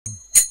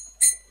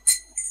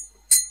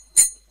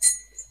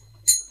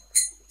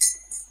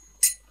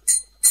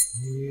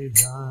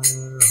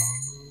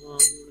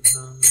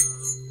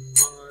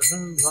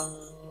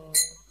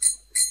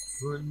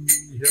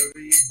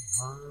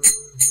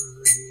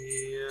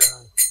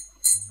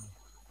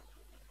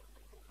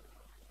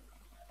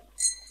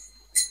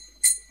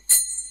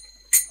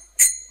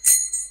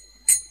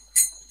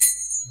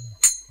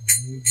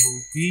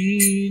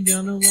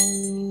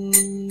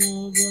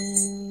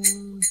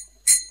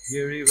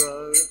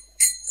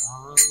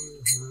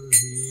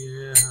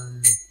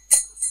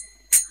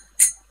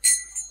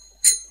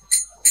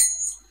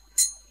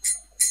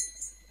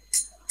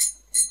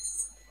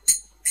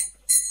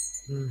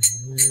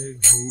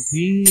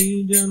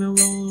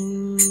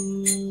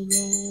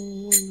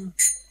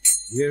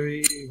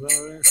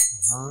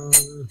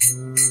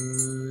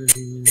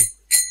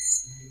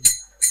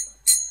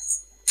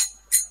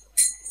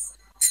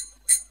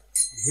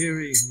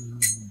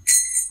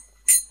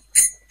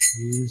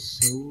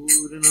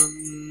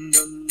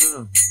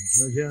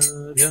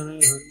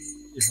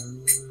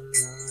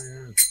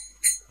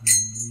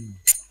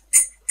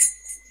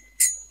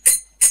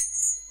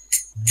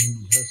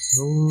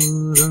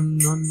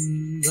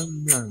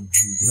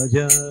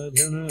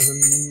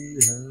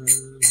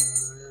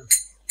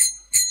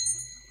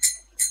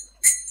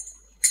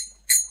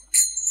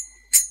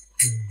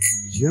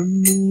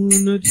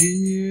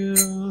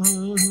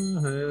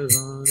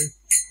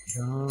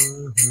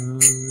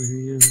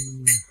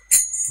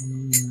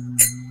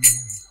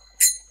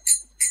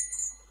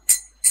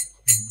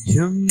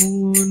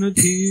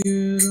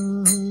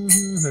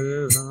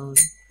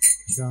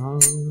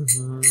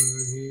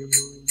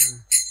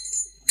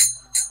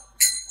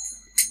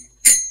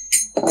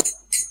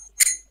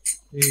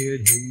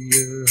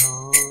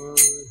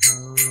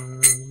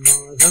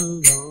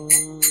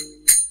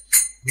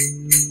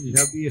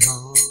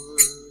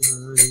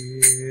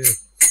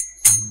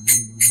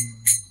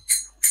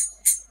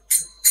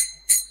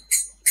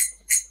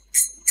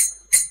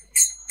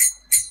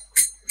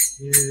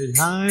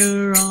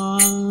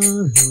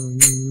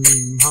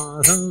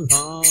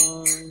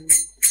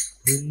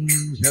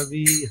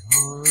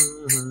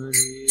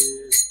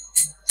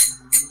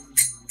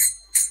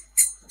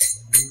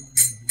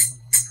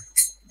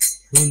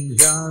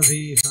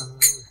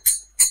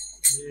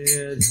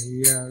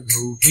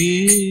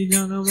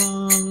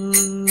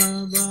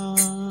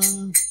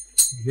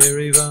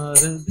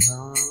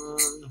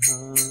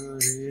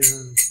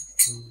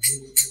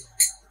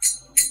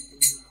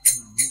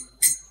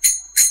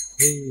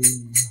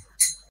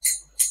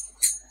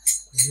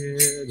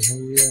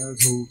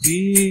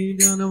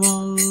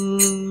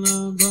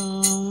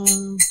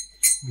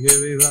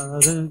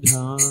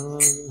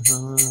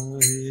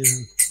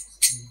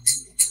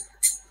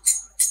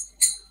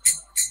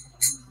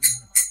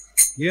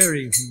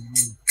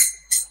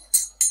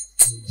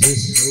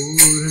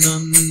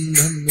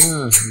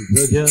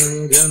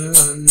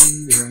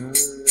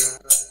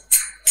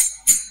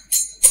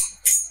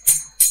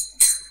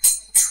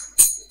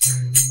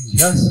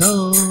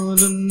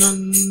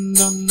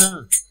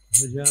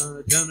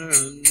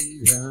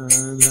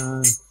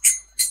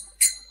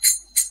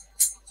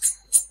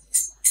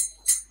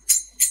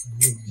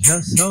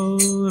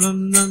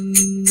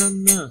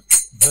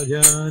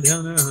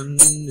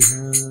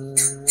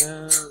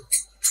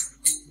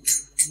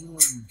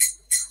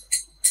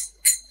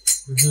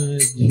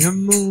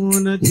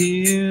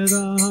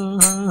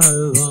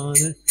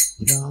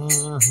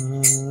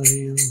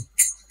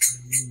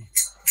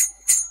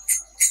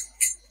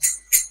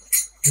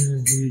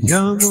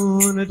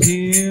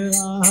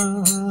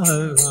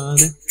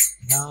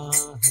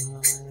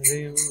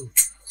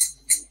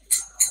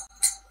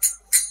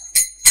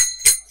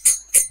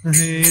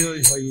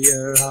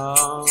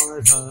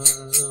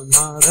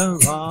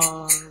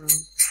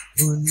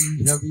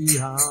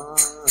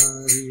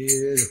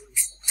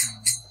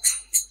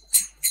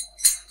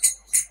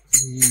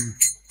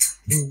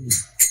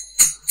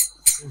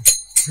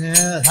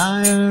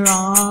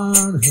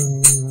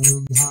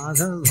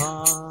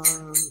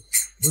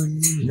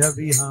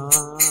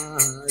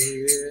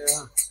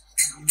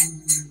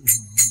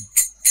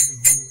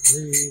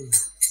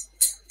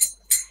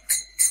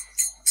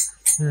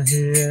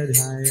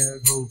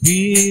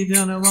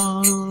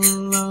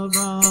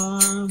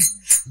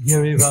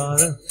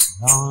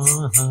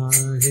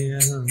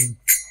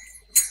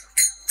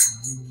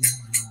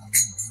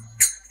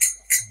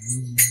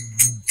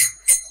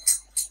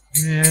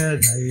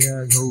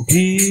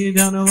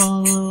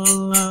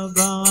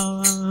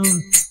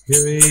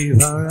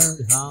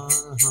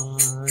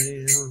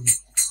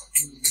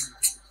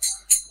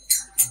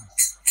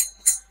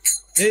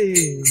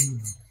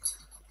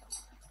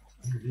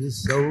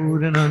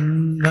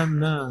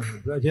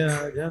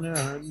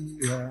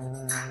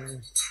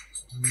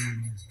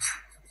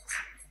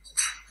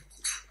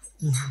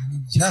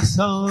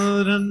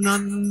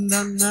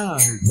Jasodanandana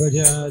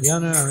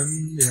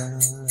Brajajanandya.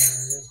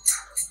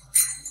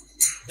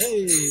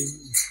 Hey,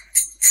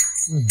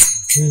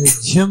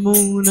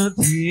 Jamuna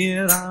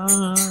Tira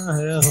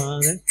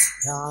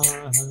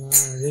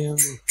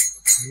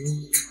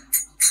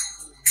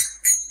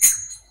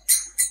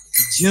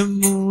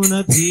Jamuna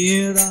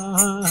Tira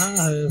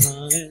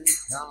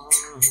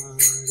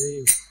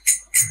Jaya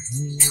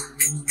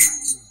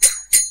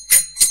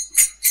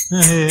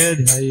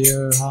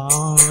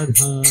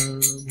Radha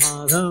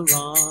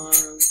Madhava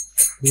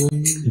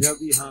Kunja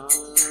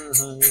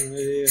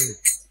Vihari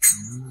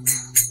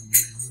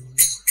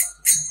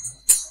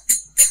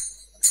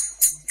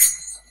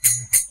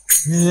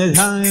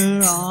Jaya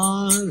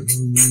Radha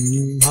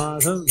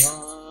Madhava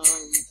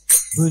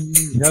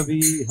Kunja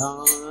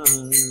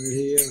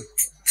Vihari.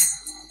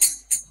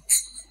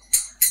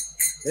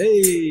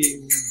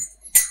 Hey,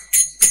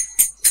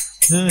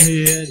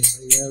 Jaya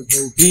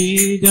Gopi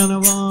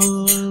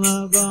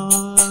Janavallabha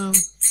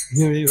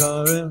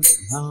Girivara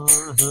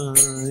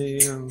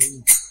Dhayam.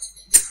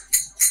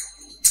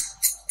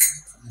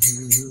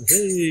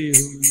 Hey,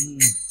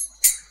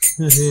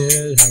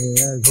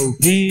 Jaya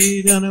Gopi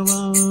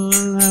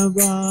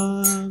Janavallabha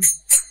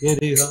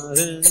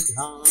Girivara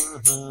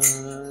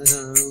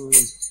Dhayam.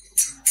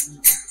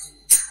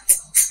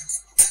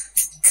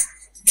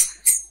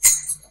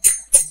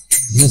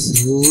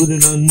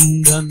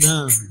 Yasodhanandana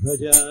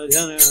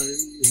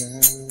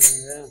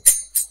Vrajajanandana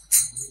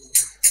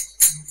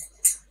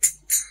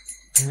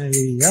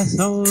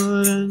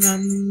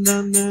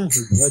Yasodhanandana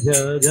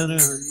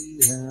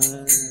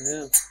Vrajajanandana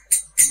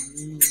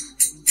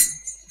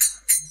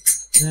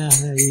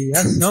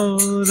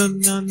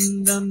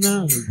Yasodhanandana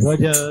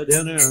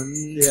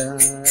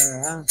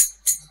Vrajajanandana.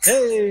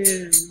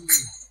 Hey,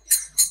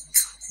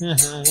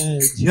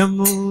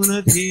 Jamuna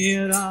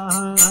Thira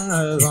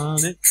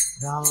Vane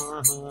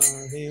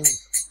Rahim.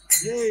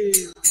 Yay.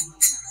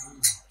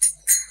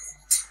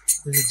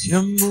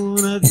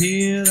 Jamuna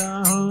Thira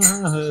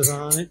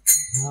Vane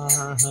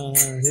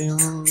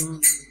Rahim.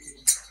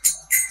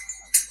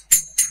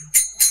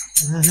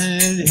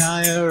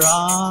 Jaya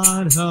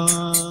Radha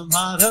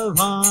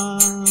Madhava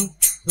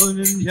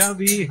Kunja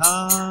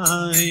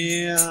Vihari.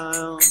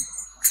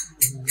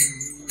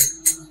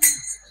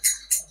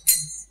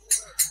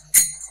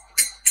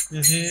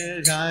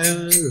 Jaya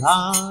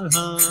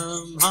Radha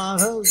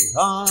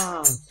Madhava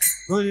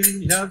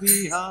Kunja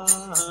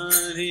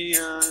Vihari.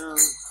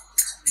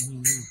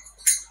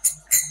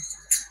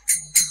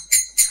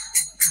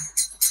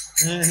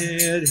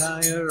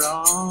 Jaya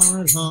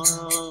Radha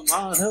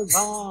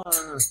Madhava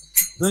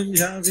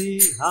Kunja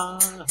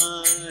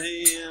Vihari.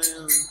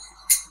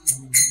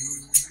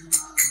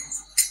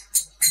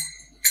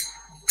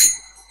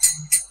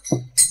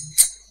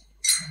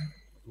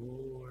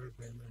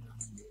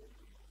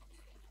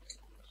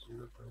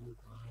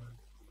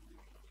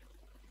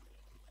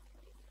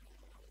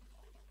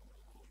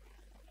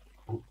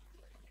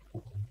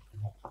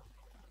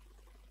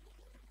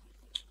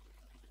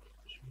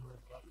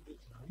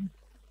 Srimad-Bhagavatam,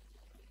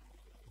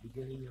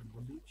 beginning of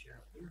the new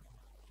chapter,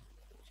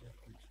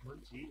 chapter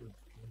 20 of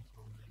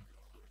Canto 9.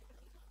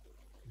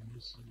 And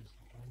this is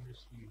the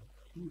dynasty of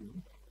Q.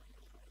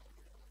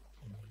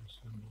 And this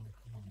number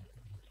 1.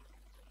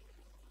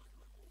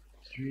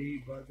 Sri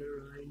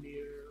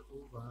Badarainir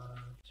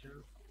Uvacha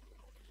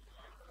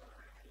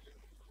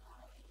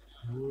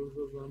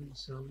Purvavam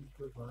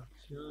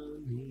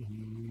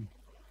Sampravakshami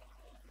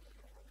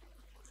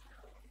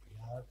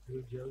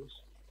Yatrajos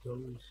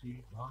Tosi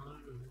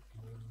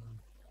Bharata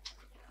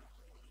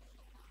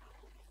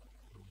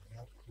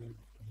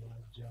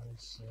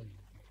Yatrajasa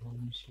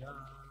Vamsha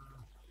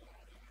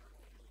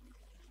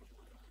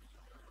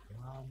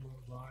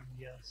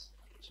Ramavanyas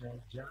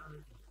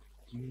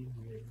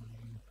Chajajine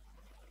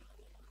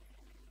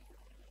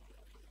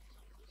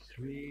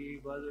Sri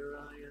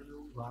Badarayana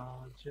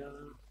Vacha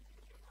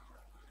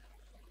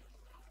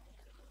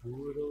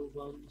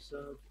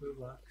Purovamsa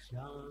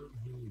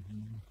Pravakshami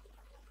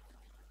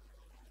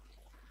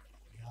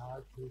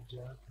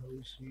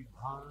Yatrajatosi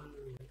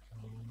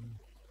Bharatam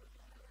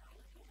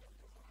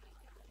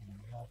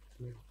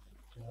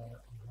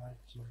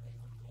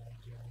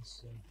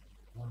Yatrajasa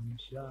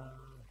Vamsha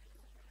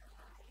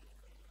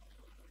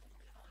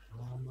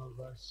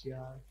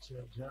Ramavasya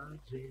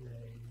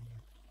Chajajine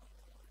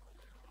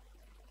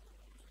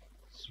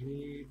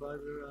Sri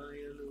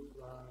Badarayana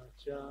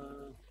Vacha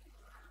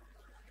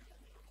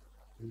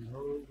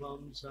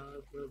Purovamsa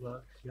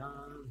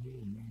Pravakshami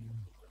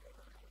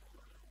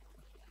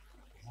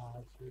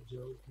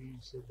Yatrajoti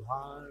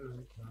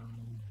Sabharatam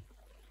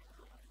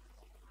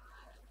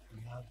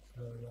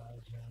Yatra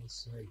Raja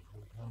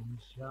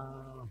Saivamsha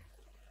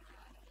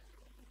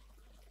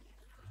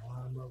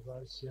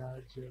Ramavasya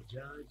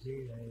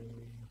Jajajire.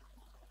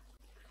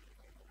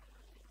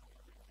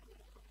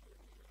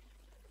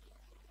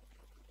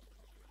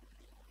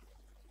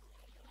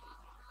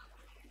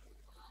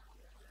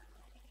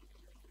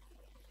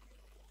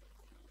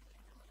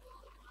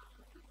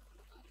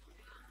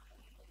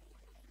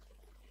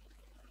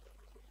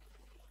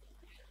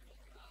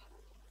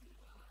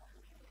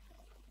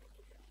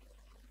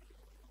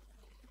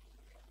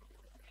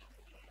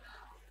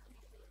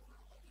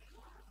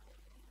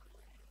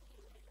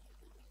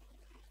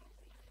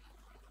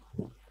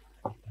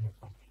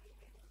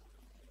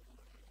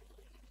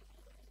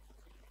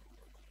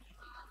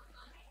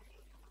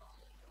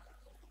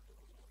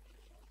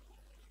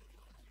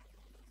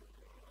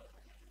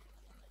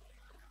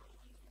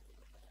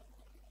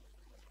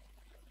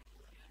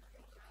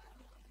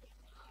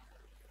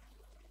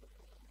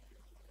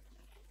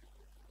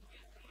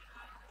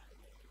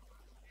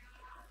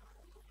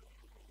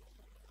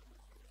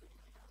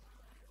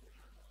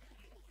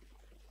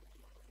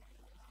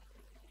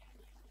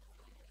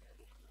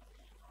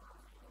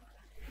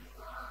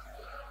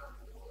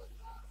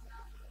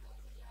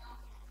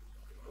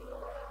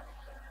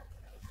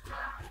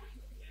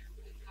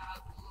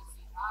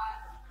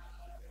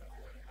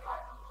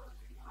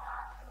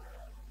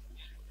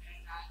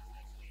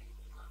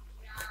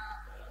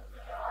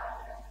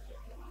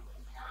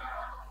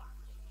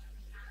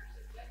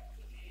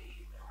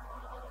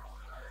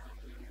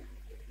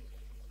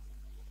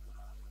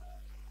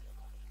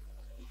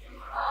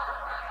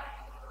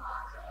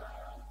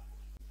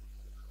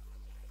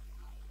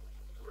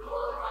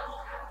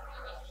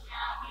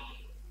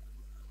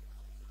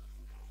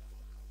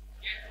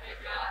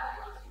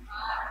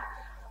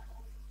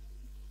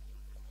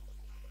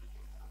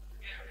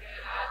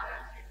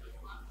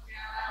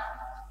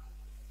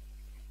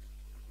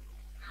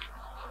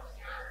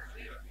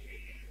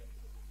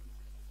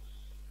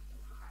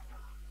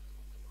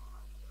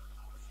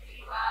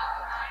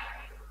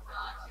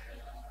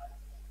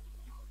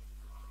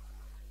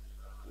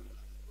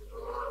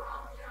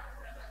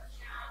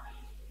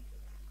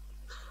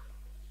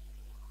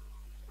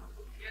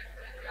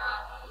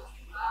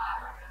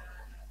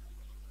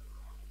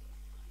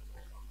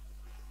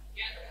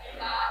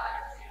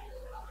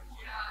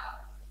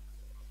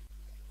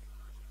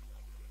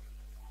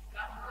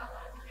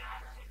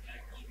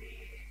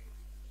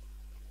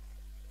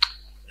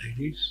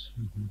 Peace.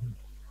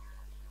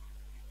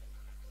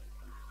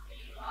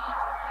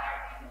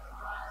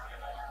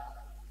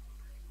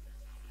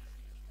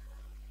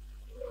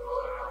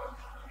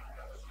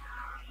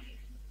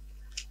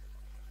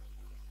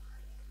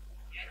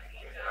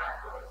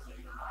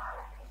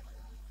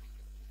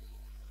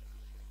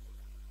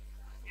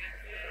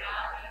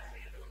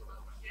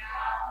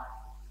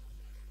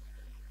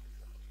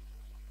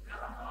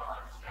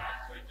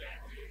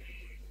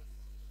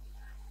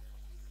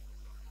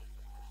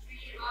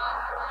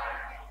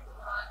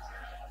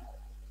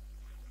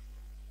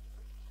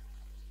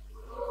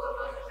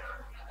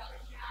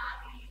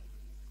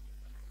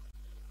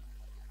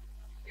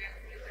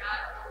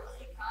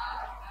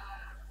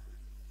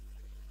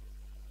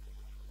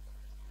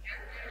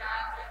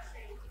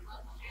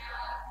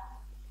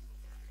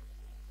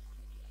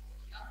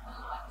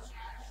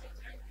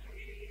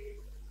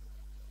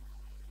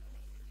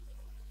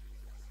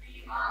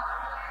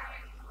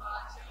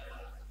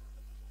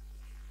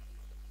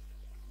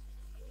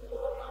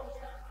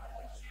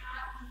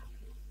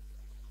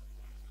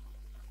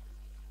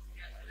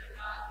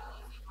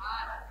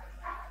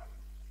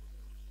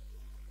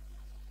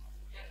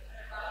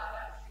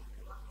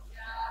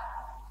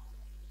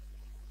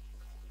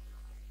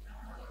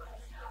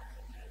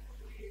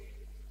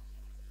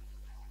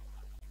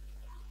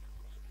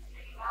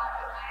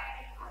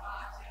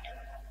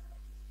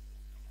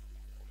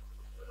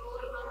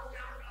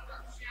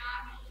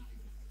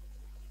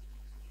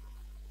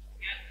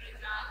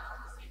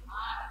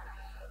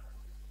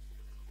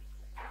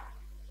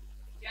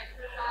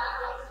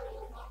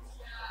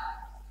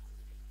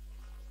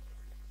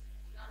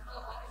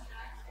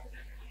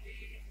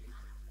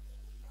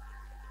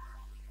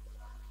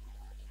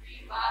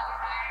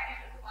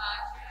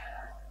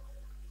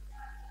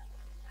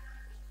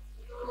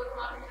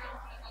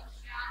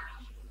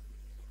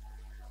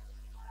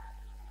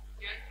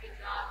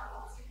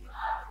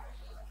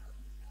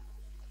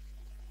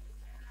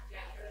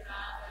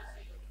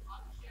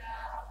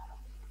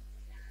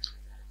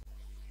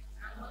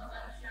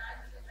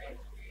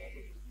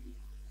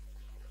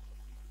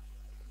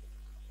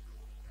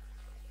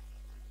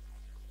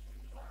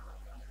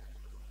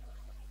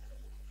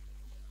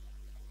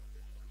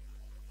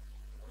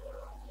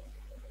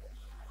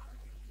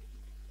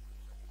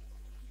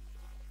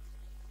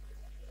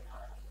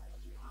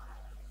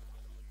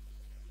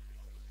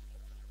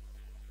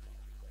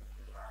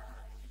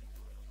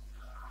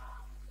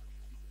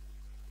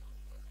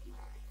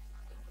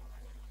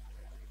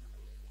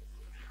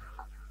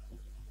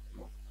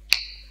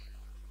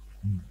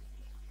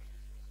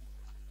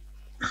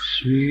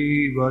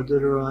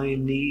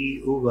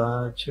 Srimad-Bhagavatam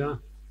Uvacha.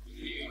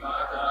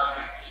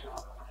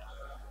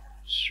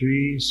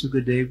 Sri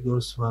Sukadeva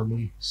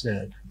Goswami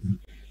said,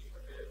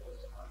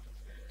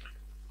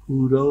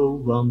 Puro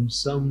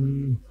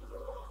Vamsam,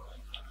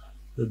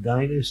 the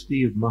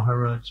dynasty of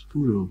Maharaj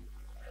Puru,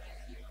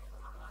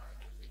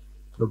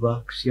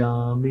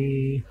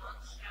 Prabhakshyami,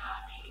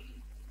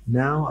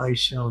 now I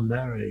shall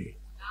narrate.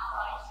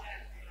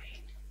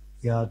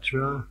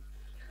 Yatra,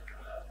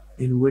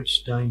 in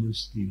which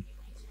dynasty?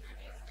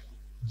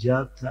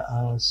 Jata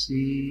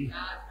Asi,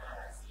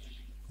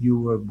 you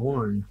were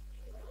born.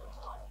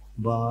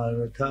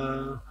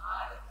 Bharata,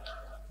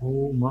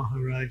 O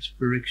Maharaj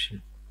Parikshit,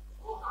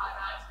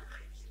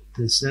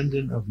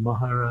 descendant of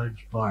Maharaj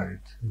Bharat.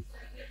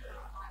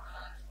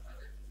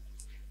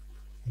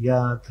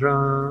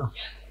 Yatra,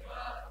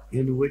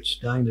 in which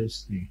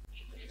dynasty?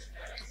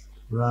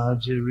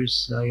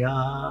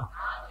 Rajarisaya,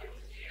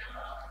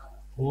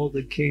 all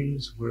the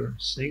kings were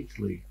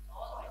saintly.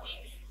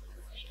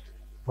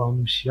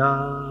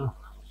 Vamsha,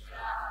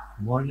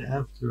 one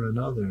after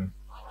another.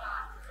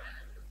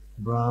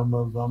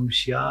 Brahma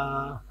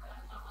Vamsha,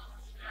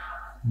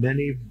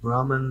 many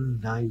Brahman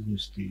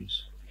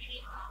dynasties.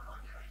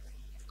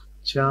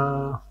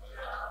 Cha,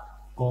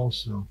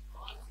 also.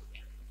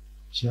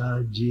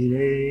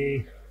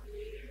 Jajire,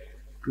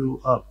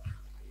 grew up.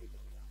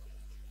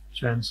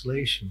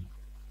 Translation.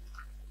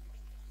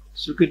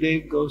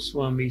 Sukadeva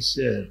Goswami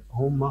said,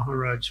 O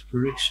Maharaj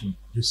Parikshit,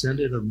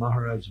 descendant of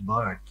Maharaj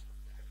Bharat,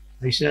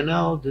 I shall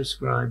now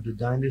describe the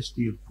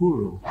dynasty of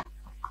Puru,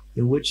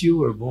 in which you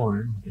were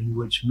born, in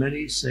which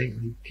many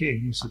saintly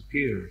kings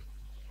appeared,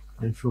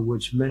 and for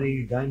which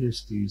many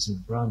dynasties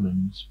of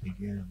Brahmins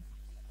began.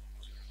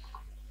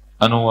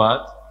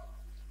 अनुवाद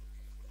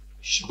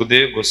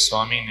सुखदेव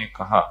गोस्वामी ने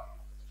कहा,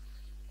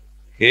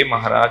 हे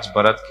महाराज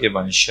भरत के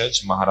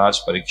वंशज महाराज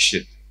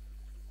परीक्षित,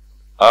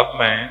 अब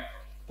मैं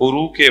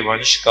पुरु के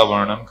वंश का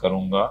वर्णन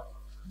करूंगा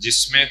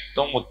जिसमें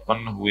तुम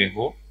उत्पन्न हुए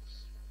हो,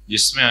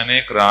 जिसमें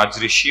अनेक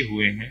राजऋषि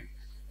हुए हैं,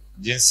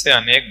 जिनसे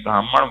अनेक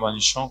ब्राह्मण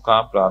वंशों का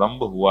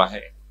प्रारंभ हुआ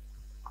है।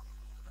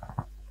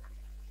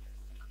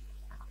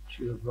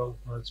 Srila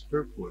Prabhupada's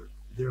purport.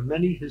 There are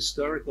many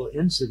historical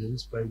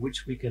incidents by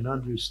which we can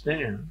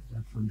understand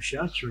that from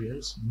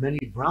Kshatriyas many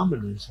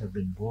Brahmanas have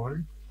been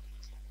born,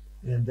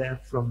 and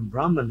that from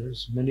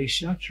Brahmanas many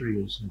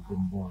Kshatriyas have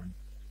been born.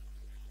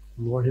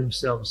 The Lord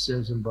himself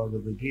says in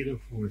Bhagavad Gita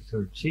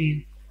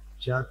 4:13,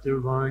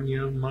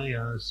 Chaturvanyam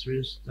maya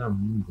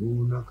sristam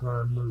guna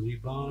karma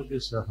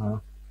vibhagasaha.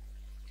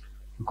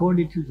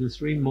 According to the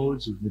three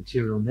modes of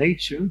material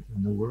nature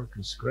and the work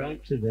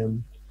ascribed to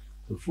them,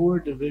 the four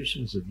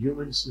divisions of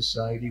human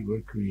society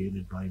were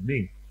created by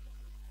me.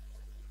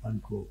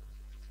 Unquote.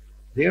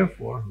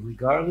 Therefore,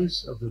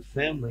 regardless of the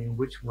family in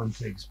which one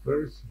takes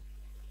birth,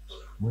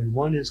 when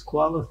one is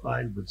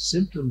qualified with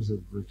symptoms of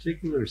a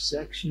particular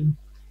section,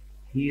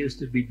 he is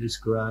to be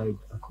described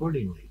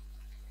accordingly.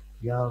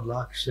 Ya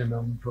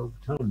lakshanam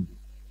proktam.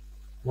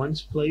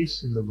 One's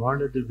place in the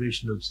Varna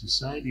division of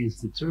society is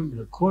determined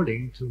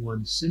according to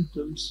one's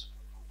symptoms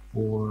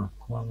or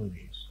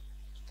qualities.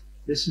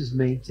 This is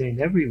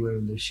maintained everywhere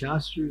in the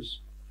Shastras.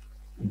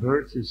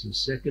 Birth is a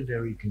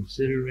secondary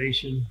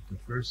consideration. The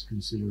first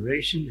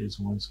consideration is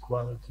one's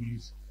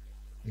qualities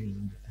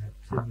and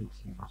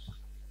activities.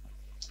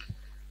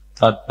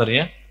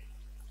 तात्पर्य,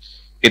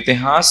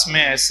 इतिहास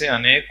में ऐसे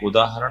अनेक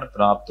उदाहरण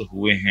प्राप्त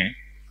हुए हैं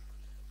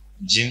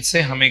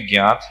जिनसे हमें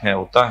ज्ञात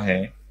होता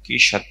है कि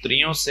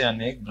क्षत्रियों से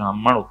अनेक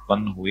ब्राह्मण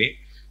उत्पन्न हुए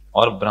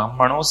और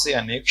ब्राह्मणों से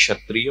अनेक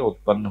क्षत्रिय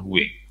उत्पन्न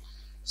हुए।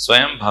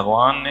 स्वयं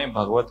भगवान ने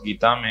भगवत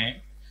गीता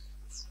में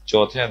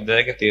 4थे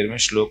अध्याय के 13वें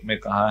श्लोक में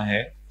कहा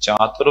है,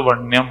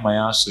 चातुर्वर्ण्यम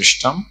मया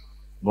सृष्टम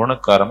गुण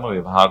कर्म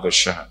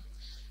विभागशः।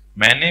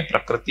 मैंने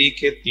प्रकृति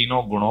के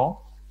तीनों गुणों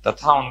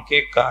तथा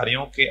उनके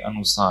कार्यों के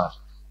अनुसार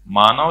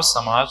मानव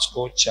समाज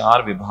को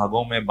 4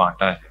 विभागों में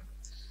बांटा है।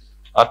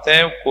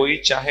 अतएव कोई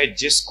चाहे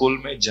जिस कुल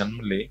में जन्म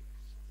ले,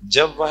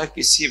 जब वह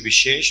किसी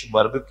विशेष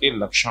वर्ग के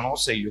लक्षणों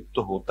से युक्त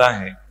होता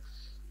है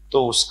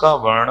तो उसका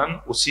वर्णन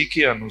उसी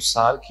के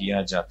अनुसार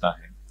किया जाता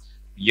है।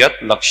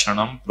 यत्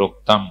लक्षणम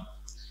प्रोक्तम।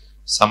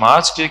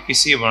 समाज के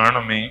किसी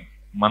वर्ण में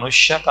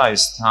मनुष्य का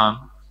स्थान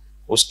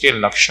उसके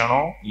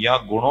लक्षणों या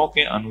गुणों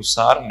के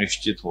अनुसार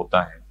निश्चित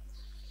होता है।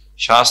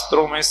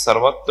 शास्त्रों में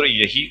सर्वत्र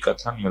यही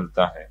कथन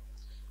मिलता है।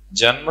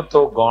 जन्म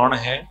तो गौण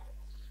है,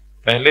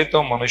 पहले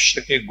तो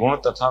मनुष्य के गुण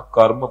तथा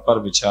कर्म पर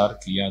विचार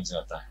किया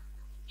जाता है।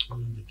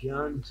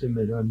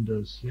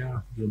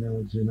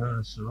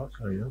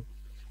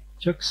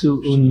 चक्षु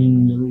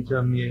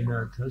उन्मिलितं येन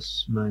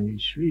तस्मै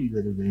श्री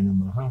गुरवे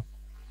नमः।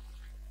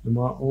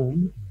 नमः ओम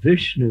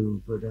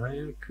विष्णुपदाय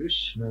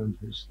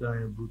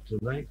कृष्णहृदयाय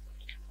भूतले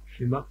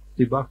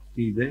श्रीमद्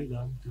भक्ति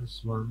वेदांत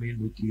स्वामी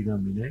निति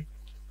नामिने।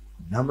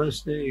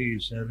 नमस्ते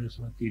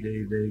सरस्वती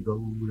देवे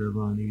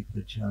गौरवाणी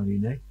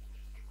प्रचारिणे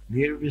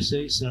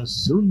निर्विशेष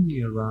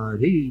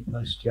शून्यवादी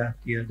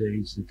पाश्चात्य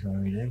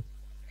देशतारिणे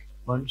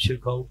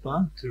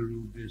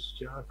पंचकल्पातरुभ्यश्च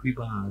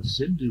कृपा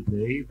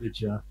सिन्धुभ्यैव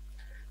च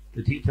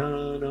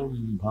पतितानां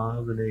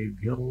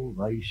पावनेभ्यो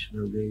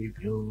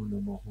वैष्णवेभ्यो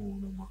नमो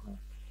नमः।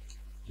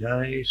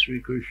 जय श्री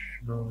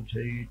कृष्ण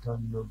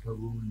चैतन्य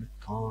प्रभु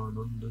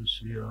नित्यानंद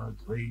श्री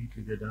अद्वैत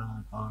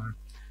गदाधर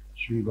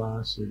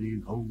श्रीवासदि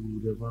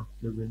गौर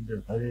भक्तवृंद।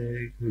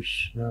 हरे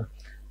कृष्ण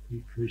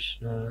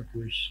कृष्ण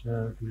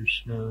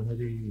कृष्ण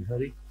हरे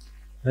हरे,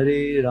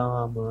 हरे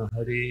Ram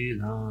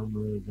Ram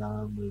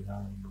Ram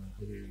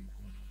Hare Hare.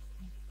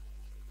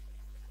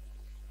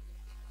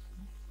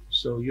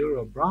 So you're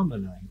a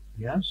Brahmanite,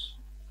 yes?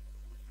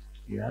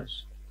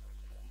 Yes.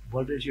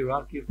 What is your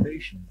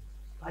occupation?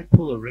 I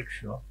pull a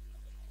rickshaw.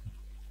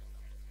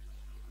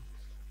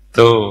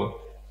 तो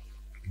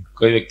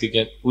कोई व्यक्ति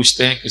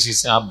पूछते हैं किसी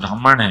से, आप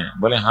ब्राह्मण हैं?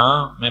 बोले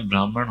हाँ मैं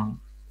ब्राह्मण हूँ।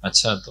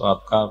 अच्छा, तो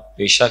आपका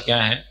पेशा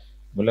क्या है?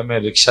 बोले मैं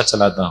रिक्शा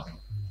चलाता हूँ।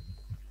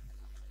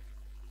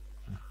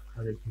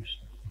 Hare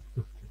Krishna.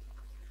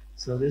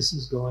 So this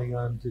is going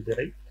on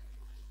today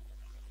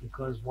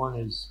because one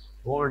is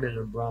born in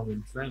a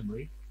Brahmin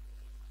family,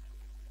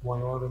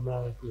 one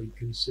automatically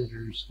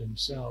considers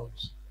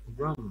themselves a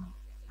Brahmin.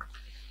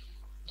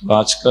 तो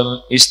आजकल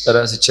इस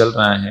तरह से चल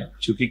रहा है,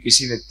 क्योंकि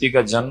किसी व्यक्ति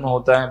का जन्म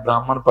होता है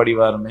ब्राह्मण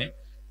परिवार में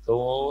तो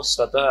वो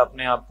स्वतः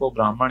अपने आप को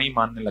ब्राह्मण ही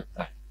मानने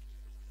लगता है।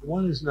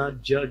 One is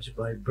not judged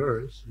by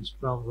birth, as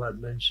Prabhupada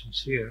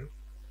mentions here.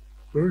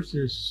 Birth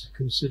is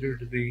considered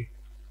to be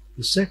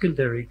the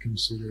secondary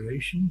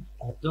consideration,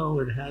 although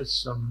it has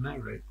some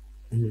merit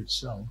in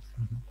itself.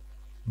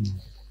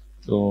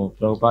 तो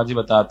प्रभुपाद जी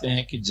बताते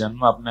हैं कि जन्म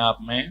अपने आप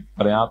में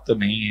पर्याप्त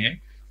नहीं है,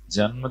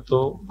 जन्म तो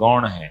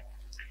गौण है,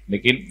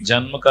 लेकिन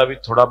जन्म का भी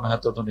थोड़ा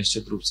महत्व तो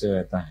निश्चित रूप से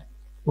रहता है।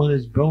 One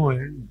is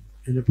born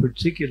in a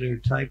particular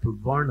type of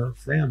Varna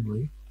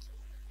family,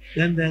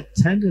 then that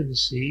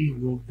tendency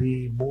will be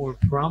more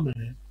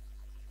prominent.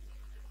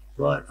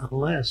 But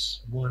unless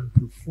one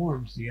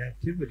performs the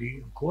activity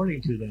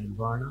according to that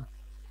Varna,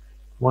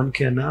 one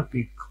cannot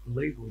be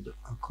labeled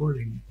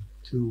according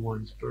to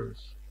one's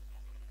birth.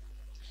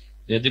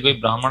 यदि कोई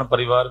ब्राह्मण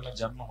परिवार में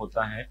जन्म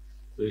होता है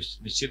तो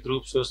निश्चित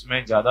रूप से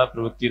उसमें ज्यादा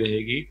प्रवृत्ति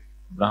रहेगी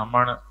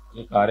ब्राह्मण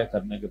के कार्य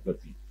करने के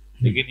प्रति,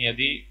 लेकिन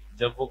यदि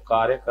जब वो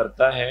कार्य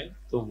करता है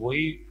तो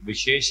वही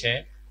विशेष है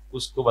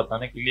उसको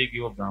बताने के लिए कि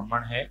वो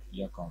ब्राह्मण है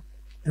या कौन।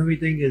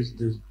 Everything is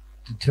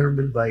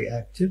determined by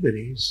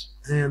activities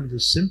and the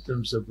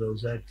symptoms of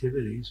those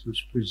activities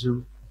which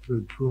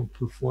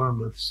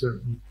perform a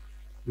certain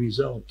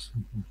result.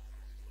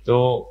 तो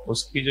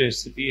उसकी जो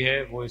स्थिति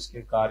है वो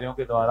इसके कार्यों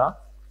के द्वारा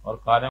और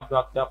कार्यों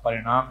का क्या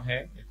परिणाम है,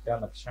 क्या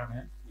लक्षण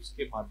है,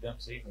 उसके माध्यम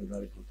से ही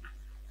निर्धारित होती है।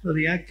 So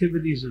the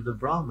activities of the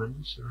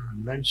Brahmins are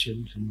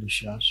mentioned in the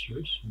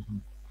Shastras.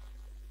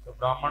 तो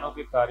ब्राह्मणों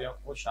के कार्यों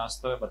को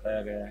शास्त्र में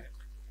बताया गया है।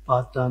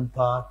 Patan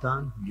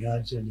patan,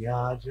 yajan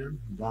yajan,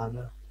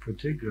 dana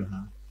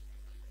pratigraha.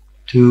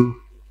 To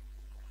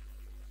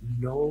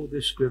know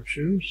the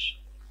scriptures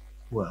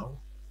well,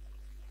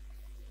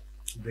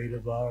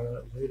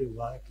 Vedavara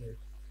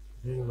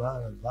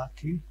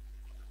Vaki.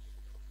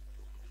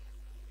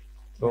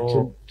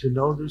 So To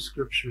know the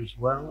scriptures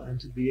well and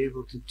to be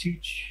able to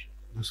teach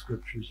the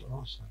scriptures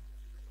also.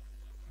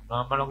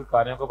 ब्राह्मणों के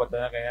कार्यों को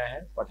बताया गया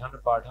है, पठन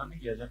पाठन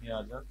यजन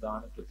याजन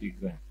दान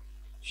प्रतिग्रह,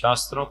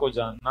 शास्त्रों को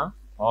जानना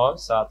और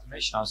साथ में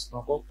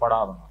शास्त्रों को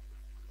पढ़ाना।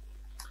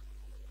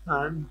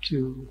 And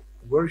to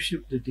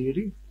worship the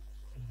deity,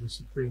 the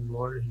Supreme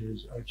Lord in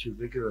his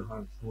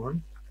Archavigraha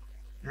form,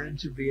 and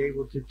to be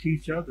able to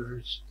teach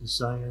others the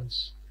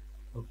science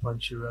of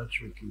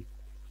Pancharatriki,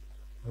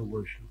 or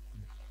worship.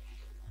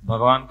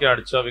 भगवान के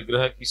अर्चा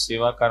विग्रह की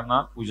सेवा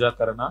करना, पूजा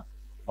करना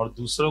और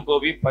दूसरों को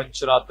भी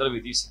पंचरात्र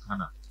विधि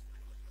सिखाना।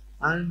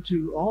 And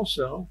to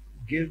also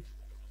give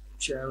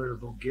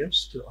charitable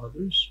gifts to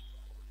others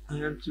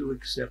and to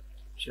accept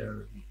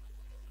charity.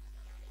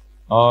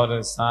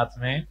 और साथ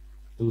में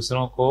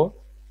दूसरों को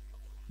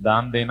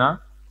दान देना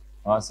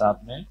और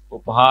साथ में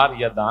उपहार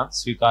या दान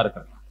स्वीकार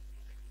करना।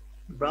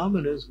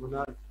 Brahmanas will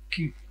not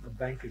keep a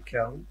bank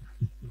account.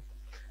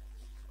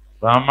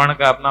 ब्राह्मण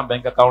का अपना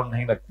बैंक अकाउंट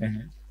नहीं रखते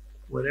हैं।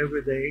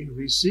 Whatever they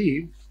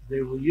receive,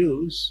 they will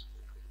use,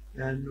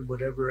 and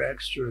whatever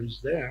extra is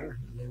there,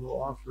 they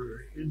will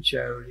offer in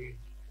charity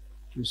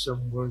to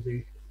some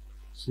worthy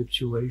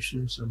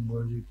situation, some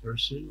worthy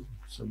person,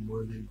 some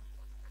worthy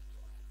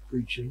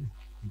preaching.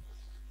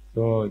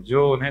 तो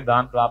जो उन्हें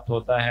दान प्राप्त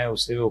होता है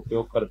उसे वे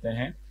उपयोग करते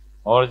हैं,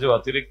 और जो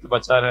अतिरिक्त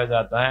बचा रह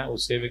जाता है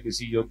उसे वे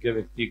किसी योग्य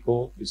व्यक्ति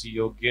को, किसी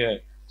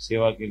योग्य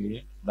सेवा के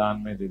लिए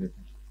दान में दे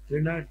देते हैं।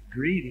 They're not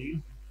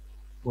greedy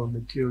for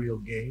material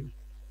gain,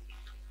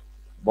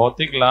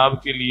 भौतिक लाभ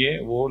के लिए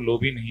वो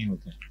लोभी नहीं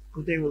होते हैं,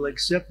 but they will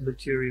accept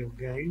material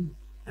gain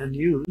and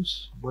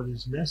use what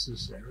is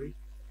necessary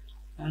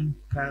and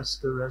pass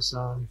the rest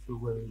on for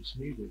where it's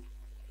needed.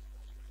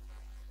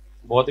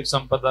 भौतिक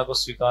संपदा को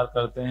स्वीकार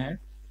करते हैं,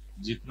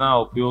 जितना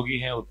उपयोगी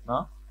है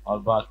उतना, और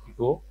बाकी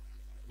को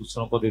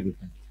दूसरों को दे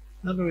देते हैं।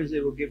 In other words,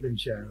 they will give in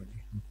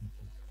charity.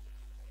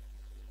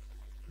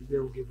 They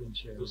will give in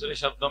charity. दूसरे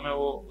शब्दों में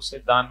वो उसे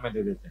दान में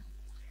दे देते हैं।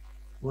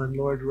 When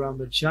Lord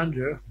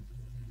Ramachandra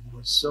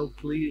was so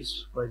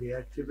pleased by the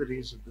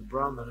activities of the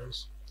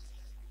Brahmanas,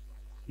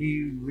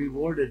 he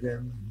rewarded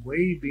them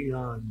way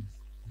beyond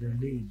their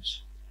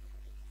needs.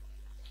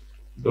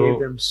 He gave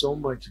them so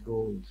much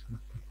gold.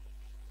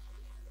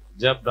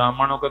 जब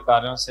ब्राह्मणों के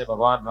कार्यों से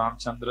भगवान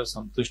रामचंद्र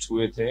संतुष्ट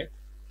हुए थे,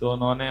 तो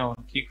उन्होंने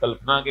उनकी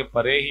कल्पना के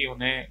परे ही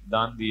उन्हें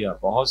दान दिया,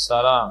 बहुत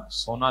सारा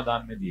सोना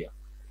दान में दिया।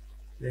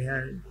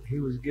 He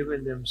was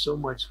giving them so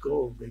much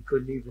gold they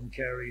couldn't even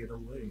carry it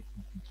away.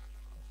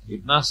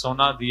 इतना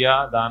सोना दिया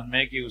दान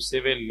में कि उसे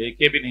वे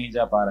लेके भी नहीं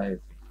जा पा रहे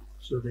थे।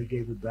 So they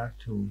gave it back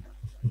to him.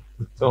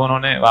 तो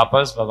उन्होंने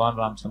वापस भगवान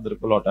रामचंद्र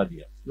को लौटा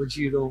दिया। Which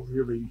you don't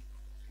really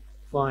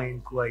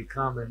find quite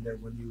common, that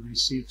when you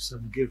receive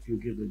some gift you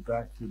give it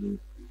back to the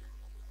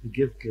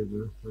gift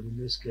giver, but in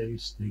this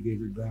case they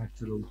gave it back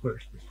to the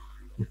Lord.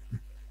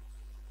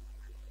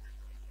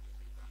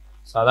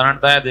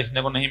 साधारणतः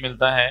देखने को नहीं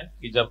मिलता है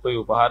कि जब कोई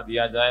उपहार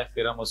दिया जाए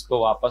फिर हम उसको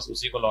वापस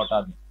उसी को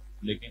लौटा दें,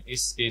 लेकिन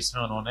इस केस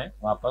में उन्होंने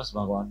वापस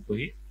भगवान को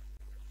ही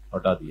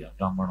लौटा दिया,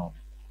 ब्राह्मणों ने।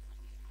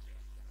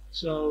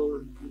 So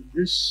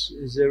this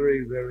is a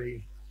very,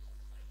 very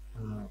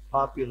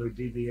popular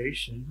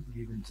deviation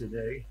even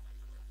today.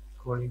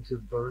 According to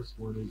birth,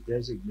 one is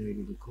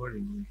designated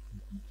accordingly.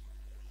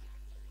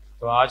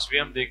 तो आज भी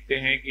हम देखते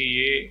हैं कि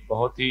ये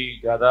बहुत ही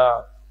ज्यादा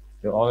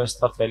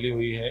अव्यवस्था फैली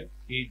हुई है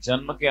कि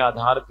जन्म के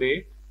आधार पे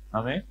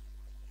हमें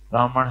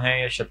ब्राह्मण है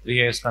या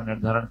क्षत्रिय है इसका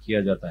निर्धारण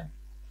किया जाता है।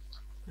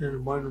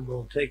 And one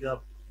will take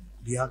up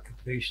the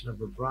occupation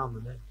of a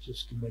brahmana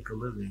just to make a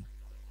living.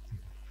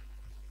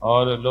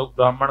 और लोग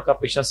ब्राह्मण का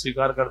पेशा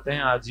स्वीकार करते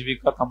हैं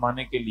आजीविका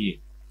कमाने के लिए।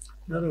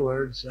 In other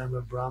words, I'm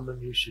a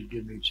Brahmin, you should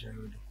give me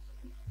charity.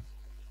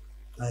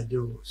 I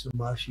do some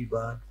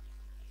ashibad.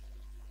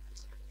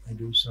 I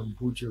do some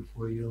puja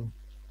for you.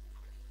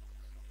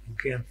 You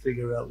can't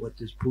figure out what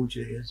this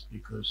puja is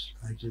because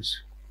I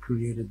just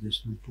created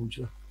this new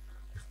puja.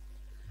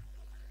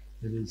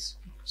 It is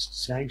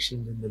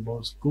sanctioned in the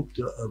most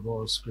gupta of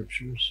all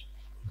scriptures.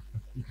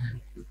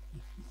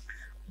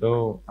 तो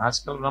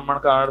आजकल ब्राह्मण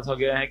का अर्थ हो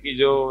गया है कि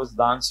जो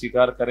दान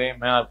स्वीकार करे,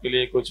 मैं आपके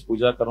लिए कुछ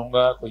पूजा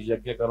करूंगा, कुछ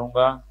यज्ञ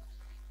करूंगा,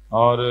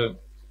 और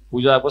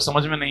पूजा आपको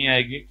समझ में नहीं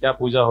आएगी क्या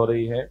पूजा हो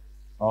रही है,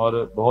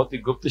 और बहुत ही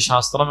गुप्त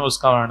शास्त्रों में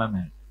उसका वर्णन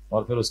है,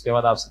 और फिर उसके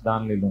बाद आपसे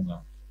दान ले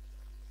लूंगा।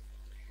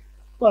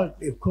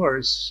 But of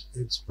course,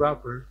 it's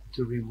proper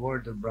to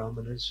reward the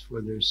brahmanas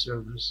for their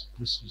service.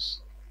 This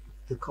is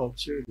the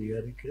culture, the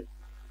etiquette.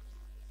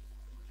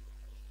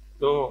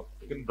 तो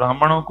लेकिन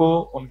ब्राह्मणों को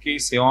उनकी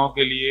सेवाओं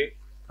के लिए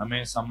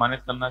हमें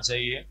सम्मानित करना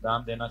चाहिए,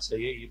 दान देना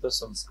चाहिए, ये तो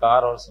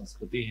संस्कार और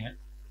संस्कृति है।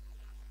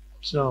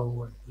 So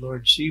when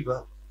Lord Shiva,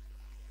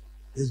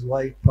 his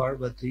wife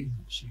Parvati,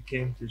 she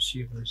came to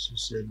Shiva, she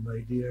said, "My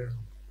dear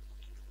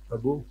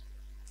Prabhu,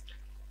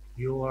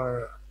 you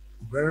are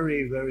very,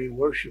 very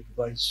worshipped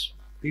by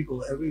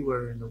people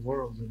everywhere in the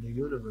world, in the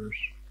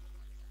universe,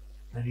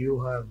 and you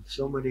have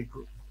so many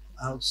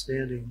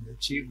outstanding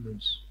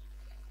achievements,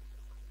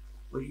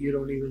 but you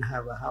don't even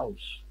have a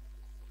house."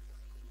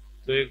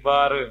 तो एक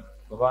बार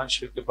भगवान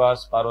शिव के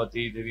पास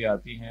पार्वती देवी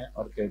आती हैं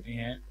और कहती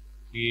हैं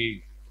कि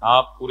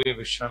आप पूरे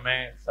विश्व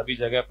में सभी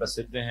जगह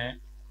प्रसिद्ध हैं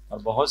और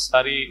बहुत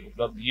सारी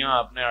उपलब्धियां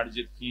आपने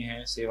अर्जित की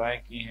हैं, सेवाएं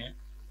की हैं,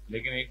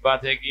 लेकिन एक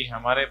बात है कि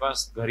हमारे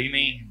पास घर ही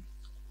नहीं है।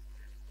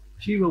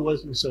 Shiva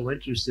wasn't so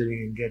interested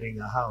in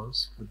getting a house,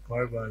 but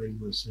Parvati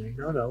was saying,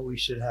 "No, we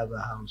should have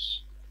a house."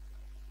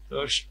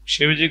 तो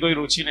शिव जी कोई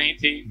रुचि नहीं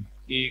थी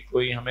कि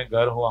कोई हमें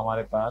घर हो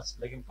हमारे पास,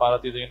 लेकिन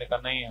पार्वती देवी ने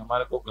कहा नहीं,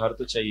 हमारे को घर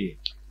तो चाहिए।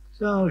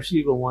 So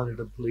Shiva wanted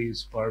to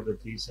please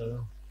Parvati, so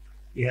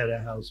he had a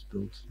house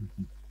built.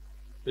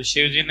 तो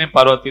शिव जी ने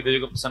पार्वती देवी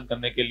को पसंद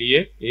करने के लिए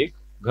एक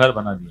घर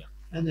बना दिया।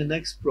 And the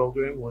next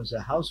program was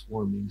a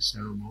housewarming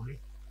ceremony.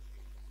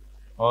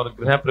 और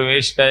गृह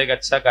प्रवेश का एक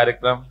अच्छा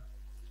कार्यक्रम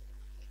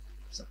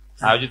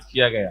आयोजित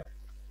किया गया।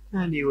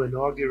 And you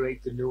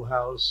inaugurate the new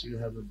house, you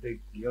have a big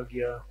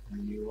yajna,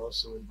 and you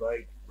also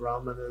invite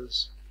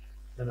brahmanas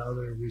and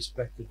other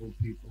respectable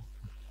people.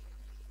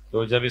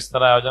 तो जब इस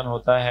तरह आयोजन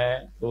होता है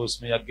तो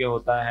उसमें यज्ञ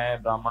होता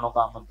है, ब्राह्मणों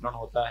का आमंत्रण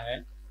होता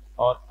है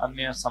और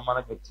अन्य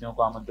सम्मानित व्यक्तियों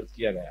को आमंत्रित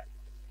किया गया।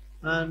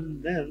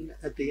 And then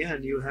at the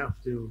end you have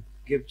to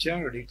give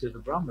charity to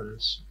the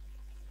brahmanas.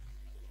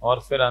 और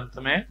फिर अंत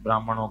में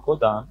ब्राह्मणों को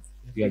दान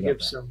दिया You give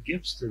जाता है, some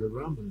gifts to the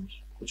brahmanas,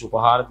 कुछ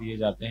उपहार दिए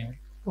जाते हैं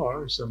or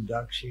some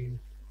dakshin.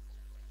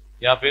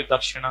 या फिर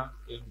दक्षिणा।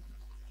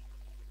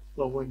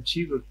 But when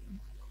Shiva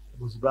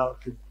was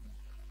about to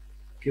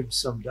give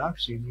some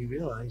dakshin, he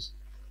realized,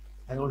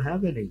 "I don't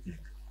have anything."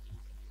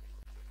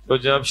 तो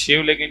जब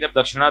शिव लेकिन जब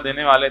दक्षिणा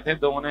देने वाले थे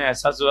तो उन्हें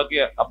एहसास हुआ कि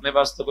अपने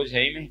पास तो कुछ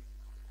है ही नहीं।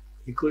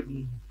 He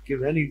couldn't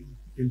give any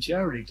in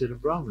charity to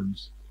the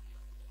Brahmins.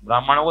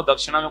 ब्राह्मणों को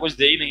दक्षिणा में कुछ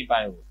दे ही नहीं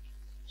पाए वो।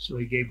 So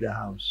he gave the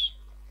house.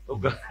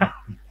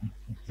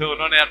 तो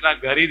उन्होंने अपना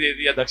घर ही दे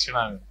दिया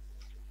दक्षिणा में।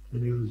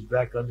 And he was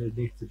back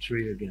underneath the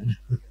tree again.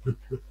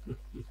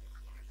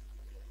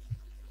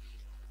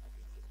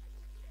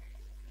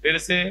 फिर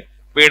से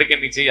पेड़ के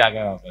नीचे ही आ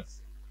गया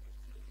वापस।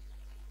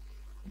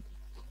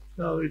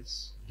 So it's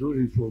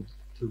dutiful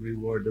to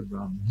reward the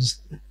Brahmins.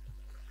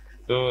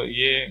 तो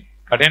ये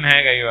कठिन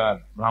है कई बार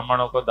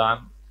ब्राह्मणों को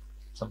दान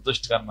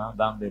संतुष्ट करना,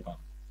 दान दे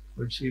पाना।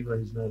 But Shiva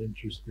is not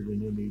interested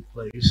in any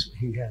place.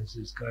 He has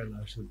his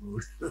Kailash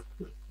abode.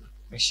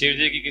 Shiv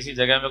जी की किसी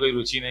जगह में कोई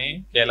रुचि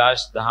नहीं,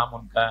 कैलाश धाम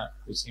उनका,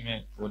 उसी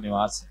में वो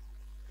निवास है।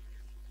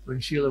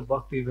 When Srila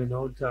Bhakti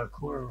Vinod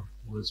Thakur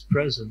was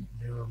present,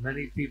 there were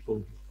many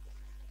people,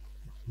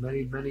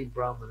 many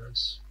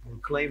Brahmanas, were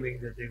claiming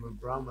that they were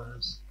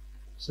Brahmanas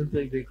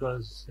simply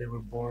because they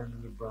were born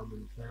in a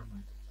Brahmin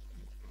family.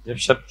 जब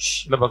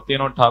श्रील भक्ति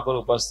विनोद ठाकुर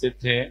उपस्थित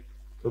थे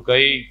तो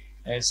कई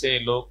ऐसे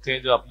लोग थे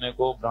जो अपने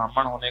को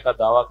ब्राह्मण होने का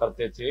दावा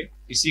करते थे,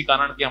 इसी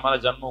कारण कि हमारा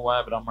जन्म हुआ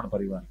है ब्राह्मण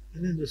परिवार।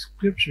 And in the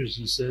scriptures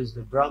it says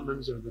the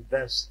Brahmins are the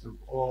best of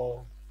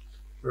all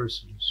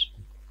persons.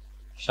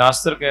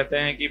 शास्त्र कहते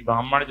हैं कि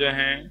ब्राह्मण जो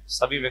हैं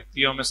सभी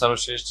व्यक्तियों में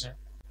सर्वश्रेष्ठ हैं।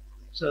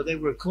 So they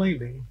were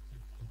claiming,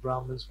 the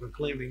Brahmins were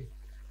claiming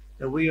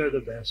that we are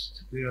the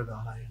best, we are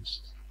the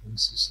highest in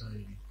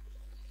society.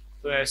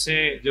 तो ऐसे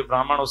जो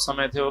ब्राह्मण उस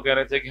समय थे वो कह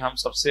रहे थे कि हम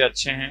सबसे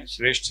अच्छे हैं,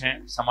 श्रेष्ठ हैं,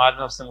 समाज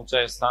में सबसे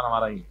ऊंचा स्थान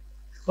हमारा ही है।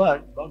 But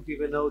Bhakti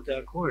Vinod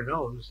Thakur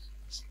knows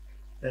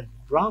that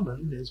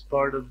Brahman is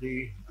part of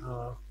the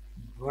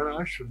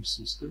Varnashram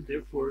system,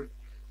 therefore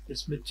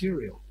it's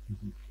material.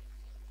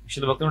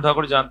 Srila भक्ति विनोद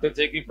ठाकुर जानते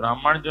थे कि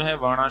ब्राह्मण जो है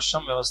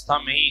वर्णाश्रम व्यवस्था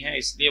में ही है,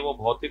 इसलिए वो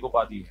भौतिक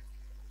उपाधि है।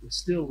 It's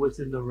still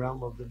within the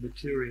realm of the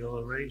material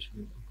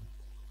arrangement.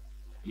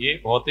 ये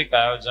भौतिक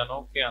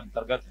आयोजनों के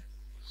अंतर्गत है।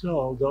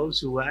 So those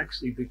who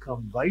actually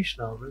become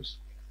Vaishnavas,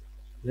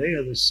 they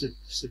are the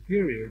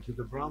superior to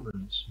the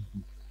Brahmanas.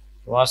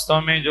 वास्तव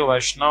में जो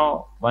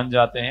वैष्णव बन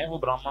जाते हैं वो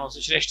ब्राह्मणों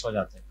से श्रेष्ठ हो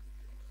जाते हैं।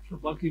 So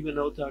Bhakti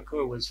Vinod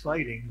Thakur was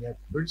fighting that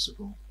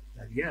principle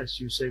that yes,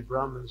 you say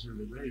Brahmins are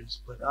the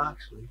greatest, but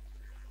actually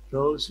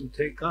those who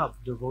take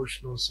up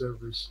devotional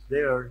service,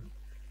 they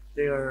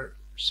are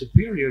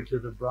superior to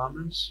the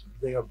Brahmins.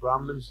 They are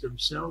Brahmins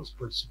themselves,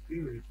 but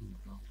superior to the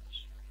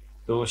Brahmins.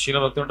 तो श्रील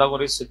भक्ति विनोद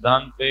ठाकुर इस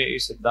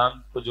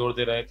सिद्धांत को जोड़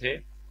दे रहे थे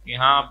कि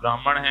हाँ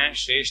ब्राह्मण हैं,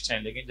 श्रेष्ठ हैं,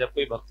 लेकिन जब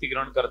कोई भक्ति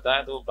ग्रहण करता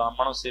है तो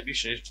ब्राह्मणों से भी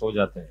श्रेष्ठ हो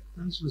जाते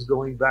हैं। This was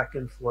going back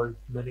and forth,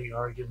 many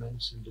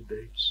arguments and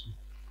debates.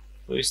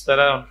 तो इस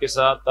तरह उनके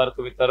साथ तर्क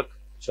वितर्क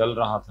चल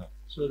रहा था।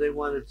 So they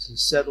wanted to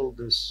settle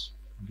this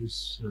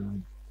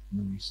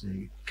let me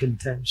say,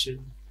 contention,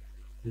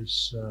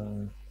 this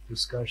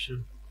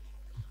discussion.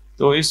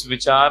 तो इस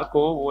विचार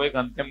को वो एक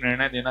अंतिम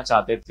निर्णय देना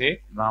चाहते थे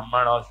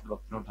ब्राह्मण और श्रील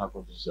भक्ति Vinod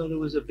Thakur. So there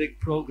was a big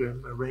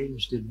program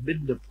arranged in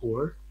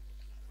Midnapur,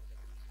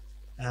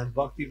 And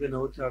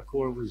Bhaktivinoda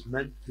Thakur was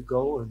meant to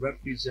go and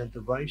represent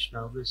the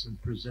Vaishnavas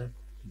and present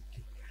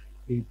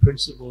the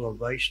principle of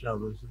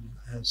Vaishnavism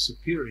as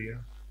superior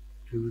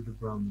to the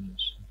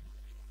Brahmanas.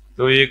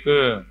 तो एक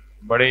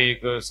बड़े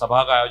एक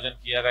सभा का आयोजन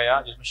किया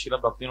गया जिसमें श्रील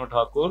भक्तिविनोद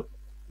ठाकुर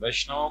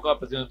वैष्णवों का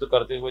प्रतिनिधित्व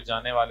करते हुए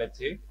जाने वाले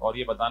थे और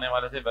ये बताने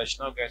वाले थे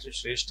वैष्णव कैसे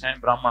श्रेष्ठ हैं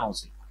ब्राह्मणों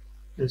से।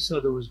 And so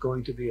there was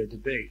going to be a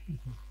debate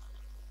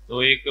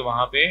तो एक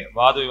वहां पे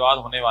वाद विवाद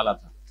होने वाला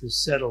था to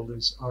settle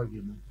this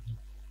argument.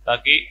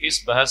 ताकि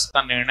इस बहस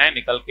का निर्णय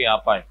निकल के आ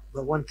पाए।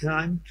 But when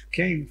time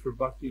came for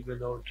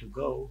Bhaktivinoda to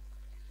go,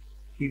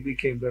 he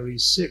became very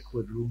sick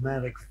with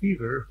rheumatic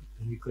fever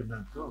and he could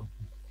not go.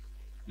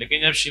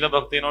 लेकिन जब श्रील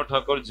भक्तिविनोद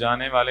ठाकुर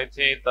जाने वाले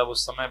थे तब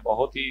उस समय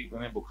बहुत ही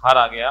उन्हें बुखार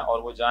आ गया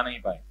और वो जा नहीं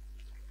पाए।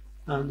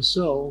 And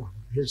so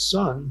his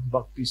son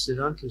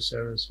Bhaktisiddhanta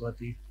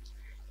Saraswati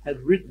had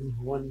written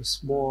one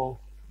small,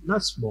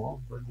 not small,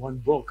 but one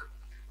book,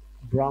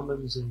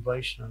 Brahmins and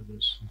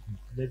Vaishnavas.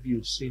 Maybe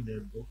you've seen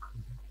that book.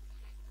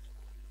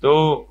 तो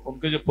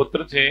उनके जो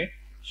पुत्र थे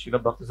श्रील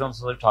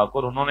भक्तिसिद्धांत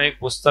ठाकुर उन्होंने एक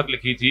पुस्तक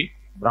लिखी थी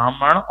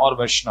ब्राह्मण और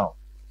वैष्णव।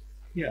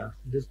 Yeah,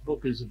 this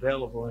book is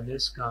available in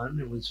ISKCON.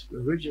 It was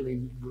originally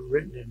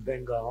written in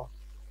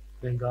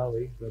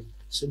Bengali, but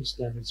since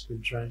then it's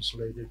been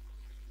translated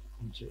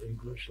into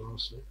English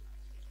also.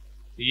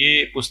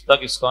 ये पुस्तक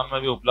इस्कॉन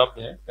में भी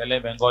उपलब्ध है। पहले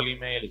बंगाली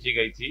में लिखी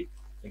गई थी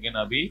लेकिन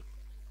अभी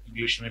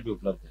इंग्लिश में भी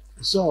उपलब्ध है।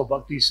 So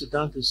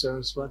Bhaktisiddhanta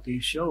Saraswati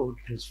showed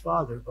his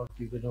father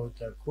Bhaktivinoda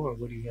Thakur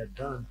what he had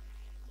done,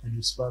 and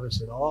his father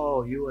said,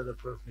 "Oh, you are the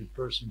perfect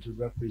person to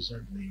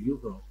represent me. You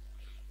go."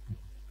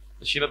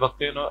 Srila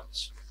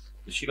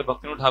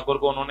Bhaktivinod Thakur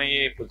को उन्होंने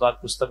ये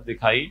पुस्तक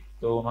दिखाई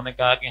तो उन्होंने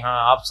कहा कि हाँ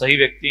आप सही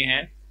व्यक्ति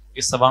हैं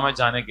इस सभा में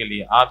जाने के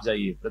लिए, आप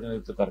जाइए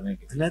प्रतिनिधित्व करने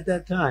के लिए। And at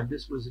that time,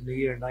 this was in the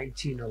year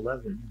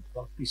 1911,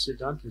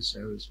 Bhaktisiddhanta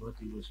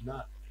Saraswati was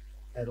not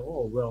at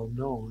all well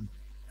known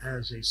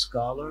as a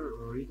scholar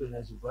or even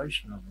as a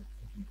Vaishnava.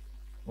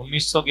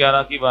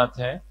 1911 की बात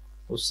है।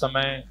 उस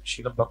समय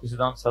श्रील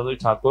भक्तिसिद्धांत सरस्वती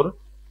ठाकुर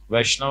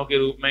वैष्णव के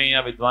रूप में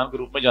या विद्वान के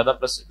रूप में ज्यादा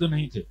प्रसिद्ध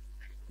नहीं थे।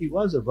 He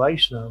was a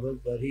Vaishnava,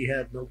 but he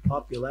had no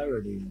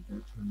popularity at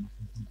that time.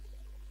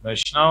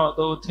 वैष्णव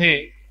तो थे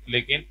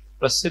लेकिन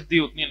प्रसिद्धि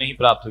उतनी नहीं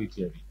प्राप्त हुई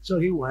थी अभी। So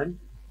he went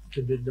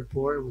to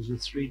Midnapur. It was a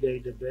 3-day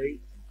debate,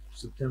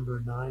 September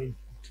 9,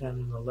 10,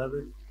 and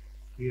 11,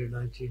 year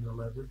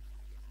 1911.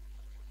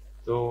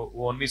 तो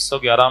वो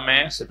 1911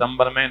 में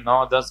सितंबर में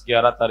 9, 10,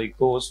 11 तारीख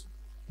को उस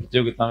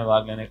प्रतियोगिता में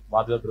भाग लेने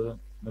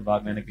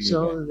के लिए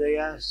So गए। they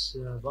asked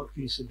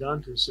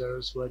Bhaktisiddhanta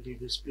Saraswati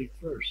to speak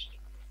first.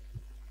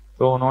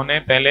 तो उन्होंने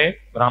पहले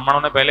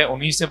ब्राह्मणों ने पहले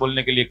उन्हीं से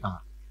बोलने के लिए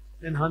कहा।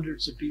 And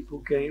hundreds of people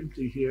came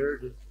to hear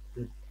the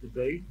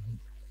debate.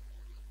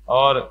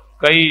 और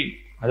कई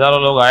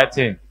हजारों लोग आए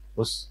थे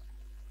उस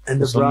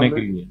And the सुनने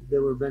के लिए।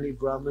 there were many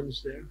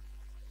Brahmins there,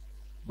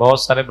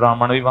 बहुत सारे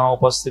ब्राह्मण भी वहां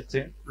उपस्थित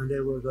थे and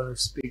they were going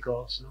to speak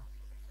also.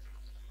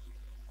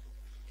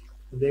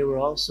 They were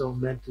also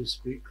meant to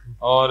speak.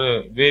 और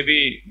वे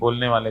भी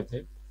बोलने वाले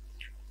थे।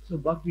 So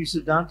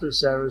Bhaktisiddhanta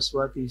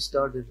Saraswati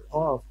started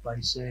off by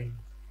saying,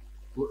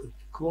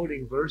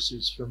 quoting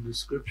verses from the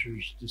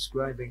scriptures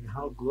describing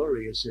how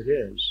glorious it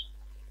is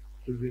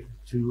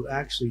to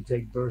actually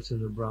take birth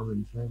in a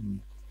Brahmin family.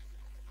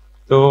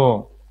 तो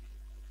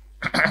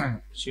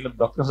श्रील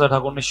भक्तिसिद्धांत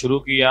ठाकुर ने शुरू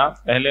किया।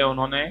 पहले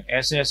उन्होंने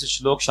ऐसे ऐसे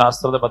श्लोक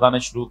शास्त्र से बताने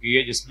शुरू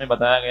किए जिसमें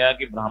बताया गया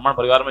कि ब्राह्मण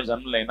परिवार में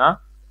जन्म लेना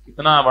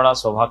कितना बड़ा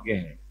सौभाग्य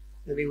है।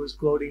 And he was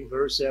quoting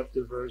verse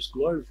after verse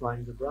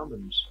glorifying the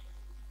Brahmins.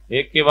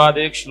 एक के बाद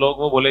एक श्लोक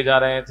वो बोले जा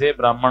रहे थे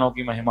ब्राह्मणों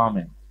की महिमा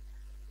में।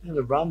 And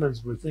the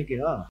Brahmins were thinking,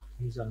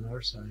 he's on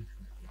our side.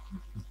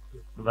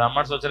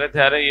 ब्राह्मण सोच रहे थे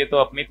अरे ये तो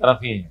अपनी तरफ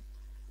ही है।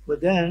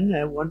 But then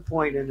at one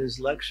point in his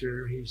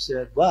lecture he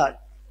said, but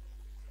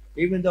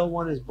even though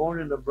one is born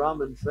in a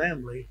Brahmin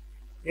family,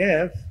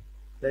 if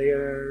they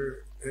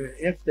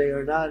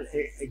are not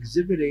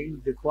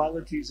exhibiting the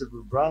qualities of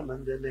a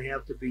Brahmin, then they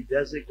have to be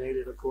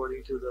designated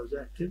according to those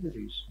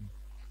activities.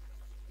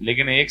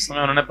 लेकिन एक समय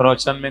उन्होंने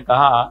प्रवचन में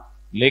कहा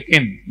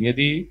लेकिन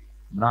यदि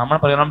ब्राह्मण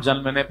परिवार में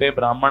जन्म लेने पे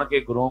ब्राह्मण के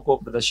गुणों को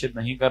प्रदर्शित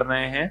नहीं कर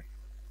रहे हैं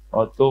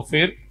और तो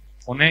फिर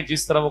उन्हें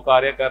जिस तरह वो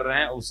कार्य कर रहे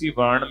हैं उसी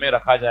वर्ण में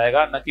रखा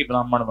जाएगा, न कि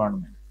ब्राह्मण वर्ण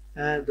में।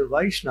 And the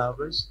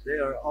Vaishnavas, they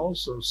are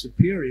also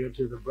superior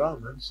to the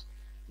Brahmins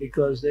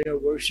because they are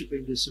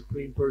worshipping the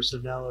Supreme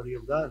Personality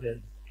of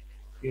Godhead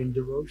in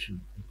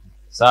devotion.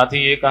 साथ ही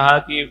ये कहा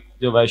कि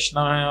जो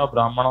वैष्णव हैं और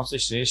ब्राह्मणों से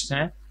श्रेष्ठ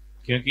हैं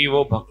क्योंकि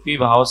वो भक्ति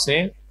भाव से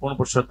पूर्ण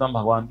पुरुषोत्तम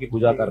भगवान की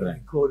पूजा कर रहे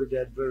हैं। Quoted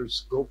that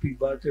verse, Gopi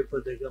Bhatta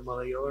Padega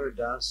Malayor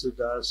Dasa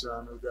Dasa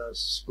Anudas,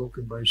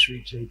 spoken by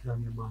Sri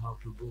Chaitanya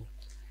Mahaprabhu,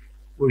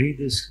 where he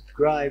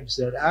describes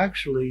that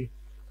actually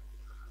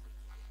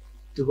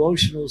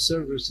devotional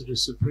service to the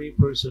Supreme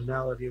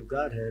Personality of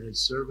Godhead as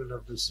servant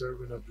of the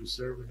servant of the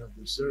servant of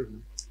the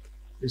servant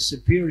is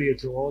superior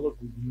to all of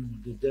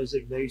the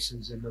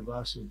designations in the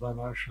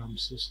Varnashram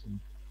system.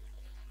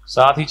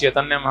 साथ ही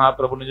चैतन्य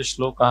महाप्रभु ने जो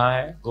श्लोक कहा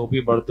है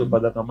गोपी बढ़तु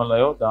पद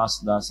कमलयो दास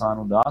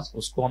दासानुदास,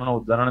 उसको उन्होंने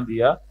उदाहरण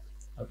दिया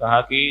और कहा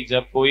कि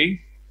जब कोई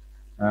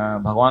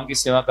भगवान की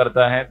सेवा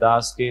करता है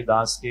दास के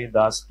दास के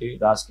दास के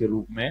दास के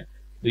रूप में,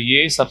 तो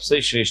ये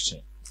सबसे श्रेष्ठ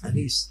है। And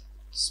he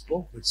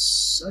spoke with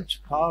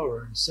such power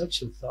and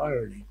such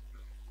authority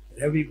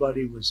that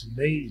everybody was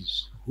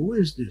amazed. Who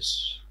is this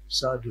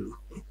sadhu?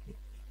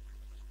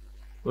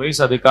 तो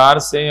इस अधिकार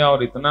से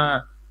और इतना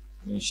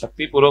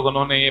शक्तिपूर्वक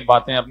उन्होंने ये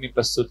बातें अपनी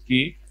प्रस्तुत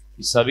की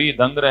कि सभी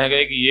दंग रह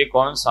गए कि ये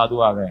कौन साधु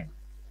आ गए।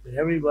 And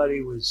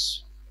everybody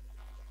was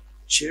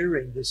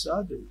cheering the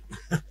sadhu.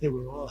 They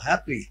were all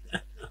happy.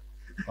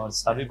 और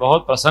सभी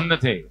बहुत प्रसन्न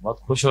थे, बहुत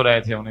खुश हो रहे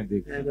थे उन्हें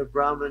देख। And the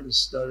Brahmins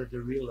started to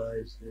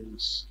realize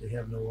they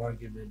have no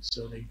argument,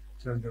 so they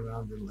turned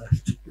around and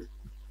left.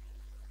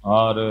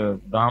 और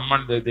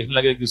ब्राह्मण देखने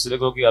लगे एक दूसरे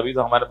को कि अभी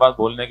तो हमारे पास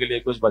बोलने के लिए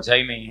कुछ बचा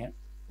ही नहीं है,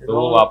 तो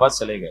वो वापस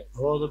चले गए।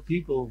 All the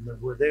people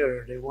that were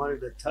there, they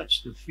wanted to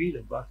touch the feet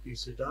of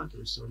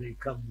Bhaktisiddhanta, so they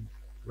come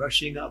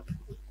rushing up.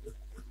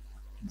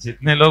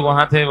 जितने लोग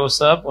वहां थे वो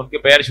सब उनके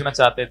पैर छूना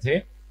चाहते थे,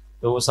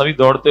 तो वो सभी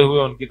दौड़ते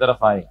हुए उनकी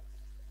तरफ आए।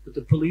 But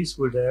the police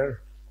were there,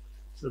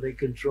 so they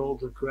controlled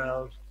the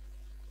crowd.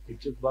 They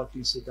took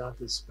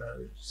Bhaktisiddhanta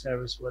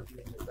Saraswati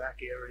in the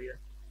back area,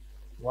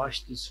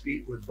 washed his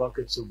feet with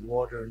buckets of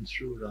water and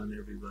threw it on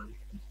everybody.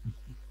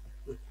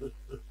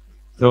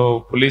 तो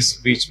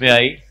पुलिस बीच में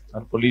आई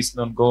और police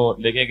ने उनको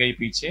लेके गई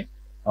पीछे,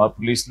 और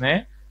police ने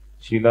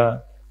शीला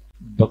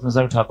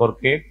भक्तनाथ ठाकुर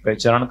के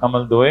चरण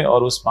कमल धोए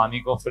और उस पानी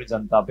को फिर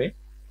जनता पे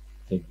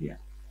फेंक दिया।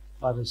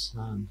 पाद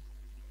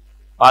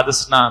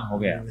स्नान हो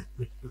गया।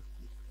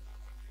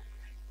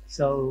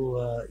 So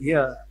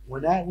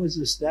when that was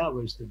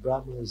established, the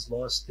Brahmanas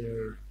lost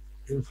their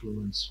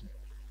influence.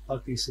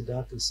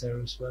 Bhaktisiddhanta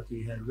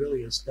Saraswati had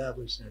really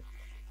established that,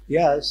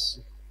 yes,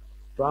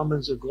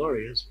 Brahmins are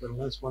glorious, but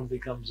unless one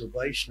becomes a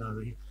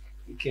Vaishnava,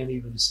 he can't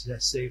even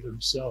save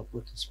himself,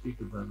 what to speak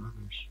about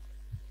others.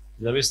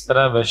 जब इस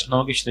तरह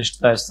वैष्णव की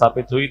श्रेष्ठता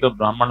स्थापित हुई तो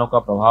ब्राह्मणों का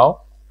प्रभाव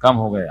कम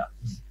हो गया।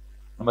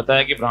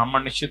 बताया कि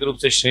ब्राह्मण निश्चित रूप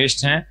से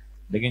श्रेष्ठ हैं,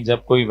 लेकिन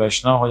जब कोई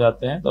वैष्णव हो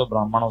जाते हैं तो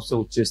ब्राह्मणों से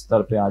उच्च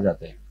स्तर पे आ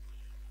जाते हैं।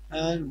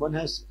 And one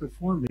has to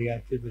perform the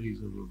activities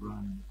of a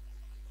Brahman.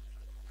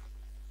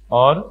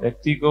 और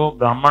व्यक्ति को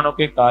ब्राह्मणों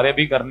के कार्य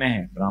भी करने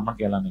हैं ब्राह्मण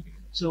कहलाने के लिए।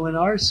 So in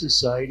our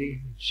society,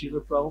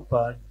 Srila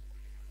Prabhupada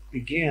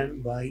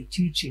began by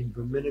teaching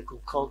Brahminical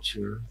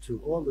culture to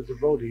all the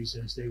devotees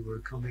as they were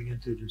coming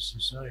into the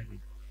society.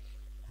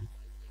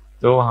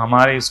 तो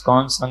हमारे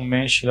ISKCON संघ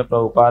में श्रील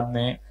प्रभुपाद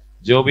ने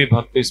जो भी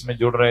भक्त इसमें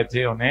जुड़ रहे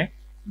थे उन्हें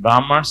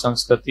ब्राह्मण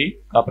संस्कृति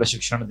का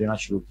प्रशिक्षण देना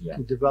शुरू किया।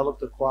 To develop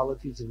the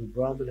qualities of a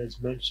Brahman as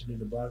mentioned in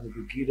the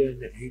Bhagavad Gita in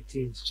the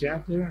 18th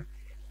chapter,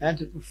 and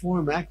to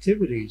perform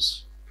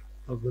activities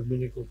of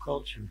Brahminical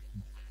culture.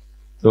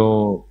 तो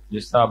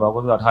जिस तरह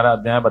भगवद 18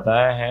 अध्याय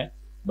बताया है,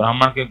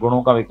 ब्राह्मण के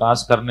गुणों का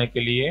विकास करने के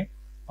लिए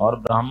और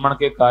ब्राह्मण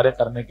के कार्य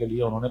करने के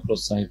लिए उन्होंने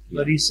प्रोत्साहित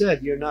किया। But he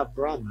said, you're not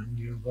Brahman,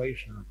 you're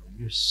Vaishnava.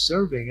 You're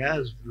serving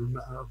as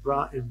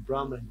in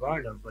Brahman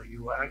Varna, but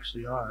you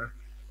actually are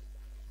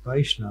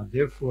Vaishnava.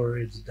 Therefore,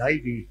 it's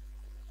Daivi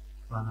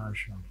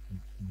Varnashram,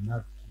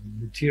 not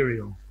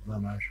material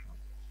Varnashram.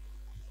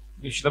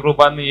 Srila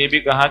Prabhupada ने ये भी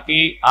कहा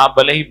कि आप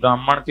भले ही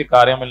ब्राह्मण के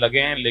कार्य में लगे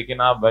हैं,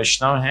 लेकिन आप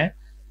वैष्णव हैं,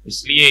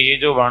 इसलिए ये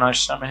जो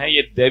वर्णाश्रम है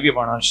ये दैवी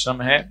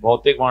वर्णाश्रम है,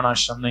 भौतिक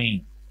वर्णाश्रम नहीं।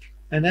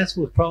 And that's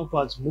what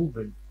Prabhupada's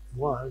movement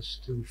was,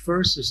 to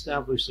first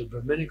establish a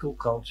Brahminical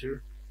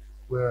culture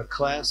where a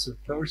class of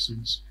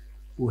persons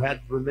who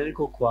had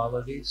Brahminical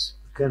qualities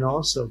can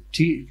also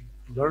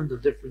learn the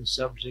different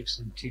subjects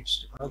and teach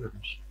to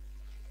others.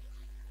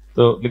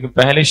 तो लेकिन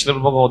पहले श्री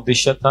प्रभु का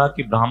उद्देश्य था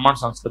कि ब्राह्मण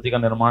संस्कृति का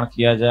निर्माण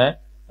किया जाए,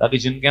 ताकि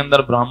जिनके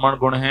अंदर ब्राह्मण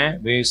गुण हैं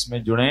वे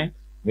इसमें जुड़ें,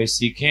 वे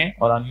सीखें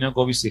और अन्यों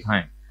को भी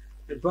सिखाएं।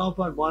 And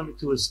Prabhupada wanted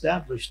to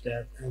establish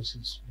that as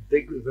his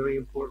big, very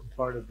important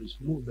part of his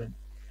movement,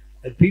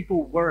 that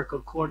people work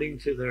according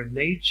to their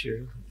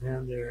nature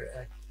and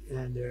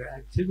their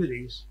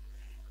activities,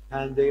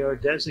 and they are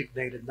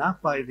designated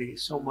not by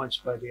so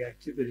much by the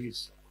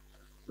activities,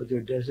 but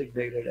they're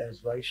designated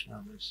as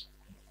Vaishnavas.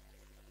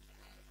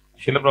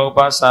 Srila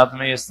Prabhupada साथ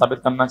में ये स्थापित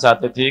करना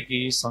चाहते थे कि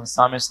इस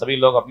संस्था में सभी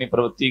लोग अपनी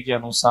प्रवृत्ति के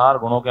अनुसार,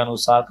 गुणों के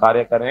अनुसार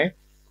कार्य करें,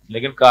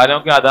 लेकिन कार्यों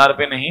के आधार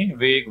पे नहीं,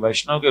 वे एक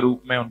वैष्णव के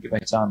रूप में उनकी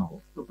पहचान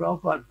हो। So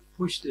Prabhupada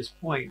pushed this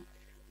point,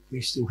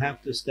 we still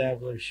have to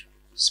establish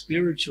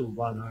spiritual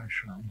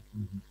varnashram.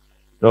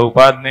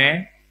 Prabhupada ने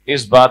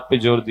इस बात पे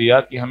जोर दिया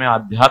कि हमें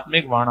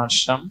आध्यात्मिक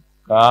वर्णाश्रम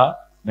का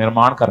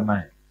निर्माण करना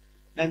है।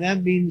 And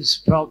that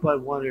means Prabhupada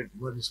wanted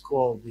what is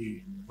called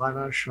the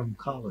Varnashram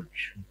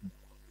College.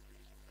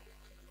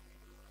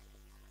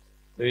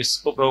 तो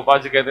इसको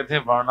प्रभुपाद जी कहते थे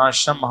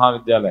वर्णाश्रम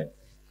महाविद्यालय।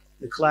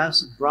 The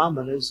class of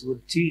Brahmanas would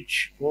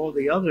teach all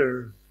the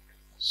other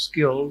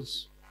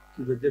skills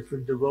to the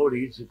different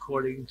devotees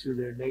according to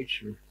their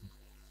nature.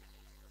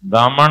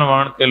 ब्राह्मण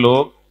वर्ण के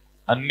लोग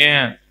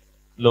अन्य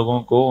लोगों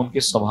को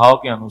उनके स्वभाव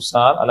के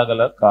अनुसार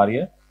अलग-अलग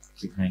कार्य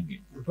सिखाएंगे।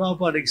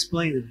 Prabhupada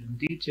explained it in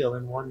detail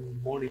in one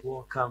morning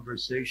walk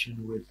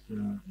conversation with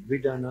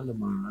Vidananda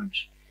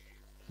Maharaj,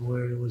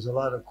 where there was a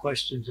lot of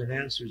questions and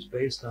answers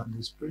based on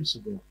this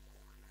principle.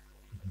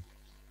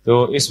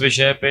 तो इस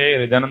विषय पे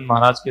हृदयानंद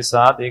महाराज के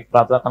साथ एक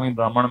प्रातःकामी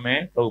ब्राह्मण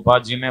में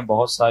प्रभुपाद जी ने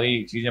बहुत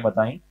सारी चीजें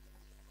बताई।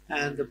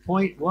 And the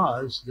point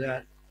was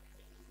that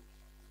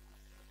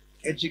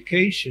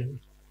education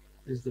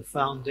is the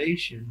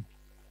foundation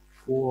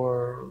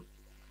for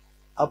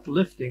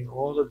uplifting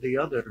all of the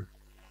other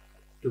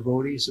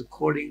devotees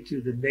according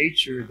to the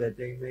nature that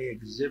they may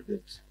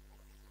exhibit.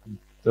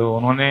 तो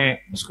उन्होंने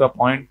उसका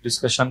पॉइंट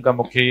डिस्कशन का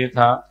मुख्य ये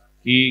था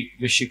कि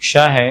जो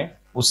शिक्षा है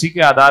उसी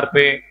के आधार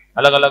पे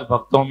अलग अलग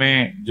भक्तों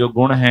में जो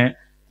गुण हैं,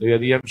 तो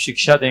यदि हम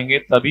शिक्षा देंगे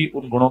तभी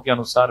उन गुणों के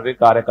अनुसार वे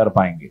कार्य कर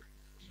पाएंगे।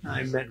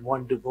 I met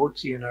one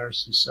devotee in our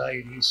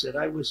society. He said,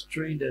 I was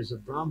trained as a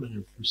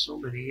Brahmana for so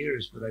many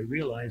years, but I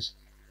realized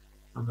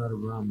I'm not a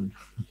Brahmin.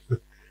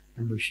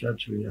 I'm a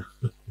Kshatriya.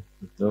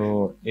 तो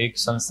एक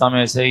संस्था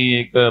में ऐसे ही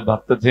एक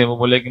भक्त थे, वो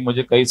बोले कि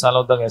मुझे कई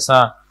सालों तक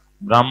ऐसा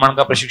ब्राह्मण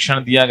का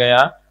प्रशिक्षण दिया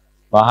गया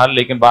बाहर,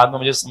 लेकिन बाद में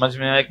मुझे समझ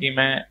में आया कि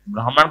मैं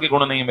ब्राह्मण के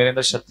गुण नहीं, मेरे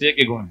अंदर क्षत्रिय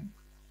के गुण हैं।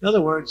 In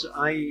other words,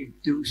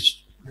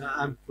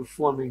 I'm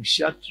performing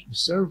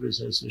service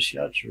as a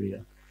Kshatriya,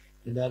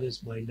 and that is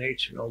my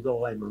nature,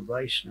 although I'm a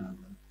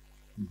Vaishnava.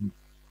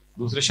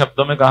 दूसरे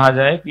शब्दों में कहा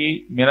जाए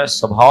कि मेरा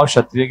स्वभाव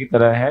क्षत्रिय की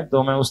तरह है,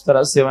 तो मैं उस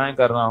तरह सेवाएं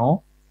कर रहा हूँ,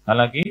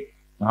 हालांकि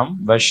हम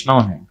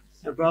वैष्णव हैं।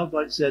 And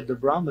Prabhupada said the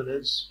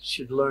Brahmanas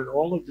should learn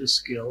all of the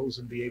skills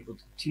and be able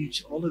to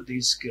teach all of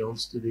these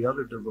skills to the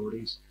other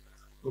devotees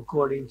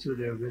according to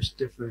their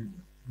different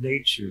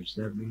natures.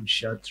 That means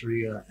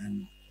Kshatriya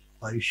and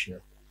Vaishya.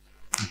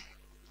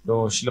 तो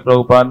श्रील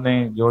प्रभुपाद ने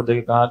जोर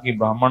देकर कहा कि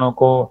ब्राह्मणों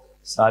को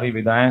सारी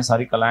विधाएं,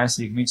 सारी कलाएं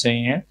सीखनी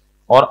चाहिए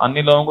और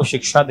अन्य लोगों को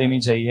शिक्षा देनी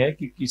चाहिए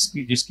कि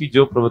जिसकी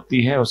जो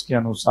प्रवृत्ति है उसके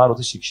अनुसार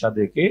उसे शिक्षा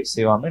देके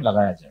सेवा में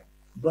लगाया जाए।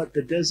 But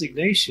the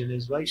designation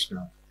is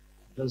Vaishnava.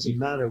 Doesn't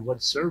matter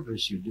what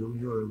service you do,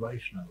 you're a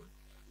Vaishnava.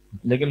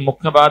 लेकिन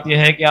मुख्य बात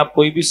यह है कि आप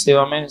कोई भी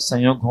सेवा में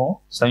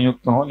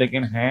संयुक्त हो,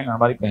 लेकिन है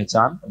हमारी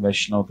पहचान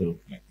वैष्णव के रूप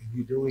में। If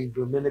you're doing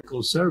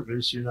Brahminical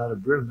service, you're not a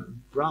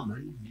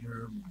Brahmin.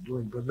 You're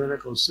doing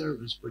Brahminical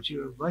service, but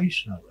you're a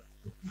Vaishnava.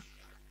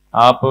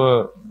 आप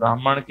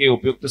ब्राह्मण के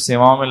उपयुक्त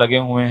सेवाओं में लगे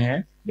हुए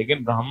हैं,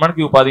 लेकिन ब्राह्मण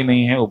की उपाधि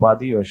नहीं है,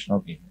 उपाधि वैष्णव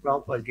की है।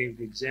 Prabhupada gave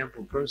the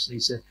example personally.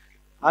 He said,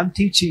 I'm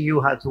teaching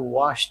you how to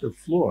wash the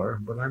floor,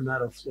 but I'm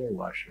not a floor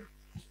washer.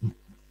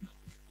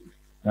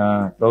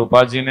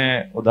 Prabhupada ji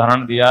ने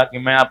उदाहरण दिया कि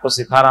मैं आपको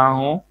सिखा रहा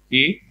हूं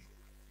कि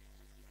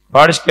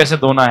फर्श कैसे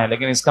धोना है,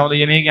 लेकिन इसका मतलब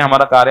ये नहीं कि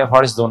हमारा कार्य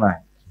फर्श धोना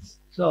है।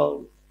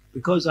 So,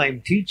 because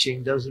I'm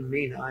teaching doesn't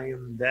mean I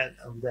am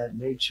of that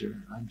nature.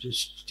 I'm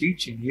just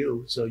teaching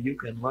you so you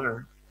can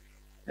learn,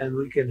 and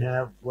we can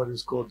have what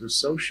is called the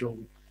social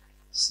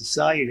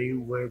society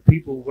where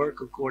people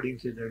work according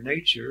to their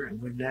nature,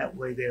 and in that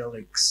way they'll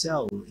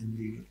excel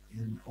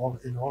in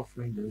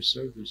offering their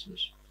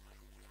services.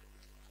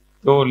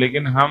 तो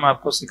लेकिन हम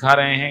आपको सिखा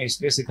रहे हैं,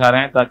 इसलिए सिखा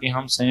रहे हैं ताकि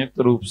हम संयुक्त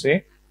रूप से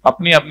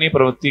अपनी अपनी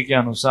प्रवृत्ति के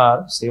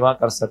अनुसार सेवा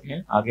कर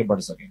सकें, आगे बढ़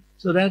सकें।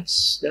 So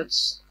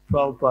that's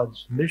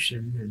Prabhupada's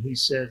mission, and he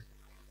said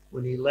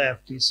when he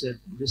left, he said,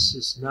 this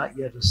is not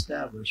yet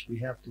established. We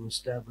have to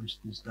establish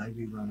this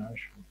Daivi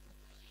Varnashram.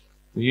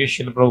 तो ये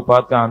शिल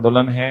प्रभुपाद का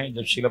आंदोलन है।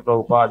 जब शिल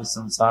प्रभुपाद इस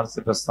संसार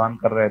से प्रस्थान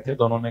कर रहे थे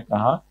तो उन्होंने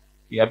कहा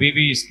कि अभी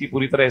भी इसकी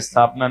पूरी तरह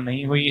स्थापना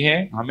नहीं हुई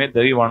है, हमें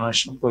दैवी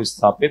वर्णाश्रम को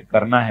स्थापित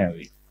करना है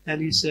अभी।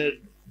 And he said,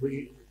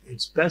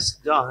 it's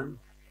best done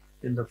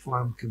in the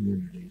farm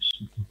communities.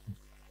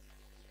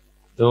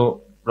 तो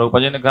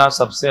प्रभुपाद जी ने कहा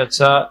सबसे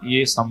अच्छा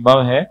ये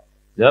संभव है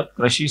जब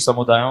कृषि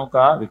समुदायों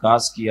का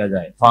विकास किया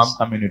जाए, farm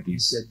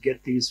communities. Get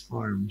these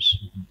farms.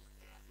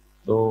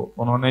 तो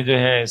उन्होंने जो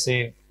है ऐसे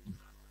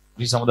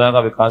कृषि समुदायों का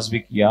विकास भी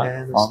किया,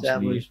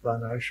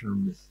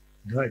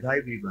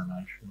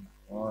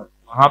 और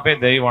वहाँ पे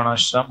दैवी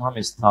वर्णाश्रम हम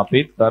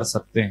स्थापित कर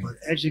सकते हैं।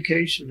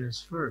 Education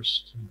is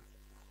first.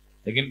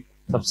 लेकिन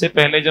सबसे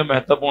पहले जो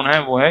महत्वपूर्ण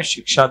है वो है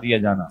शिक्षा दिया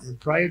जाना। And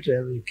prior to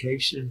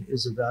education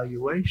is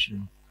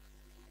evaluation.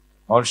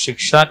 और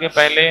शिक्षा के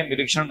पहले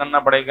निरीक्षण करना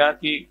पड़ेगा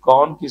कि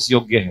कौन किस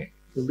योग्य है।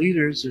 The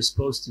leaders are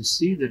supposed to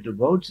see the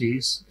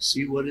devotees,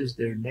 see what is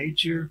their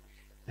nature,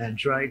 and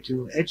try to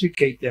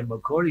educate them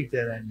according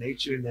to that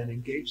nature, and then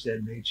engage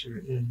that nature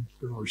in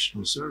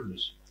devotional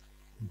service.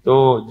 तो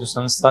जो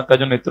संस्था का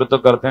जो नेतृत्व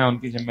करते हैं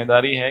उनकी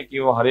जिम्मेदारी है कि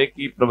वो हर एक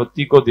की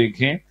प्रवृत्ति को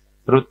देखें,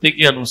 प्रवृत्ति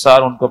के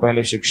अनुसार उनको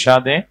पहले शिक्षा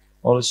दें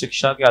और उस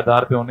शिक्षा के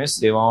आधार पे उन्हें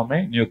सेवाओं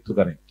में नियुक्त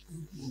करें।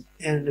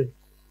 And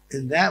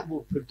that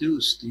will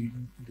produce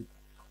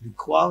the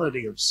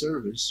quality of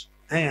service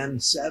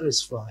and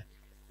satisfy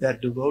that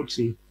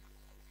devotee.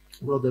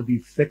 Will they be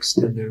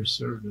fixed in their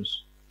service?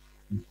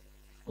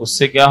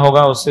 उससे क्या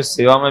होगा, उससे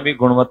सेवा में भी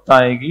गुणवत्ता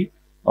आएगी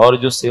और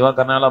जो सेवा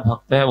करने वाला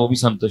भक्त है वो भी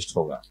संतुष्ट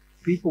होगा।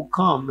 People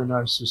come in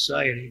our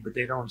society, but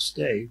they don't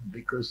stay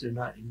because they're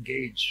not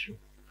engaged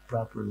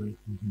properly.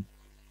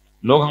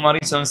 लोग हमारी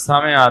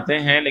संस्था में आते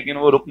हैं लेकिन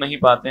वो रुक नहीं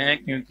पाते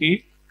हैं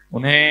क्योंकि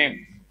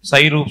उन्हें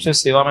सही रूप से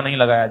सेवा में नहीं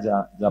लगाया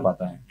जा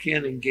पाता है।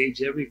 Can't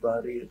engage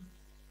everybody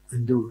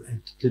and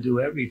to do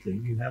everything.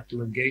 You have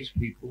to engage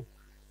people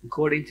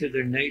according to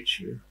their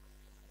nature.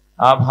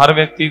 आप हर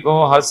व्यक्ति को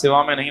हर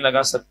सेवा में नहीं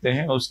लगा सकते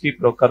हैं, उसकी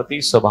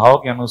प्रकृति स्वभाव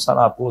के अनुसार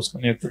आपको उसको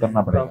नियुक्त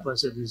करना पड़ेगा। Prabhupada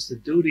said it's the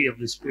duty of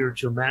the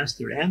spiritual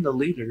master and the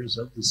leaders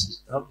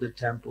of the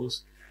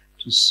temples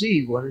to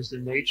see what is the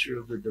nature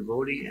of the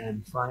devotee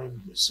and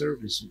find the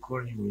service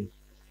accordingly.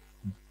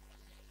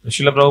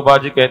 Srila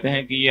Prabhupada ji कहते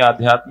हैं कि ये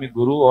आध्यात्मिक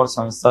गुरु और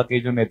संस्था के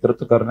जो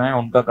नेतृत्व कर रहे हैं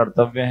उनका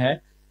कर्तव्य है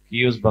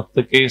कि उस भक्त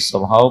के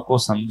स्वभाव को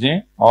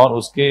समझें और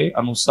उसके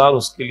अनुसार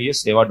उसके लिए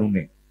सेवा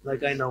ढूंढें।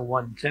 Like I know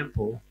one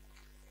temple,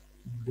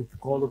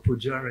 all the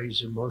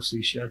pujaris are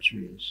mostly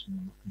kshatriyas.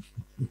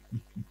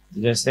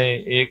 जैसे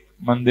एक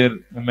मंदिर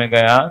में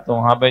गया तो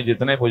वहां पे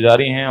जितने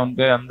पुजारी हैं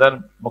उनके अंदर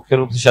मुख्य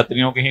रूप से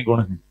क्षत्रियों के ही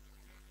गुण हैं।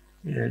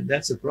 And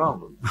that's a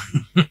problem.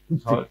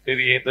 और फिर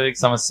ये तो एक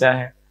समस्या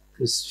है,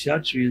 Because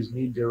kshatriyas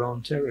need their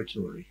own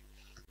territory.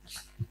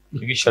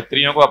 क्योंकि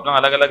क्षत्रियों को अपना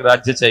अलग अलग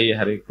राज्य चाहिए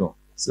हर एक को,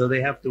 So they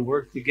have to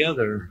work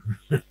together.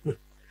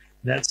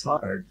 That's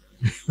hard.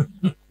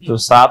 तो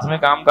साथ में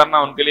काम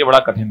करना उनके लिए बड़ा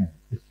कठिन है।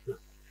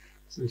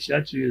 So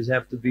kshatriyas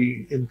have to be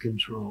in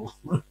control.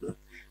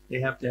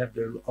 They have to have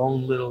their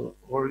own little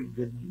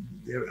organ,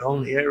 their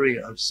own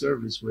area of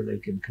service where they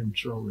can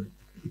control it.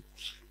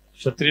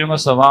 क्षत्रियों का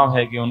स्वभाव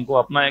है कि उनको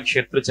अपना एक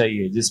क्षेत्र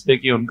चाहिए जिसपे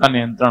कि उनका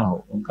नियंत्रण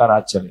हो, उनका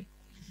राज चले।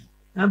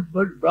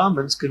 But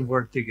Brahmins can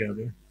work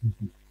together.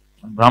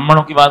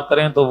 ब्राह्मणों की बात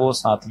करें तो वो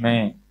साथ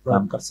में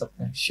काम कर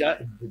सकते हैं।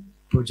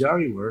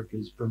 Pujari work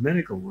is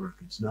Brahminical work.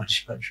 It's not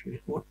kshatriya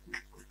work.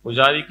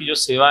 पुजारी की जो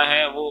सेवा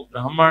है वो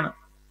ब्राह्मण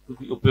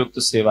की उपयुक्त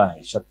सेवा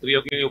है,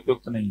 क्षत्रियों के लिए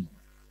उपयुक्त नहीं है।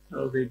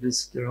 Oh,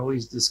 they're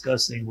always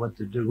discussing what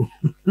to do.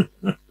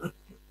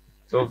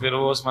 तो फिर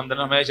वो उस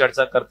मंदिर में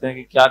चर्चा करते हैं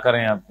कि क्या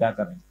करें, अब क्या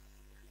करें,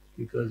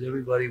 Because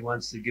everybody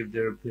wants to give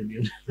their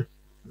opinion.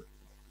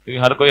 क्योंकि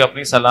हर कोई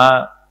अपनी सलाह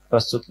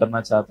प्रस्तुत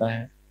करना चाहता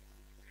है।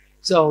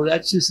 So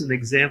that's just an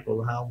example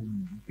of how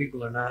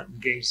people are not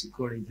engaged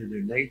according to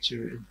their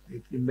nature.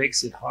 It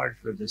makes it hard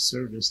for the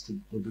service to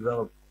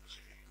develop,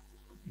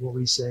 what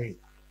we say,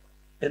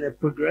 in a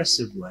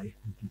progressive way.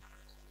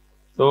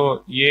 तो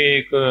ये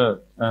एक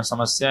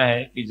समस्या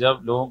है कि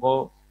जब लोगों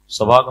को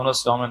स्वभाव गुण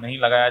सेवा में नहीं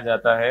लगाया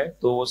जाता है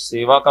तो वो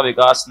सेवा का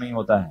विकास नहीं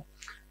होता है।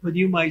 But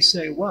you might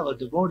say, well, a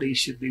devotee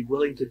should be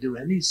willing to do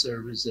any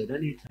service at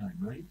any time,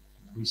 right?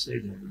 We say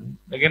that, right?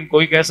 लेकिन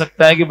कोई कह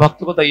सकता है कि भक्त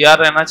को तैयार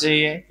रहना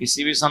चाहिए,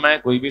 किसी भी समय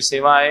कोई भी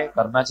सेवा है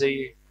करना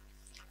चाहिए।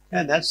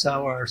 And that's how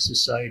our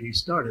society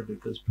started,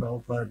 because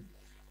Prabhupada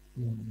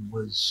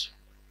was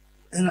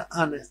on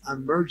an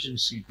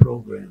emergency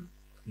program,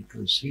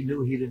 because he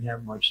knew he didn't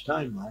have much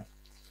time left.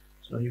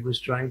 So he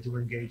was trying to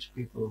engage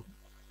people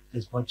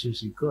as much as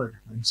he could,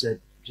 and said,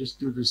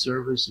 just do the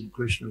service and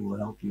Krishna will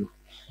help you.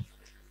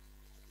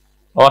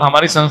 और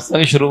हमारी संस्था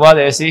की शुरुआत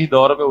ऐसे ही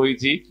दौर पे हुई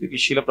थी क्योंकि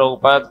श्रील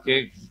प्रभुपाद के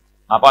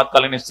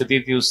आपातकालीन स्थिति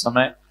थी उस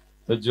समय।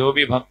 तो जो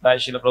भी भक्त आए,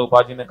 श्रील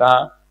प्रभुपाद जी ने कहा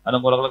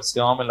अलग अलग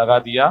सेवाओं में लगा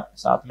दिया,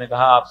 साथ में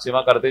कहा आप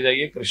सेवा करते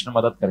जाइए, कृष्ण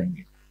मदद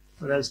करेंगे।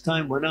 But as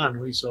time went on,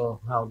 we saw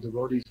how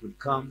devotees would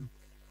come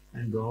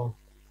and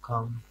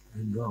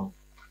go,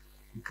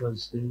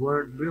 because they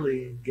weren't really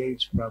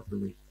engaged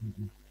properly.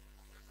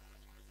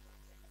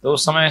 तो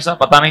उस समय ऐसा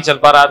पता नहीं चल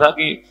पा रहा था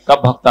कि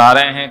कब भक्त आ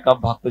रहे हैं, कब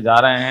भक्त जा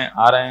रहे हैं,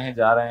 आ रहे हैं,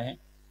 जा रहे हैं,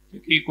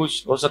 क्योंकि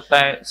कुछ हो सकता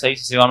है सही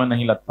से सेवा में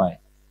नहीं लग पाए।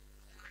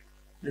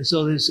 And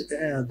so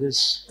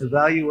this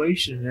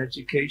evaluation and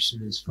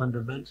education is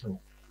fundamental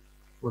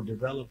for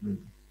development.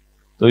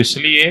 तो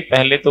इसलिए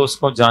पहले तो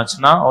उसको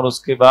जांचना और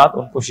उसके बाद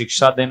उनको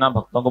शिक्षा देना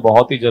भक्तों को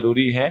बहुत ही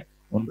जरूरी है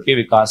उनके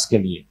विकास के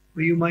लिए।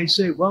 But you might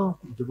say, well,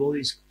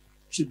 devotees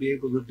should be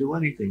able to do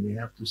anything. They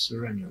have to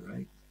surrender,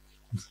 right?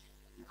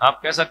 आप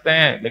कह सकते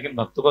हैं लेकिन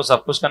भक्त को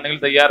सब कुछ करने के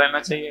लिए तैयार रहना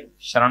चाहिए,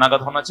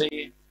 शरणागत होना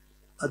चाहिए।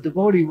 A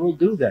devotee will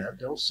do that.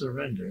 They'll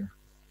surrender.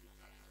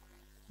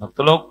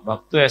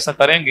 भक्त ऐसा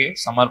करेंगे,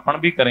 समर्पण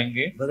भी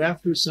करेंगे। But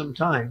after some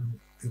time,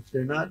 if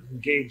they're not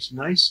engaged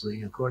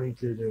nicely according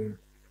to their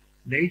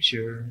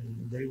nature,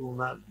 they will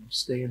not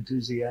stay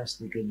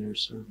enthusiastic in their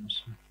service.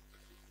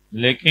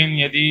 लेकिन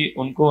यदि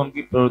उनको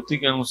उनकी प्रवृत्ति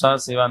के अनुसार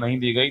सेवा नहीं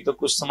दी गई तो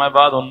कुछ समय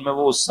बाद उनमें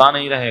वो उत्साह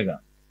नहीं रहेगा।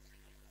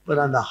 But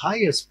on the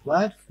highest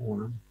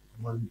platform,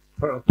 when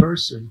a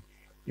person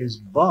is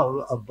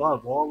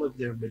above all of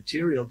their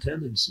material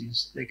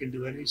tendencies, they can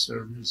do any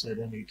service at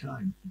any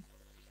time.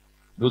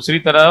 दूसरी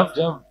तरफ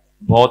जब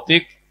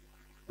भौतिक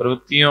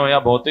प्रवृत्तियों या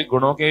भौतिक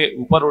गुणों के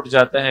ऊपर उठ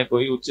जाते हैं,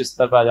 कोई उच्च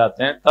स्तर पर आ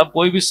जाते हैं, तब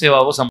कोई भी सेवा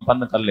वो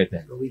संपन्न कर लेते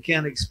हैं। But we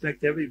can't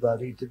expect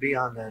everybody to be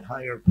on that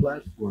higher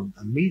platform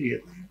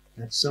immediately.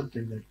 That's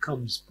something that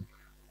comes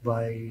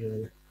by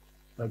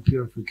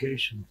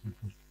purification.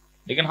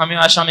 लेकिन हमें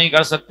आशा नहीं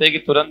कर सकते कि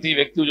तुरंत ही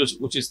व्यक्ति जो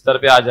उच्च स्तर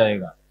पे आ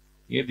जाएगा।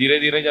 ये धीरे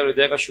धीरे जब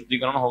हृदय का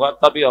शुद्धिकरण होगा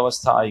तब ये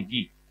अवस्था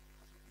आएगी।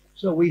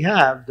 So we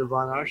have the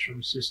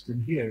Varnashram system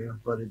here,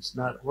 but it's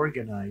not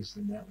organized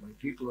in that way.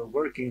 People are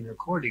working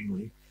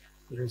accordingly,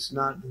 but it's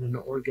not in an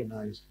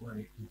organized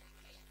way.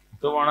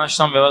 तो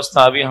वर्णाश्रम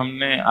व्यवस्था भी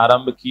हमने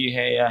आरंभ की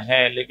है या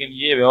है, लेकिन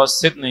ये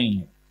व्यवस्थित नहीं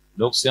है।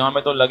 लोग सेवा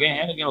में तो लगे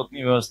हैं लेकिन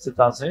उतनी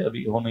व्यवस्थितता से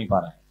अभी हो नहीं पा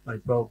रहा है।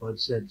 Like Prabhupada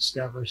said,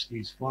 establish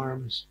these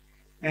farms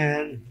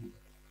and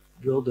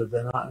build a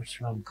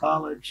Varnashram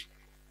college,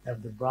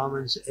 have the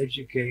Brahmins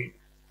educate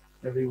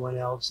everyone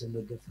else in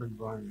the different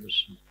varnas.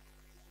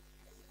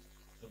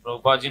 तो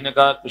प्रभुपाद जी ने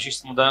कहा कृषि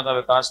समुदाय का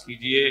विकास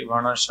कीजिए,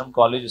 वर्णाश्रम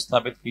कॉलेज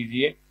स्थापित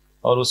कीजिए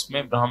और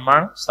उसमें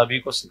ब्राह्मण सभी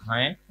को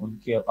सिखाएं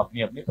उनके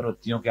अपनी अपनी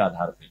प्रवृत्तियों के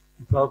आधार पर।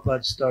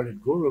 Prabhupada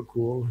started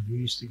Gurukul. He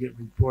used to get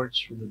reports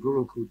from the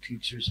Gurukul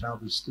teachers how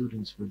the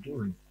students were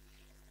doing.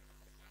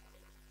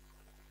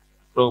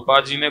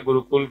 Prabhupada ji ने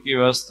गुरुकुल की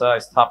व्यवस्था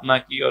स्थापना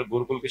की और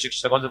गुरुकुल के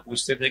शिक्षकों से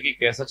पूछते थे कि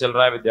कैसा चल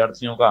रहा है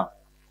विद्यार्थियों का।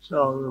 So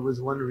there was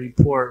one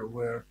report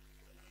where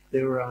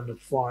they were on the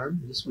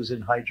farm. This was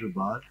in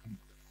Hyderabad,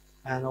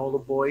 and all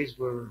the boys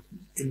were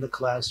in the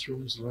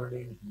classrooms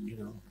learning,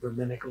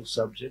 Brahminical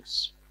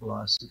subjects,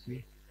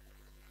 philosophy.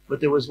 But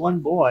there was one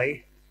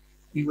boy.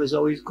 He was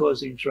always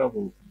causing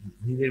trouble.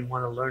 He didn't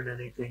want to learn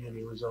anything, and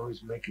he was always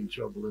making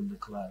trouble in the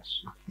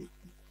class.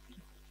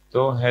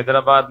 तो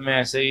हैदराबाद में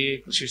ऐसे ही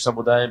कृषि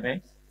समुदाय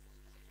में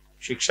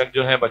शिक्षक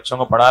जो है बच्चों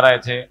को पढ़ा रहे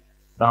थे,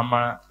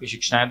 ब्राह्मण की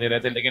शिक्षाएं दे रहे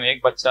थे, लेकिन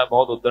एक बच्चा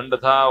बहुत उद्दंड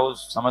था, वो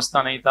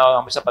समझता नहीं था और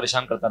हमेशा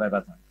परेशान करता रहता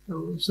था।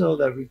 So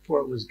that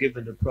report was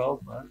given to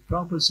Prabhupada.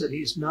 Prabhupada said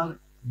he's not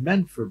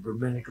meant for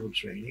Brahminical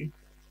training.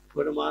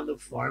 Put him on the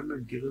farm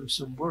and give him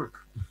some work.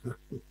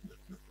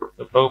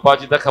 तो प्रभुपाद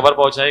जी तक खबर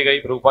पहुंचाई गई।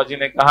 प्रभुपाद जी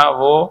ने कहा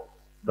वो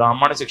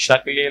ब्राह्मण शिक्षा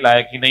के लिए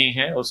लायक ही नहीं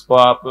है, उसको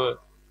आप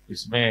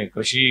इसमें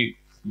कृषि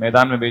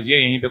मैदान में भेजिए,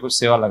 यहीं पे कुछ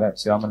सेवा में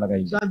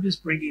लगाइए। So I'm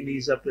just bringing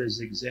these up as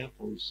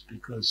examples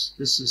because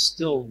this is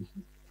still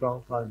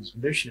Prabhupada's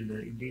mission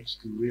that he needs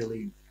to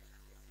really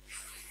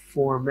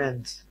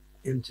foment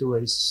into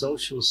a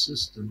social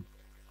system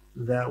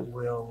that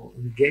will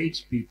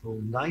engage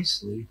people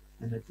nicely,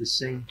 and at the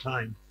same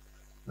time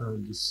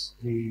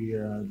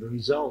the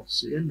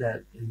results in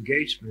that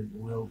engagement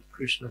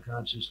Krishna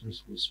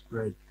consciousness will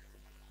spread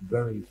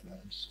very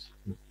fast.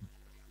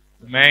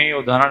 मैं ये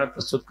उदाहरण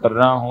प्रस्तुत कर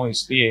रहा हूँ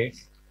इसलिए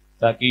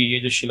ताकि ये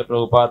जो श्रील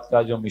प्रभुपाद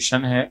का जो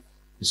मिशन है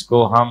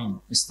इसको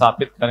हम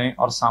स्थापित करें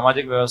और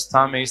सामाजिक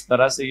व्यवस्था में इस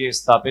तरह से ये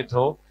स्थापित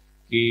हो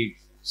कि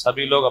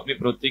सभी लोग अपनी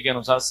प्रवृत्ति के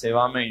अनुसार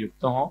सेवा में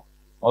युक्त हों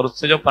और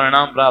उससे जो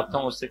परिणाम प्राप्त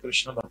हों उससे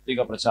कृष्ण भक्ति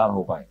का प्रचार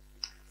हो पाए।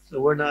 So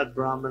we're not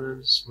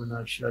Brahmanas, we're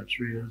not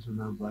Kshatriyas, we're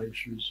not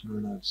Vaishyas, we're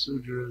not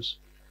Sudras,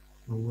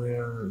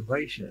 we're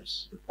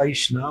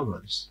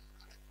Vaishnavas.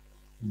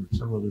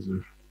 Some of us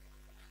are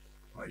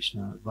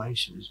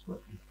Vaishyas, but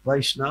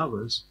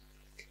Vaishnavas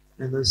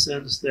in the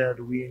sense that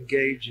we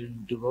engage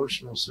in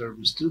devotional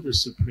service to the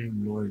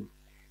Supreme Lord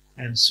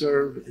and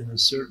serve in a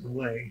certain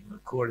way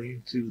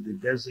according to the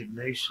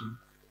designation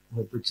of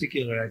a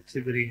particular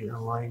activity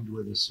aligned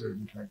with a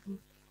certain type of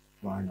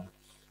varna.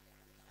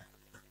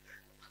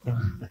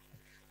 हम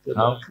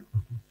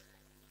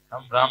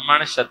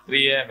ब्राह्मण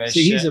क्षत्रिय वैश्य।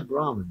 See, he's a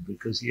Brahmin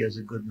because he has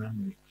a good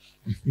memory.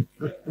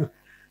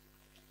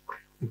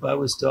 If I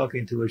was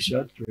talking to a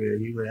Kshatriya,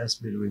 he would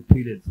ask me to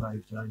repeat it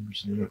 5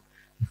 times.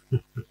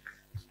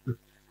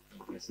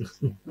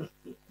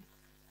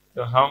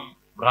 तो हम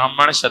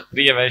ब्राह्मण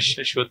क्षत्रिय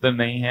वैश्य शूद्र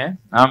नहीं हैं,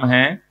 हम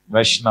हैं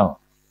वैष्णव,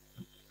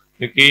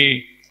 क्योंकि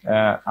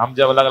हम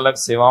जब अलग अलग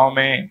सेवाओं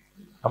में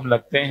हम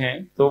लगते हैं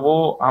तो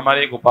वो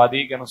हमारे एक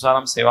उपाधि के अनुसार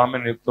हम सेवा में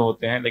नियुक्त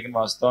होते हैं, लेकिन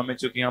वास्तव में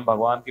चूंकि हम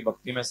भगवान की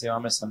भक्ति में सेवा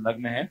में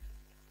संलग्न हैं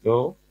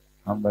तो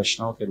हम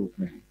वैष्णव के रूप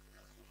में हैं।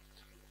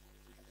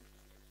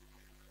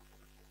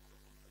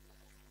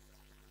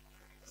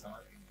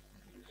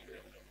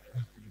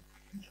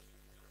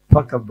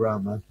 Paka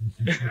Brahman.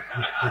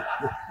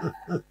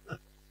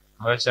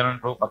 हमारे चरण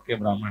प्रभु पक्के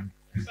ब्राह्मण।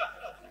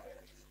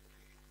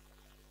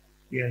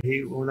 Yeah,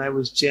 when I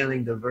was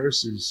chanting the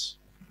verses,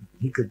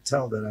 he could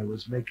tell that I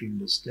was making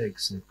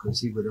mistakes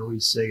because he would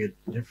always say it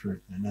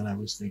different, and then I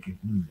was thinking,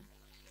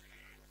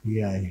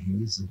 yeah,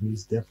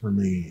 he's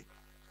definitely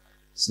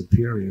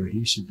superior.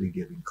 He should be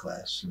giving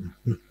class.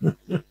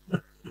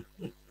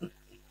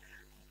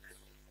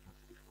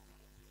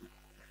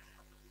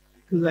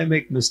 Because I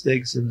make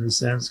mistakes in the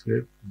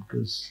Sanskrit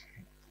because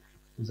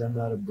I'm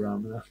not a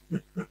Brahmana.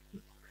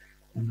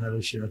 I'm not a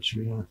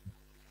Kshatriya.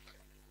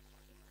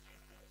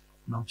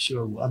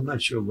 I'm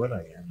not sure what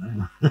I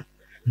am.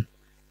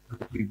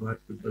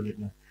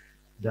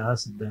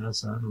 Das,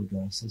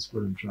 Anudas, that's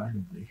what I'm trying to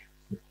be.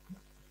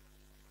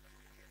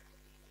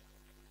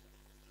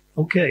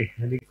 Okay,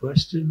 any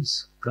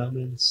questions,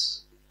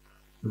 comments,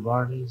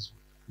 Varnas?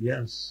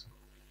 Yes.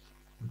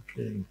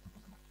 Okay.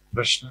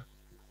 Krishna.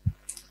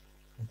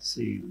 Let's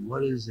see,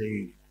 what is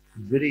a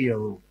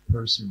video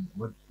person?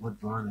 What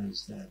Varna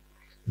is that?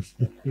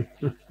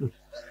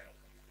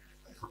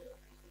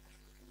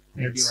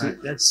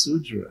 That's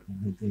Sudra,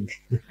 I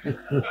think.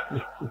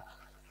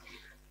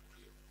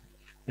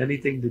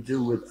 Anything to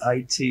do with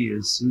IT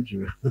is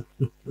Sudra.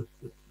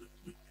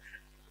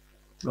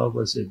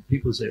 Prabhupada said,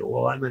 people say,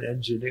 well, I'm an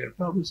engineer.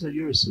 Prabhupada said,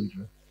 you're a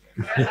Sudra.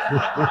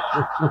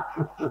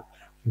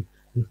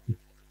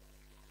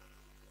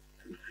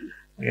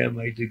 I got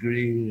my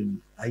degree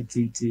in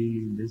ITT,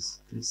 this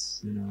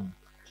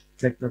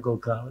technical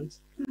college.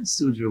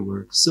 Sudra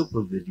work,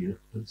 super video,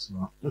 that's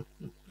all.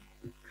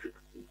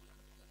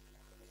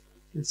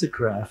 It's a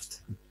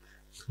craft.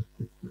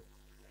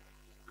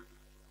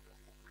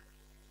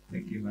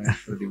 Thank you, Maharaj,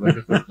 for the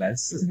wonderful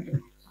class.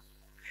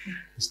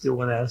 Still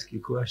want to ask you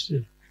a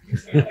question?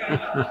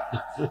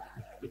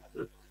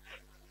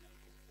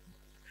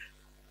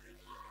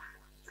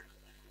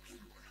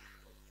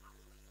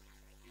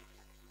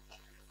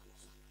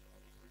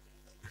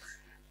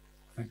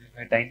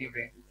 A tiny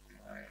brain.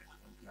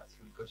 Last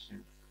one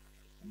question.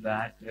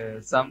 That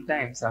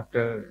sometimes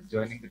after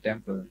joining the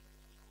temple,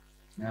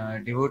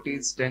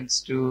 devotees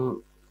tends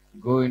to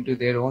go into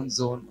their own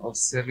zone of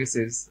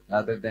services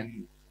rather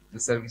than the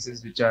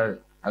services which are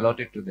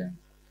allotted to them.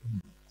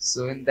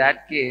 So in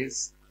that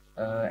case,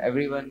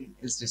 everyone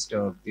is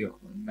disturbed. The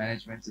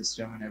management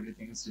system and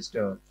everything is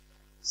disturbed.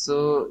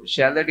 So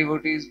shall the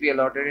devotees be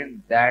allotted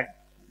in that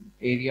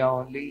area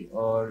only,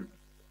 or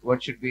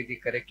what should be the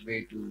correct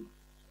way to?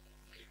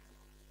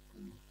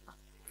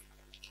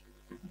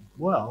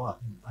 Well,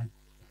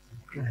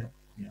 go ahead.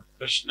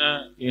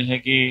 प्रश्न ये है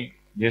कि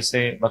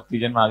जैसे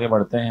भक्तिजन में आगे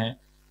बढ़ते हैं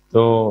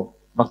तो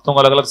भक्तों को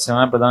अलग अलग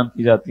सेवाएं प्रदान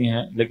की जाती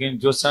हैं, लेकिन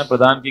जो सेवाएं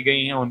प्रदान की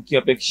गई हैं उनकी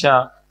अपेक्षा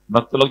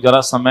भक्त लोग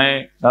ज्यादा समय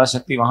ज्यादा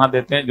शक्ति वहां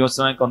देते हैं जो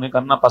समय को उन्हें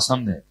करना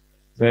पसंद है।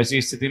 तो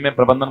ऐसी स्थिति में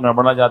प्रबंधन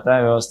गड़बड़ा जाता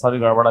है, व्यवस्था भी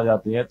गड़बड़ा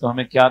जाती है। तो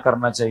हमें क्या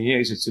करना चाहिए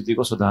इस स्थिति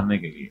को सुधारने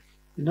के लिए?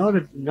 In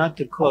order not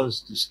to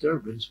cause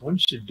disturbance, one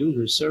should do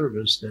the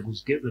service that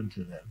is given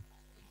to them.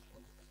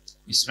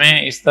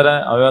 इसमें इस तरह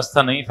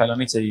अव्यवस्था नहीं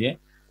फैलानी चाहिए,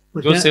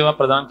 जो सेवा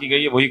प्रदान की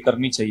गई है वही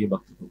करनी चाहिए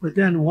भक्त को। But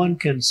then one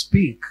can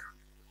speak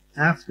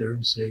after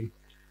and say,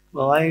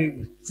 well,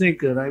 I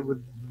think that I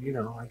would,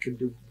 I can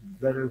do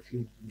better if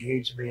you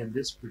engage me in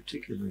this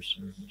particular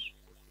service.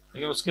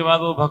 लेकिन उसके बाद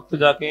वो भक्त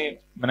जाके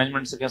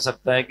मैनेजमेंट से कह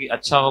सकता है कि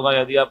अच्छा होगा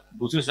यदि आप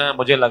दूसरी सेवा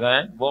मुझे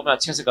लगाएं, वो मैं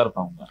अच्छे से कर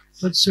पाऊंगा।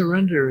 But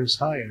surrender is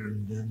higher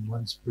than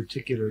one's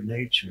particular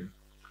nature.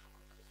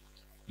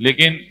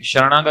 लेकिन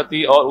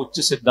शरणागति और उच्च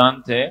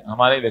सिद्धांत है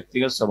हमारे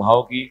व्यक्तिगत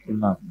स्वभाव की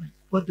तुलना में।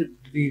 But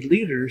the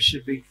leader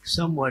should be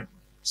somewhat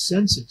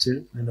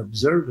sensitive and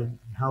observant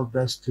how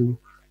best to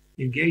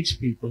engage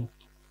people,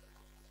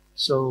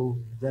 so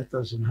that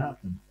doesn't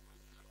happen.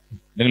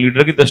 लेकिन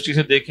लीडर की दृष्टि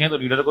से देखें तो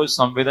लीडर को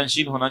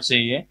संवेदनशील होना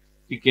चाहिए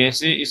कि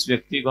कैसे इस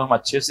व्यक्ति को हम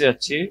अच्छे से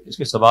अच्छे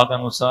इसके स्वभाव के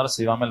अनुसार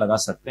सेवा में लगा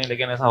सकते हैं,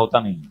 लेकिन ऐसा होता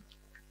नहीं है।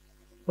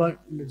 But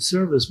the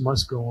service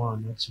must go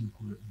on. That's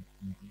important.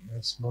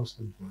 That's most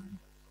important.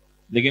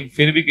 लेकिन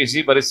फिर भी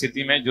किसी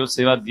परिस्थिति में जो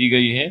सेवा दी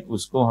गई है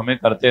उसको हमें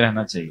करते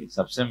रहना चाहिए,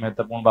 सबसे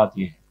महत्वपूर्ण बात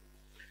यह है।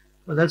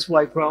 Well, that's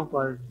why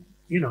Prabhupada,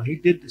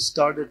 he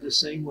started the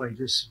same way,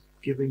 just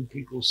giving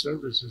people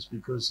services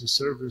because the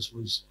service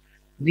was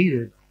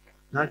needed,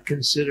 not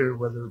consider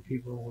whether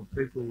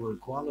people were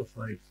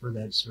qualified for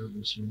that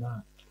service or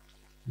not.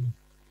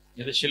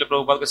 यदि श्रील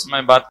प्रभुपाद के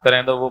समय बात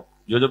करें तो वो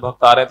जो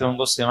भक्त आ रहे थे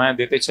उनको सेवाएं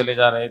देते चले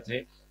जा रहे थे,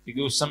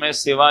 क्योंकि उस समय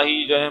सेवा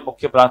ही जो है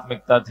मुख्य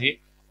प्राथमिकता थी।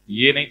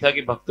 ये नहीं था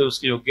कि भक्त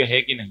उसके योग्य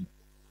है कि नहीं।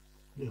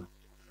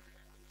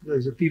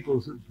 Because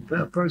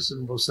a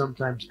person will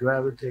sometimes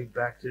gravitate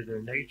back to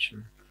their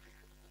nature,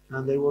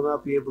 and they will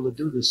not be able to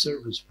do the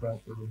service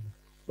properly.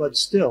 But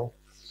still,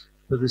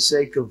 for the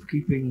sake of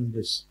keeping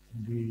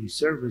the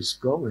service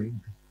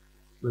going,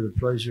 for the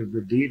pleasure of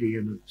the deity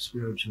and the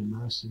spiritual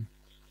master,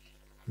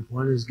 if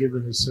one is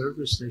given a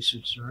service, they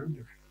should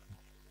surrender.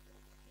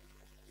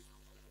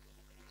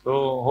 तो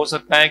हो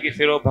सकता है कि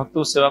फिर वो भक्त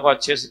उस सेवा को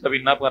अच्छे से कभी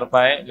ना कर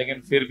पाए,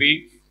 लेकिन फिर भी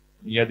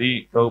यदि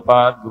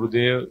प्रभुपाद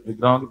गुरुदेव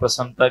विग्रहों की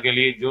प्रसन्नता के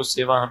लिए जो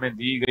सेवा हमें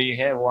दी गई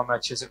है वो हमें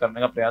अच्छे से करने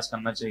का प्रयास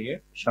करना चाहिए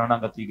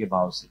शरणागति के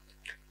भाव से।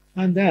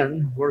 And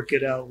then work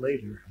it out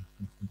later.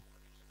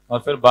 और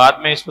फिर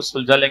बाद में इसको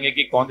सुलझा लेंगे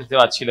कि कौन सी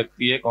सेवा अच्छी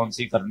लगती है, कौन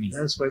सी करनी है।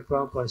 That's why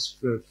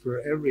Prabhupada,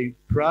 for every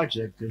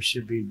project there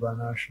should be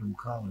one ashram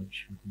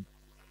college.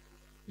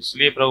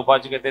 इसलिए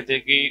प्रभुपाद जी कहते थे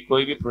कि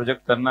कोई भी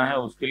प्रोजेक्ट करना है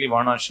उसके लिए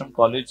वर्ण आश्रम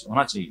कॉलेज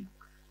होना चाहिए।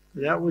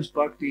 That was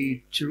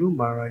Bhakti Chiru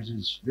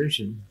Maharaj's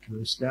vision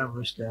to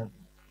establish that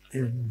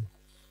in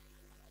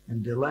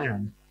the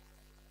land.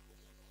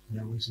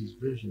 That was his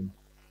vision.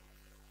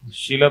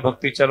 Sheila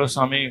भक्ति चारू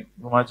स्वामी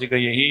महाराज जी का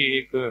यही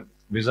एक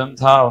विजन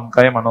था,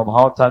 उनका ये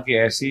मनोभाव था कि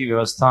ऐसी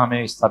व्यवस्था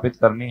हमें स्थापित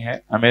करनी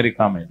है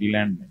अमेरिका में,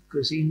 डीलैंड में।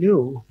 Because he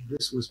knew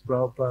this was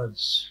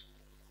Prabhupada's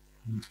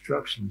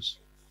instructions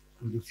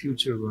for the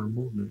future of our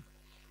movement.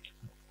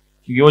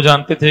 क्योंकि वो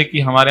जानते थे कि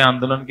हमारे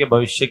आंदोलन के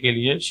भविष्य के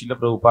लिए श्रील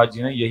प्रभुपाद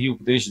जी ने यही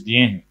उपदेश दिए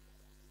हैं।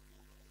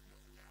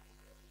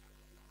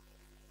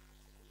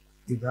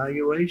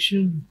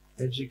 Evaluation,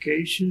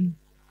 education,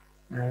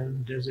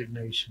 and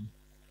designation.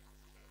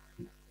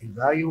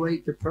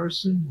 Evaluate the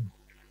person,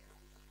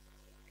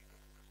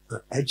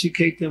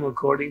 educate them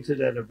according to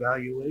that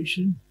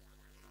evaluation,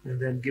 and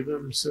then give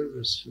them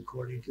service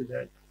according to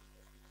that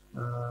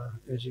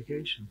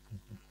education.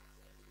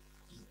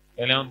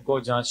 पहले उनको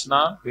जांचना,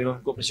 फिर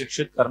उनको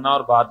प्रशिक्षित करना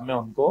और बाद में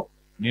उनको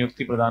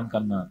नियुक्ति प्रदान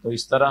करना। तो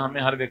इस तरह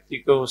हमें हर व्यक्ति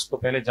को उसको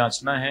पहले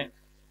जांचना है,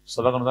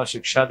 सबक अनुसार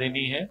शिक्षा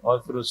देनी है और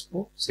फिर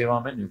उसको सेवा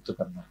में नियुक्त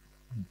करना है।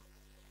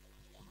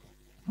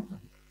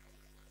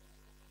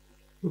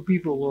 Well,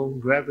 people will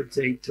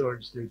gravitate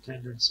towards their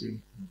tendency,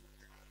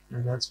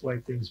 and that's why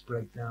things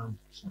break down.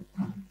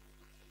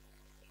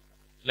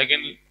 लेकिन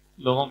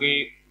लोगों की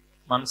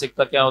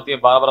मानसिकता क्या होती है,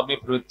 बार बार अपनी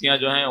प्रवृत्तियां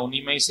जो हैं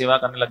उन्हीं में ही सेवा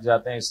करने लग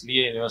जाते हैं,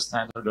 इसलिए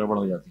व्यवस्थाएं तो गड़बड़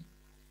हो जाती हैं।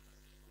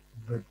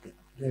 but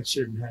that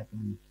shouldn't happen.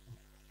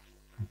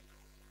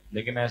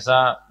 लेकिन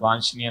ऐसा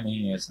वांछनीय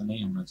नहीं है, ऐसा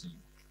नहीं होना चाहिए,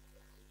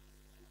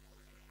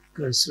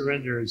 Because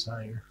surrender is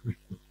higher.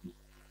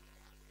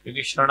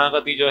 क्योंकि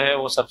शरणागति जो है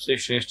वो सबसे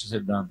श्रेष्ठ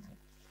सिद्धांत है।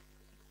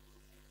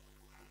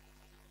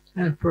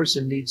 And if a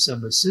person needs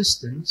some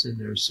assistance in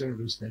their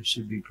service, that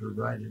should be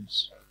provided.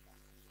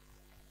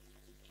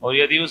 और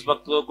यदि उस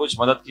भक्त को कुछ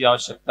मदद की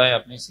आवश्यकता है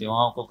अपनी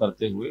सेवाओं को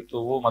करते हुए,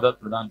 तो वो मदद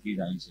प्रदान की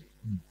जानी चाहिए।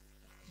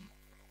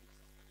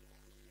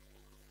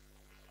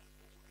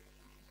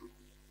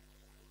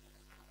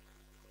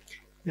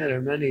 Yeah, there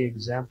are many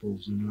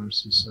examples in our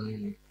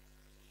society.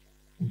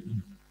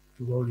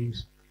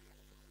 Devotees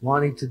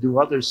wanting to do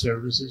other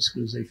services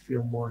because they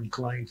feel more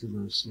inclined to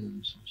those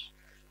services.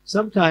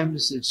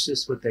 Sometimes it's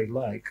just what they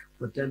like,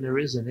 but then there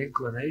is an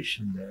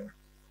inclination there,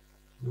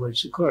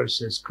 which of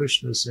course, as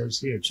Krishna says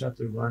here,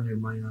 Chaturvarnya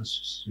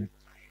Mayasya,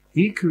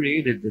 he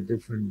created the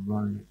different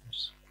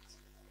varnas.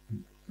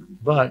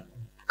 But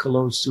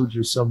Kalo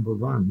Sudra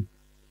Sambhavan,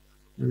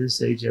 at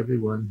this age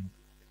everyone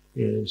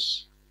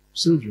is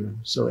Sudra,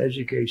 so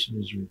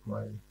education is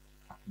required.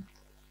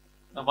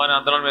 हमारे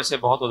आंदोलन में से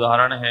बहुत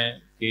उदाहरण है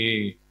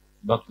कि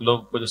भक्त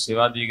लोग को जो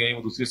सेवा दी गई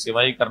वो दूसरी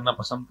सेवा ही करना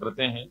पसंद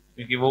करते हैं,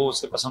 क्योंकि वो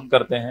उसे पसंद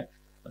करते हैं।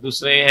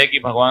 दूसरे ये है कि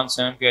भगवान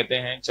स्वयं कहते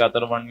हैं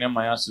चातुर्वर्ण्यम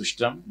मया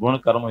सृष्टम गुण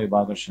कर्म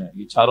विभागश है,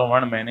 ये चारों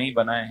वर्ण मैंने ही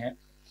बनाए हैं।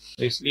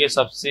 तो इसलिए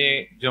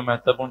सबसे जो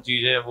महत्वपूर्ण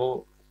चीज है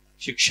वो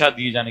शिक्षा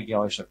दी जाने की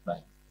आवश्यकता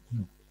है।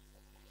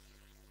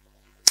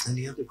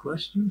 Any other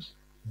questions?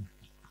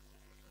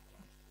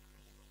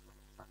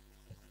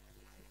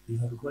 You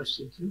have a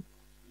question too?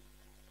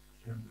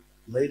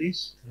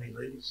 Ladies? Any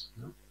ladies?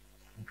 No?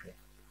 Okay.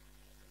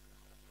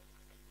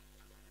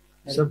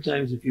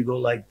 Sometimes if you go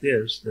like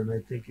this, then I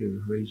think you're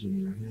raising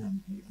your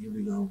hand. Here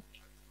we go.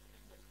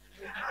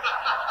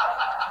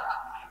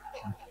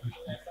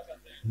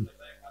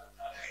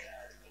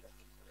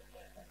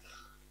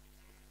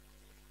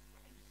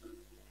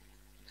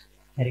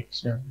 Hare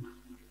Krishna.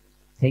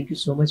 Thank you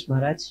so much,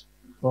 Maharaj,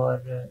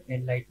 for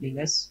enlightening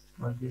us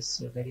on this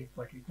very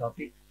important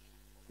topic.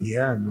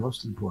 Yeah,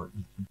 most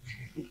important.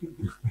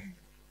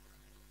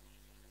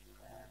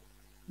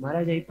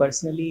 Maharaj, I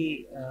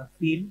personally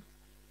feel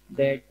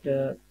that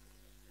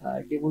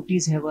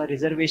devotees have a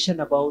reservation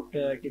about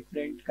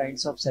different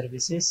kinds of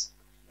services,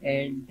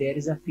 and there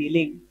is a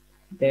feeling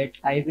that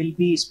I will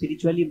be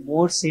spiritually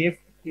more safe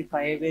if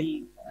I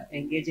will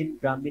engage in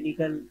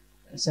Brahminical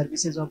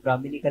services of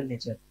Brahminical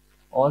nature.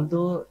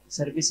 Although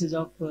services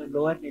of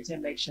lower nature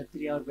like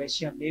Kshatriya or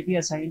Vaishya may be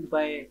assigned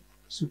by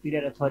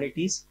superior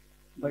authorities,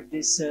 but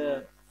this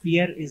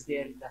fear is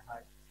there in the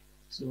heart.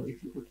 So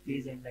if you could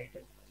please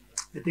enlighten.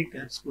 I think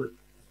that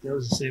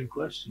was the same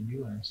question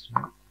you asked,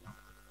 right?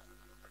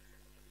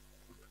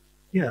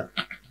 Yeah.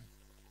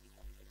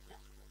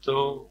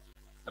 तो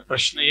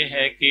प्रश्न ये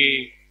है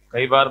कि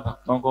कई बार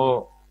भक्तों को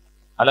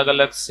अलग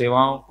अलग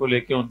सेवाओं को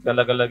लेकर उनके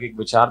अलग अलग एक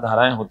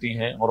विचारधाराएं होती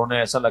हैं, और उन्हें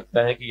ऐसा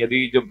लगता है कि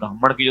यदि जो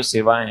ब्राह्मण की जो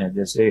सेवाएं हैं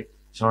जैसे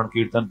श्रवण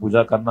कीर्तन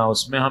पूजा करना,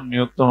 उसमें हम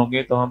नियुक्त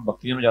होंगे तो हम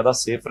भक्ति में ज्यादा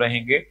सेफ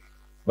रहेंगे,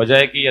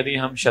 बजाय कि यदि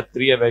हम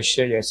क्षत्रिय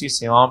वैश्य जैसी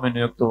सेवाओं में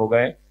नियुक्त हो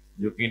गए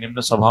जो कि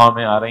निम्न स्वभाव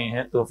में आ रही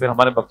हैं तो फिर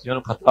हमारे भक्तियों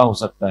को खतरा हो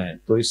सकता है।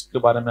 तो इसके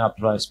बारे में आप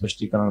थोड़ा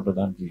स्पष्टीकरण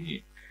प्रदान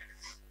कीजिए।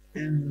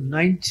 In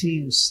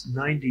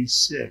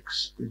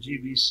 1996, the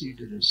GBC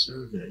did a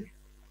survey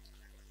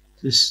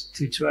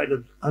to try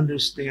to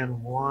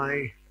understand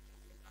why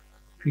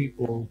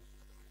people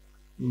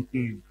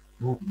leave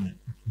movement.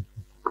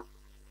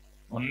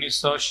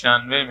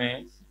 1996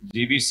 में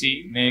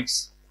जीबीसी ने एक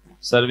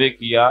सर्वे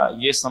किया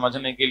ये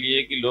समझने के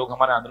लिए कि लोग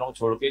हमारे आंदोलन को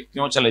छोड़ के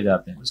क्यों चले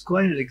जाते हैं। It was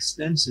quite an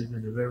extensive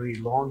and a very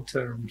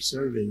long-term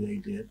survey they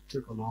did. It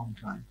took a long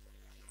time,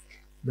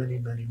 many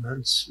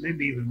months,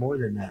 maybe even more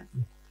than that.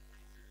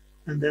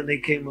 And then they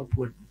came up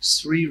with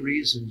 3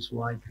 reasons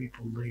why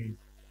people leave.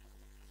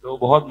 तो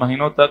बहुत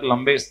महीनों तक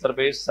लंबे स्तर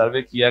पे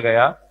सर्वे किया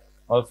गया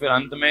और फिर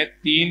अंत में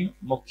 3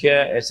 मुख्य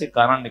ऐसे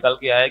कारण निकल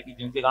के आए कि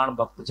जिनके कारण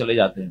भक्त चले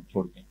जाते हैं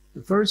छोड़ के।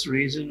 The first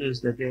reason is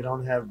that they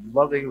don't have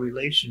loving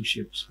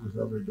relationships with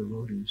other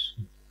devotees.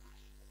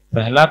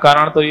 पहला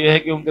कारण तो ये है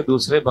कि उनके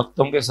दूसरे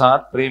भक्तों के साथ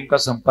प्रेम का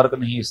संपर्क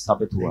नहीं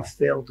स्थापित हुआ। They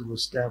failed to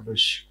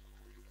establish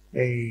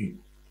a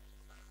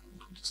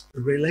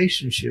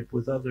relationship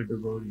with other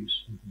devotees.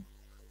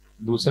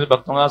 दूसरे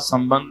भक्तों का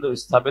संबंध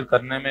स्थापित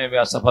करने में वे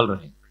असफल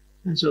रहे।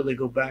 And so they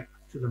go back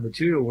to the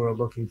material world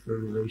looking for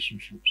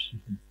relationships.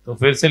 तो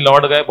फिर से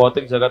लौट गए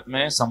भौतिक जगत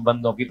में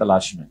संबंधों की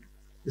तलाश में।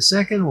 The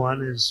second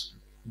one is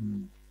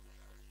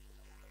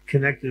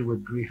connected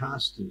with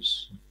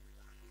grihastas.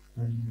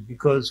 And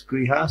because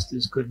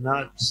grihastas could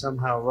not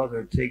somehow or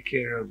other take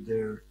care of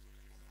their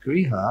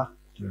griha,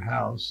 their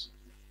house,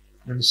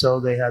 and so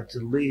they had to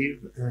leave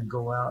and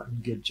go out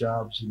and get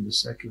jobs in the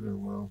secular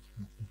world.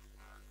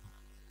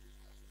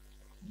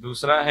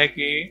 दूसरा है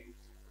कि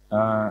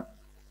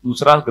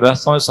दूसरा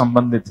गृहस्थों से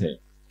संबंधित है,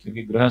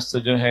 क्योंकि गृहस्थ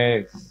जो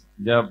है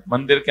जब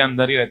मंदिर के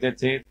अंदर ही रहते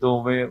थे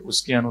तो वे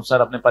उसके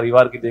अनुसार अपने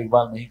परिवार की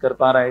देखभाल नहीं कर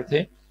पा रहे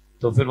थे,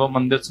 तो फिर वो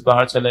मंदिर से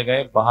बाहर चले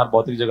गए, बाहर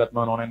भौतिक जगत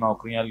में उन्होंने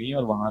नौकरियां ली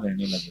और वहां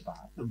रहने लगे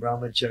बाहर। The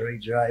brahmachari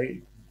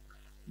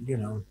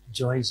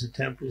joins the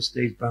temple,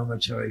 stays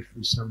brahmachari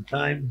for some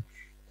time,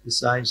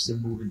 decides to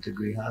move into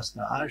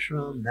Grihastha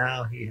ashram.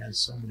 Now he has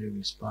so many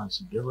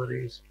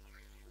responsibilities.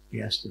 He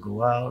has to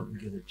go out and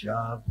get a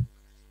job.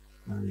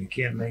 He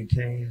can't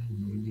maintain.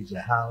 He needs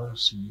a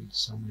house. He needs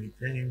so many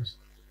things.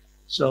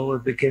 So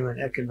it became an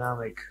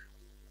economic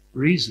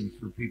reason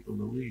for people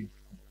to leave.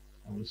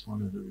 That was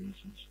one of the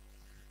reasons.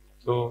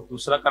 तो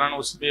दूसरा कारण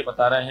उसमें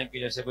बता रहे हैं कि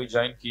जैसे कोई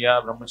ज्वाइन किया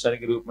ब्रह्मचारी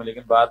के रूप में,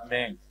 लेकिन बाद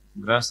में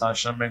गृहस्थ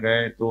आश्रम में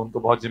गए तो उनको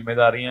बहुत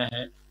जिम्मेदारियां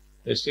हैं,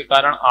 तो इसके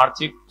कारण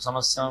आर्थिक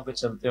समस्याओं के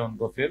चलते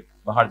उनको फिर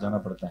बाहर जाना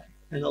पड़ता है.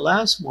 And the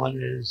last one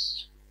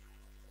is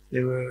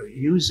they were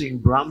using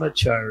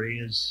brahmachari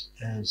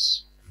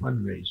as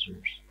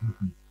fundraisers.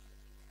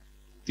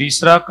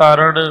 तीसरा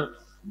कारण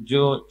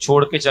जो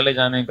छोड़ के चले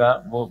जाने का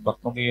वो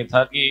भक्तों का ये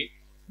था कि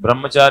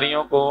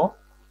ब्रह्मचारियों को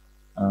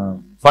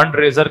फंड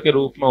रेजर के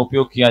रूप में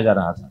उपयोग किया जा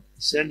रहा था.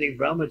 Sending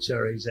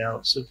brahmacharis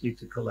out simply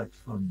to collect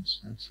funds.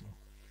 That's all.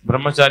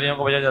 ब्रह्मचारियों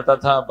को भेजा जाता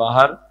था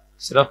बाहर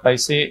सिर्फ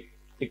पैसे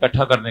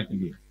इकट्ठा करने के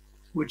लिए,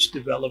 which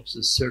develops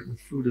a certain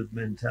fruitive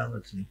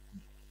mentality.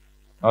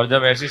 और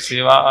जब ऐसी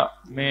सेवा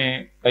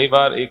में कई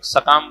बार एक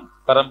सकाम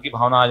कर्म की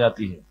भावना आ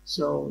जाती है,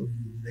 So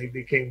they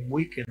became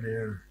weak in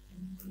their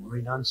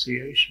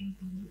renunciation.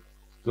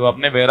 तो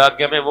अपने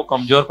वैराग्य में वो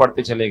कमजोर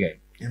पड़ते चले गए,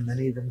 And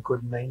many of them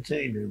couldn't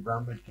maintain their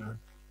brahmacharya.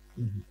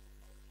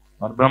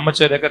 और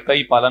ब्रह्मचर्य का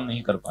कई पालन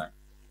नहीं कर पाए.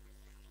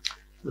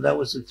 So that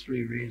was the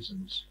three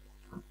reasons.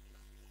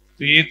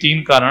 तो ये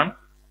तीन कारण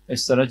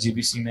इस तरह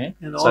जीबीसी ने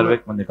And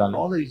सर्वेक में निकाले.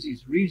 all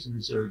these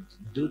reasons are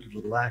due to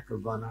the lack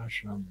of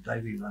vanashram,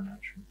 daivi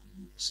vanashram.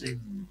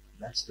 Same,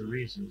 that's the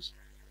reasons.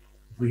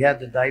 If we had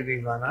the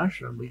daivi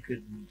vanashram, we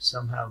could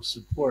somehow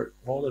support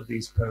all of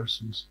these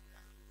persons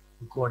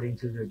according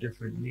to their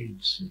different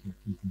needs.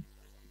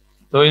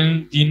 तो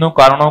इन तीनों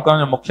कारणों का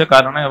जो मुख्य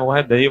कारण है वो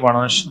है दैवी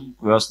वर्णाश्रम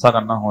व्यवस्था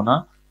करना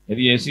होना.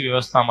 यदि ऐसी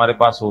व्यवस्था हमारे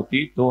पास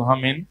होती तो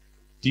हम इन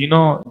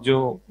तीनों जो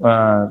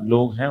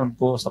लोग हैं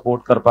उनको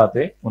सपोर्ट कर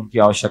पाते उनकी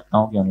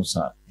आवश्यकताओं के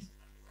अनुसार.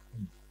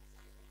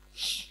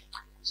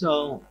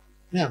 So,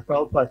 yeah,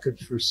 Prabhupada could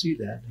foresee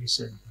that. He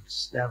said,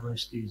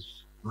 establish these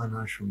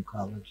Varnashram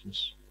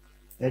colleges.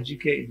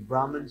 Educate the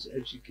Brahmins,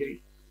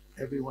 educate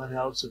everyone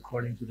else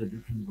according to the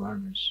different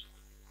Varnas.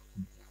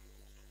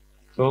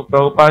 तो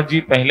प्रभुपाद जी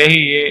पहले ही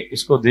ये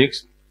इसको देख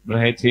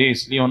रहे थे,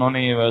 इसलिए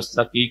उन्होंने ये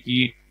व्यवस्था की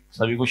कि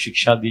सभी को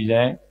शिक्षा दी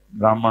जाए,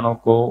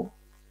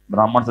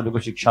 ब्राह्मण सभी को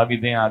शिक्षा भी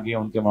दें आगे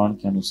उनके वर्ण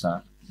के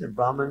अनुसार. The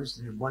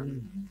Brahmins,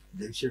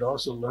 they should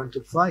also learn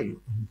to fight.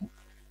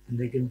 And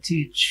they can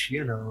teach,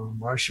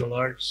 martial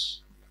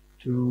arts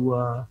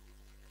to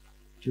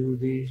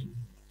the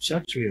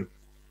Kshatriya.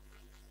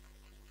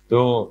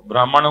 तो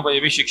ब्राह्मणों को ये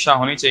भी शिक्षा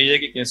होनी चाहिए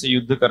कि कैसे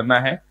युद्ध करना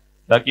है,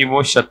 ताकि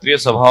वो क्षत्रिय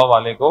स्वभाव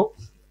वाले को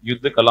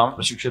युद्ध कला में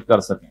प्रशिक्षित कर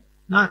सकें.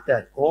 Not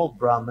that all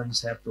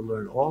Brahmins have to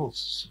learn all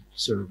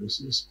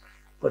services,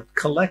 but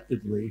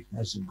collectively,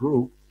 as a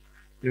group,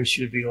 there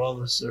should be all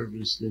the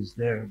services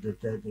there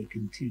that they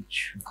can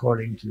teach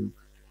according to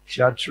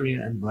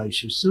Kshatriya and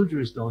Vaishya.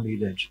 Sudras don't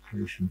need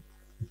education.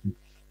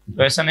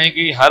 तो ऐसा नहीं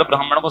कि हर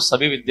ब्राह्मण को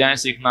सभी विद्याएं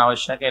सीखना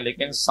आवश्यक है,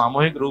 लेकिन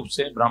सामूहिक रूप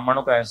से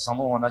ब्राह्मणों का ऐसा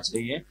समूह होना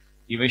चाहिए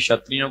कि वे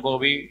क्षत्रियों को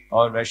भी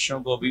और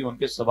वैश्यों को भी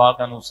उनके स्वभाव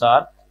के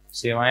अनुसार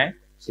सेवाएं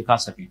सिखा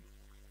सकें.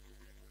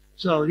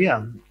 So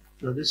yeah,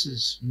 so this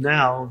is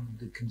now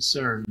the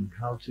concern,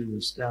 how to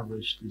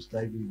establish this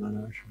Daivi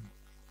Varnashram.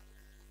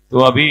 तो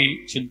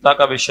अभी चिंता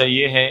का विषय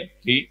ये है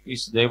कि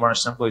इस दैवी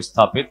वर्णाश्रम को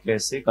स्थापित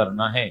कैसे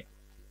करना है.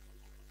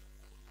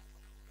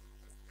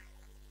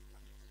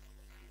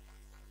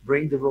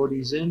 Bring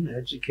devotees in,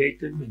 educate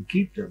them, and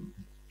keep them.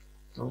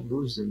 Don't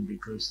lose them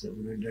because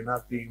they're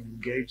not being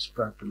engaged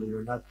properly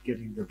or not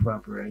getting the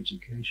proper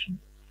education.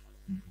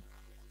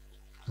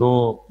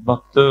 तो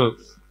भक्त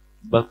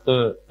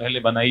पहले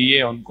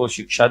बनाइए, उनको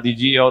शिक्षा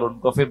दीजिए और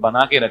उनको फिर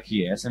बना के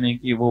रखिए, ऐसा नहीं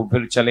कि वो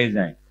फिर चले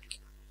जाएं.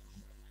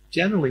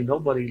 Generally,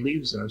 nobody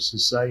leaves our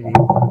society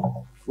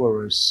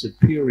for a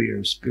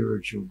superior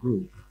spiritual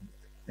group.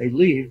 They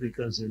leave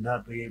because they're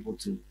not able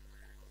to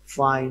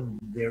find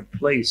their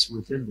place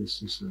within the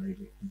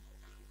society.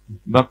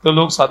 भक्त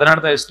लोग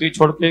साधारणतः इसलिए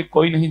छोड़ के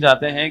कोई नहीं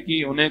जाते हैं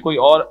कि उन्हें कोई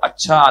और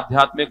अच्छा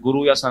आध्यात्मिक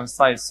गुरु या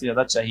संस्था इससे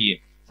ज्यादा चाहिए.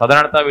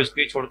 साधारणतः वे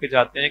इसलिए छोड़ के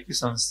जाते हैं कि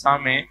संस्था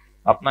में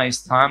अपना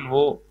स्थान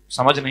वो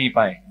समझ नहीं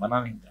पाए,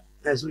 बना नहीं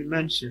पाए. As we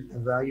mentioned,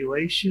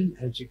 evaluation,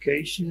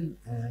 education,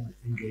 and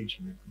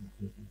engagement.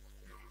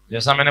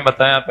 जैसा मैंने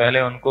बताया, पहले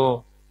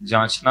उनको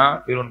जांचना,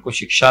 फिर उनको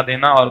शिक्षा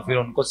देना और फिर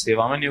उनको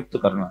सेवा में नियुक्त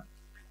करना.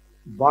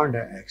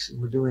 Varna X,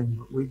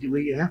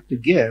 we have to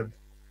give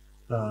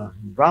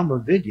Brahma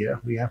Vidya,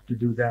 we have to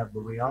do that,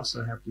 but we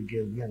also have to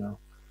give,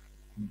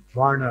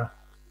 Varna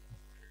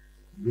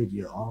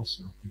Vidya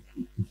also.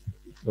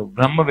 तो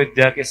ब्रह्म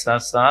विद्या के साथ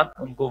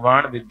साथ उनको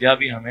वर्ण विद्या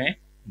भी हमें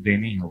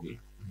देनी होगी.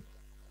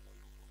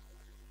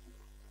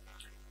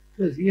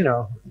 Because,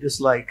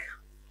 just like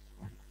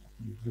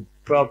the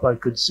Prabhupada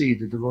could see,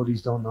 the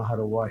devotees don't know how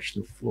to wash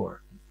the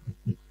floor.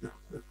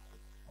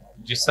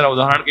 जिस तरह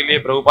उदाहरण के लिए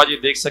प्रभुपाद जी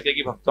देख सके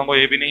कि भक्तों को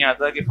ये भी नहीं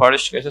आता कि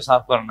फर्श कैसे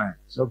साफ करना है.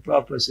 So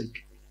Prabhupada said,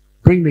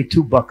 bring me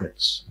 2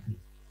 buckets.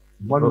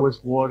 one with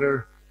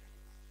water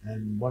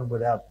and one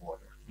without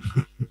water.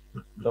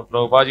 तो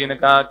प्रभुपाद जी ने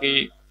कहा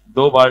कि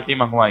 2 बाल्टी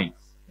मंगवाई,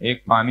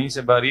 एक पानी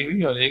से भरी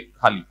हुई और एक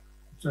खाली।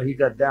 So he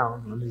got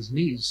down on his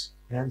knees,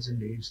 hands and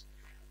knees,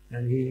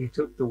 and he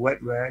took the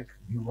wet rag,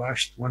 he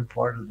washed one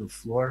part of the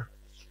floor,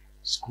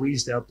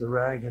 squeezed out the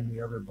rag in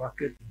the other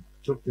bucket,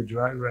 took the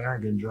dry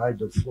rag and dried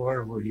the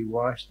floor where he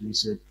washed, and he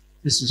said,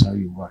 "This is how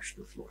you wash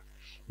the floor."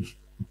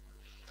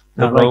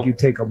 Not like you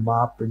take a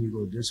mop and you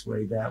go this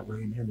way, that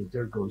way, and then the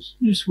dirt goes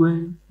this way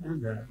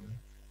and that way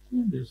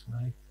and this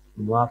way.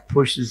 The mop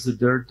pushes the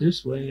dirt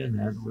this way and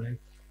that way.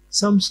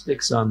 Some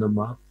sticks on the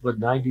mop, but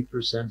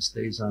 90%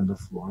 stays on the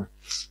floor.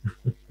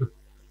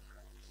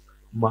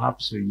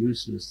 Mops are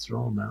useless,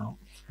 throw them out.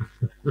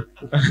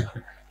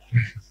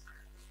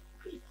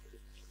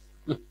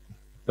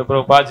 तो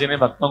प्रभुपाद जी ने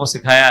भक्तों को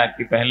सिखाया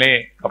कि पहले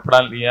कपड़ा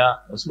लिया,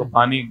 उसको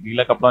पानी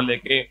गीला कपड़ा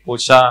लेके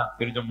पोंछा,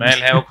 फिर जो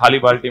मैल है वो खाली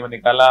बाल्टी में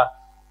निकाला,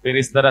 फिर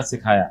इस तरह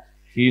सिखाया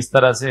कि इस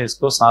तरह से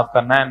इसको साफ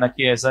करना है, न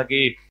कि ऐसा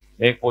कि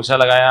एक पोछा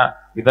लगाया,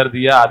 इधर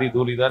दिया, आधी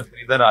धूल इधर, फिर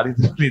इधर आधी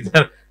धूल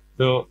इधर,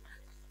 तो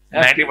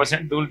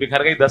 90% धूल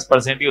बिखर गई,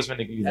 10% ही उसमें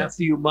निकली जाए।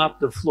 After you mop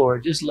the floor,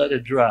 just let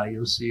it dry.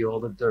 You'll see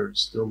all the dirt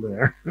still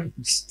there.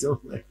 Still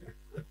there.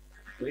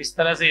 तो इस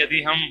तरह से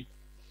यदि हम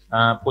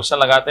पोछा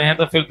लगाते हैं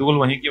तो फिर धूल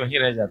वहीं की वहीं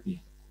रह जाती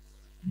है।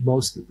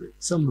 Most of it.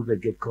 Some of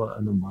it get caught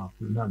in the mop,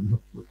 but not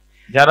most.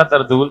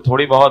 ज्यादातर धूल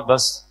थोड़ी बहुत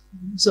बस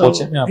So,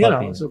 पोछे में आ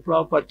पाती है। so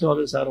Prabhupada taught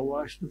us how to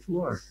wash the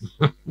floor.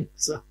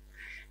 So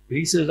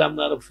he says, I'm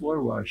not a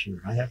floor washer.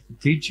 I have to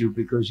teach you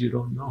because you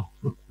don't know.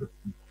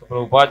 तो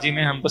प्रभुपाद जी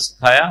ने हमको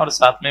सिखाया और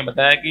साथ में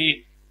बताया कि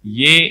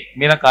ये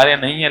मेरा कार्य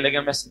नहीं है,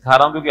 लेकिन मैं सिखा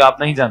रहा हूँ क्योंकि आप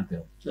नहीं जानते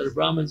हो। So the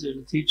Brahmins are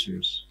the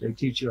teachers. They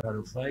teach you how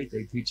to fight.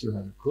 They teach you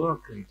how to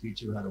cook. They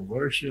teach you how to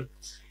worship.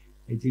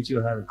 They teach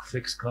you how to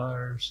fix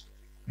cars.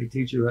 They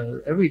teach you how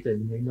to,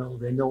 everything.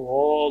 They know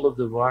all of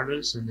the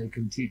varnas and they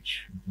can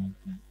teach.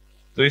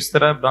 तो इस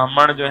तरह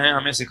ब्राह्मण जो है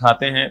हमें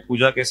सिखाते हैं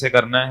पूजा कैसे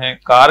करना है,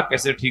 कार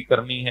कैसे ठीक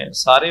करनी है,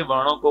 सारे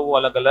वर्णों को वो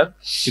अलग अलग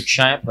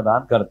शिक्षाएं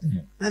प्रदान करते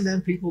हैं। And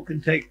then people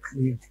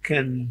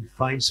can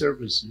find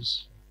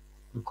services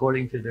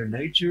according to their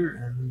nature,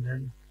 and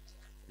then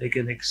they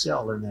can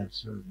excel in that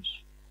service.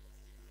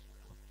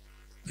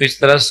 तो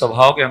इस तरह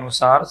स्वभाव के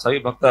अनुसार सभी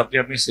भक्त अपनी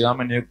अपनी सेवा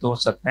में नियुक्त हो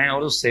सकते हैं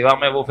और उस सेवा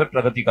में वो फिर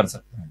प्रगति कर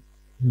सकते हैं।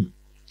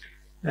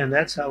 And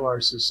that's how our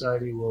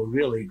society will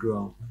really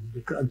grow.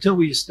 Until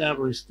we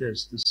establish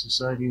this, the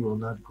society will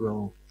not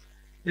grow.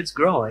 It's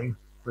growing,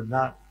 but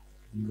not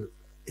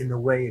in the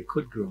way it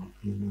could grow.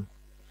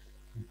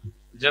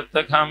 जब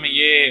तक हम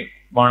ये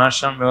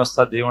वर्णाश्रम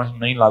व्यवस्था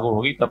देवाश्रम नहीं लागू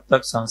होगी तब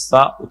तक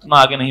संस्था उतना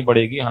आगे नहीं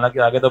बढ़ेगी। हालांकि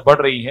आगे तो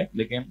बढ़ रही है,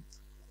 लेकिन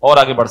और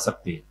आगे बढ़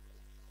सकती है।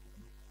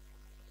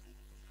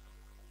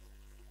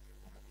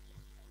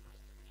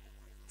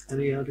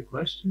 Any other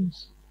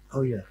questions?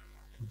 Oh yeah.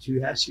 Did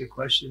you ask your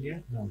question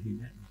yet? No, he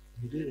didn't.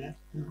 You did, eh?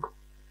 No.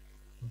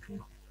 Okay.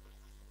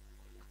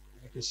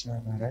 Hare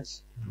Krishna, Maharaj.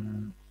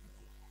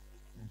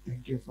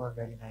 Thank you for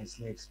very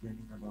nicely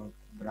explaining about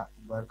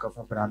work of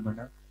a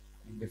Brahmana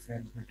and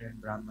difference between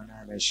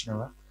Brahmana and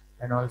Vaishnava,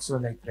 and also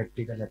like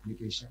practical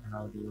application,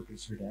 how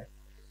devotees should act.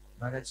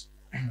 Maharaj,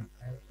 I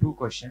have 2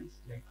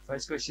 questions. Like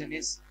first question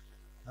is,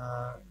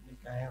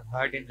 like I have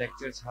heard in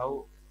lectures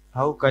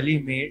how Kali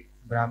made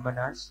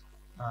Brahmanas,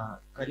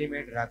 Kali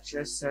made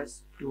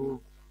Rakshasas to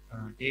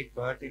take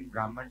birth in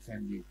Brahman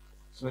family,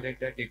 so that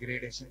the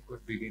degradation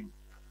could begin,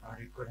 or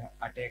it could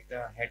attack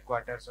the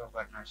headquarters of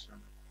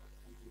Varnashram.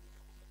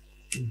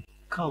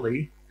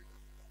 Kali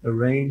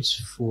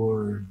arranged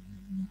for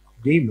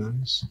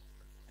demons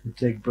to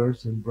take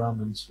birth in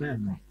Brahman's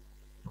family.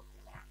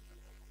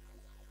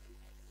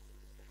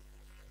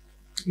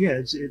 Yeah,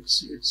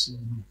 it's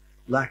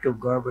lack of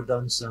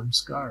Garbhadan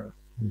samskara.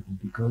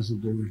 Because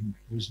of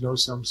there's no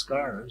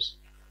samskaras.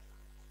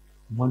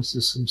 Once the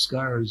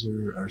samskaras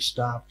are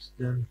stopped,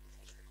 then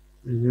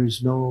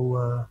there's no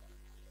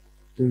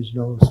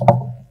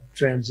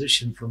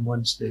transition from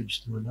one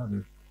stage to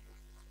another.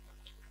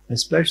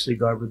 Especially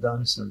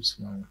Garbhadan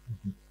samskara.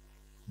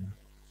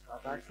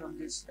 Apart from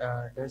this,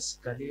 does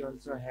Kali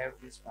also have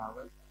this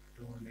power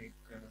to like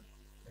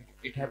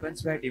it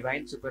happens by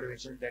divine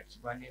supervision that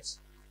one is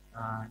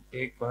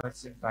take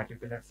births in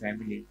particular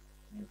family,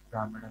 like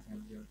Brahmana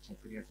family or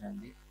Kshatriya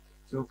family.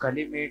 So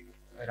Kali made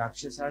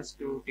Rakshasas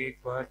to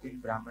take birth in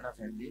Brahmana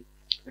family.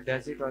 So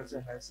does it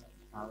also have some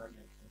power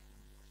like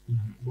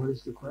that? What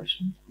is the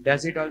question?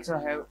 Does it also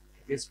have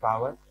this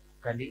power,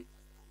 Kali,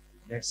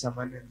 that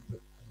someone will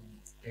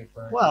take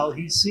birth? Well,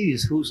 he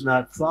sees who's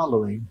not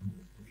following.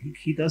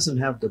 He doesn't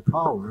have the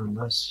power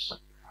unless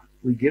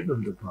we give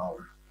him the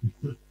power.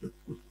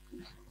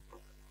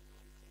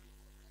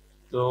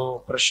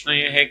 तो प्रश्न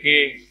ये है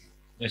कि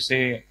जैसे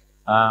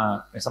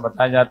ऐसा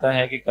बताया जाता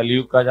है कि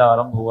कलयुग का जब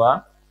आरंभ हुआ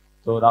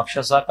तो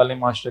राक्षसा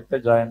कलिमाश्रित्य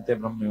जयन्ते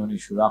ब्रह्म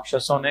योनिषु,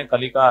 राक्षसों ने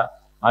कली का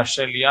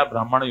आश्रय लिया,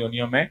 ब्राह्मण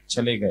योनियों में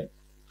चले गए।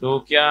 तो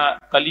क्या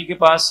कली के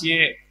पास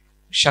ये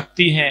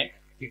शक्ति है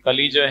कि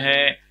कली जो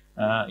है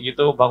ये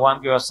तो भगवान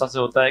की व्यवस्था से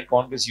होता है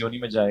कौन किस योनि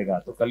में जाएगा,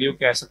 तो कलयुग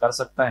क्या ऐसा कर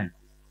सकता है?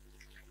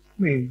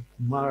 I mean,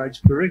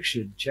 Maharaj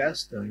Parikshit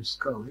chastised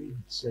Kali,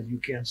 said, "You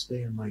can't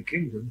stay in my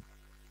kingdom."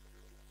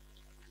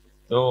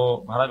 तो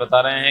महाराज बता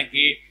रहे हैं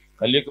कि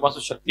कलयुग के पास तो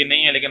शक्ति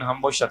नहीं है, लेकिन हम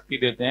वो शक्ति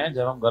देते हैं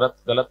जब हम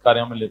गलत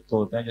कार्यों में लिप्त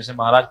होते हैं। जैसे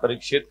महाराज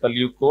परीक्षित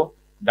कलयुग को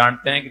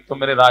डांटते हैं कि तुम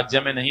मेरे राज्य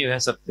में नहीं रह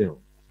सकते हो।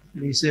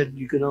 And he said,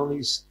 "You can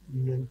only."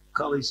 And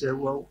Kali said,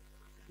 "Well,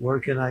 where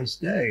can I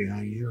stay?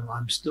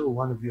 I'm still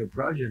one of your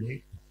progeny."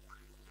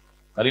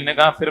 कली ने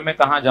कहा, फिर मैं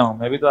कहाँ जाऊं,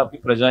 मैं भी तो आपकी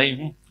प्रजा ही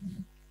हूँ।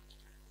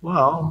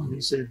 Well,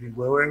 he said,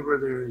 wherever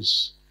there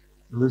is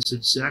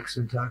illicit sex,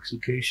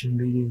 intoxication,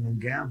 meeting, and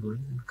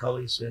gambling. And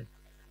Kali said,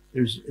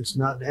 it's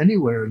not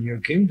anywhere in your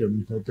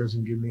kingdom. That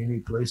doesn't give me any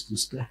place to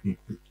stay.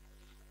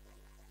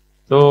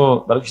 तो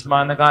परीक्षित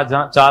महाराज ने कहा,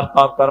 जहाँ 4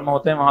 पाप कर्म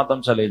होते हैं वहां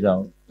तुम चले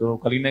जाओ। तो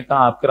कली ने कहा,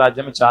 आपके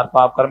राज्य में 4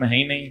 पाप कर्म है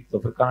ही नहीं, तो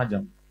फिर कहाँ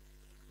जाऊं?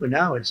 But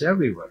now it's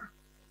everywhere.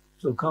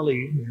 So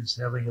Kali is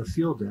having a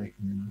field day.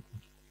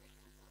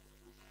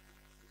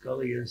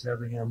 Kali is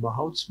having a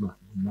Mahotsava.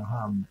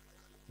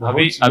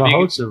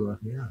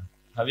 Yeah.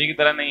 अभी की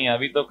तरह नहीं है,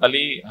 अभी तो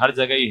कली हर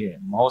जगह ही है,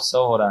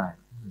 महोत्सव हो रहा है।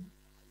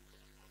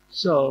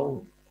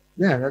 So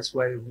yeah, that's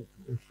why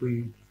if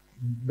we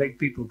make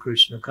people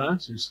Krishna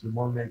conscious, the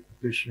more make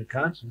Krishna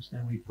conscious,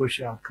 then we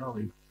push out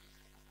Kali.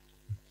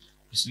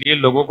 इसलिए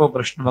लोगों को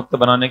कृष्ण भक्त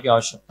बनाने की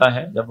आवश्यकता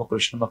है। जब वो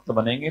कृष्ण भक्त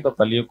बनेंगे तो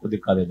कलियुग को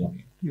दिखा दे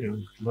जाएंगे। You know,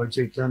 Lord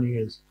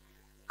Chaitanya is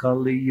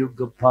Kali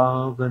Yuga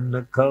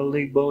Pavana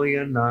Kali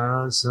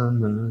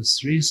Boyanasana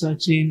Sri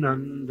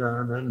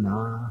Sachinandana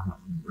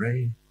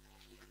Nahamre.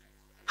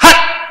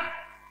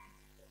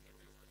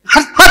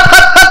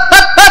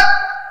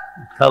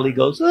 Kali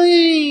goes,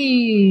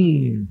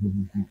 "Hey!"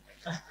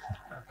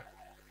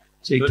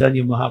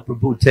 Chaitanya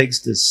Mahaprabhu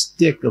takes the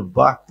stick of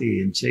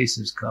bhakti and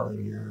chases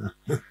Kali.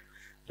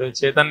 तो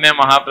चैतन्य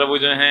महाप्रभु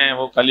जो हैं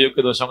वो कलियुग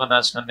के दोषों का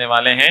नाश करने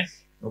वाले हैं।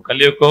 वो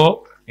कलियुग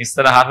को इस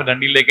तरह हाथ में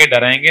डंडी लेके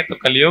डराएंगे तो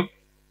कलियुग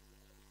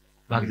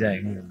भाग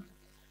जाएगा।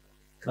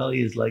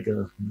 Kali is like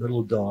a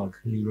little dog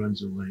and he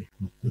runs away.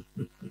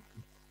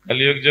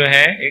 कलियुग जो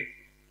है एक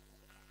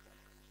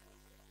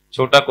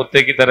छोटा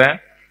कुत्ते की तरह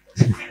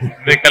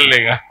निकल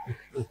लेगा,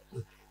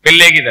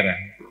 पिल्ले की तरह।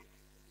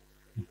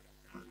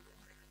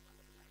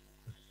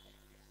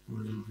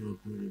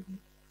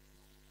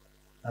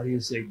 How do you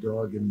say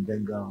dog in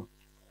Bengal?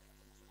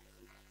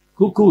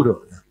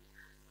 Kukuro.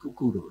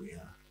 Kukuro,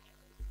 yeah.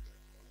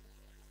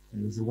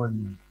 There's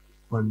one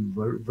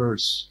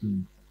verse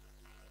in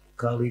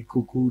Kali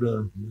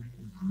Kukura.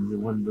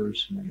 There's one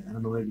verse. I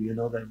don't know if you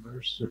know that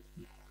verse.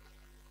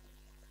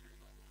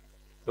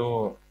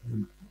 तो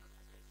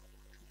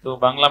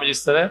बांग्ला में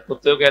जिस तरह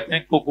कुत्ते को कहते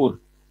हैं कुकुर,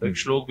 तो एक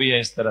श्लोक भी है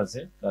इस तरह से,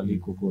 काली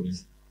कुकुर।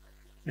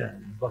 Yeah,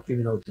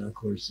 Bhaktivinoda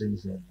Thakur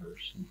sings that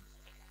verse.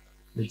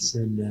 It's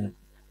in that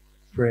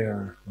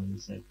prayer. What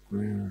is that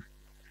prayer?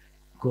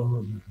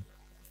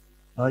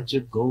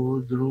 Aja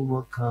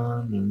Godruma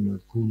Khan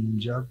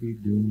Kunja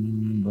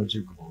Bidum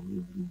Baja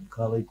Godrum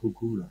Kali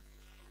Kukura.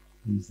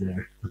 He's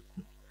there.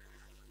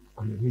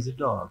 He's a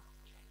dog.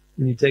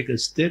 And you take a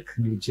stick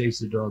and you chase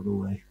the dog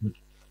away.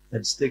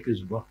 That stick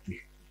is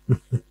bhakti.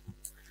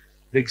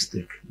 Big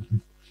stick.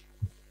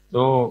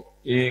 तो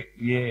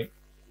ये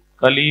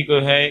कली को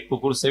है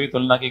कुकुर से भी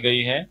तुलना की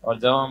गई है। और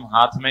जब हम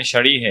हाथ में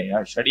छड़ी है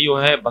या छड़ी वो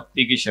है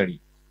भक्ति की छड़ी,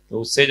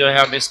 तो उससे जो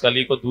है हम इस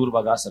कली को दूर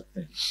भगा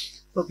सकते हैं।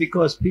 But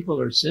because people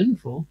are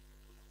sinful,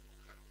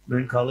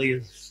 then Kali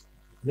is,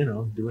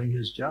 doing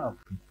his job.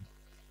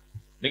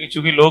 लेकिन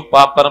चूंकि लोग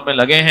पाप कर्म में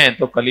लगे हैं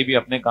तो कली भी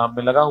अपने काम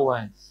में लगा हुआ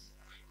है।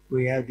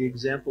 We have the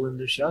example in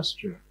the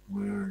Shastra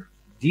where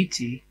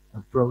Diti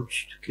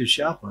approached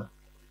Kashyapa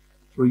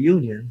for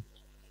union.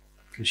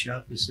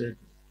 Kashyapa said,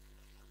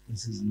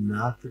 "This is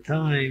not the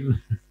time."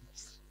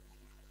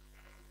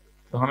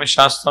 तो हमें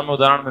शास्त्रों में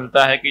उदाहरण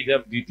मिलता है कि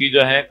जब दीति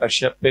जो है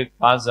कश्यप के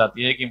पास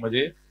जाती है कि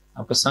मुझे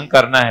आपका संग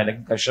करना है,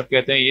 लेकिन कश्यप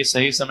कहते हैं ये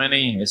सही समय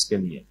नहीं है इसके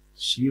लिए।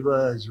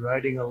 Shiva is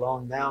riding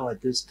along now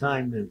at this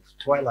time, it's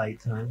twilight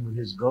time with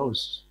his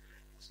ghosts.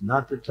 It's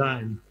not the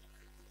time.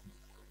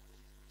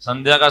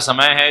 संध्या का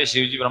समय है,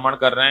 शिव जी भ्रमण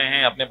कर रहे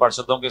हैं अपने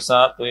पार्षदों के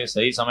साथ, तो ये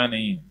सही समय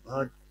नहीं है।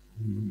 But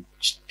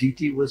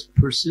Diti was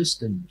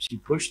persistent. She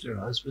pushed her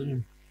husband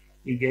and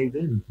he gave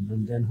in.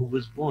 And then who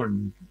was born?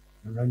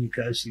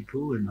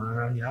 Hiranyakashipu and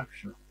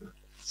Hiranyaksha.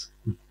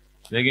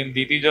 लेकिन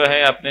दीति जो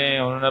है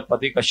उन्होंने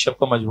पति कश्यप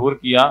को मजबूर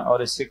किया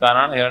और इसके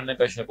कारण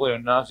हिरण्यकश्यप को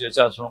हिरण्याक्ष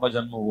जैसे असुरों का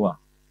जन्म हुआ।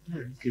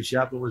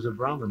 Kashyapa was a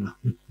Brahmana.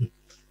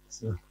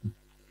 So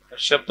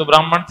Kashyap तो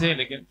ब्राह्मण थे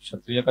लेकिन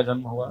क्षत्रिय का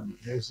जन्म हुआ।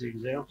 there's the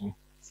example.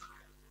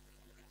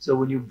 So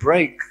when you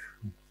break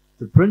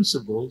the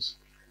principles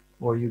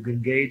or you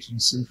engage in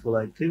sinful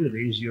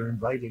activities, you're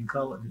inviting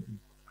Kali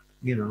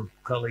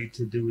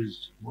to do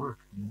his work.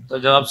 तो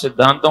जब आप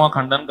सिद्धांतों का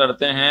खंडन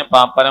करते हैं,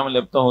 पाप कार्यों में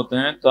लिप्त होते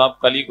हैं, तो आप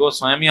कली को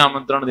स्वयं ही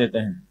आमंत्रण देते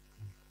हैं।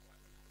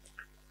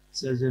 It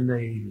says in the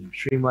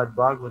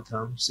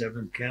Srimad-Bhagavatam,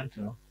 7th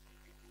canto,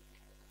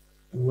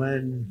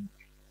 when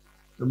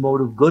the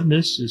mode of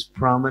goodness is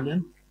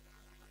prominent,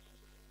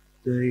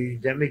 the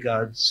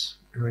demigods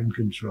are in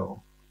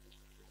control.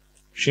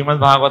 Shrimad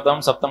Bhagavatam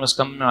 7वें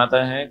स्कंद में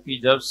आता है कि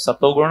जब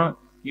सतोगुण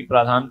की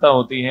प्रधानता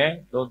होती है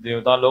तो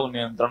देवता लोग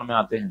नियंत्रण में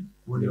आते हैं।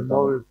 When the देवता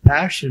mode लोग। of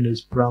passion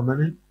is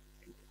prominent,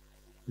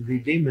 the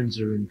demons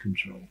are in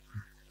control.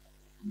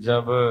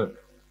 जब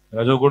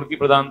रजोगुण की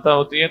प्रधानता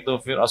होती है तो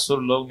फिर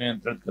असुर लोग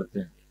नियंत्रित करते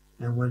हैं।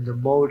 And when the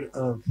mode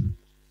of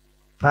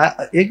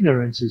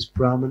ignorance is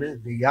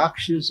prominent, the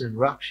yakshas and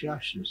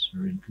rakshasas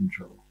are in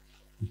control.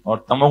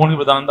 और तमोगुण की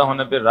प्रधानता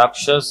होने पर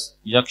राक्षस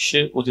यक्ष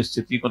उस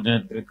स्थिति को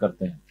नियंत्रित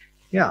करते हैं।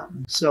 Yeah,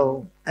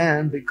 so,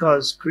 and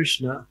because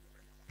Krishna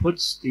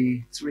puts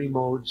the three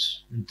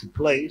modes into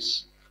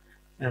place,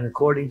 and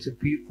according to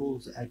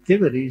people's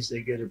activities,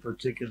 they get a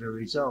particular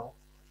result.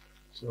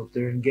 So if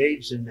they're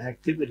engaged in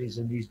activities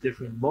in these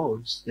different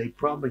modes, they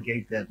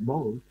promulgate that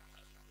mode,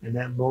 and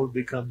that mode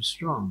becomes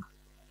strong.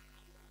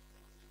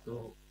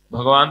 तो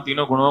भगवान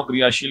तीनों गुणों को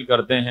क्रियाशील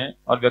करते हैं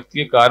और व्यक्ति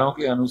के कार्यों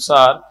के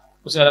अनुसार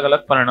उसे अलग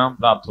अलग परिणाम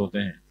प्राप्त होते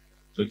हैं।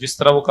 तो जिस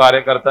तरह वो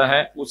कार्य करता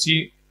है उसी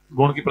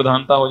गुण की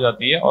प्रधानता हो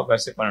जाती है और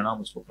वैसे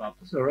परिणाम उसको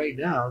प्राप्त होते हैं। So right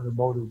now, the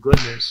mode of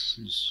goodness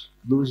is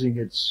losing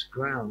its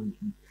ground.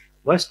 In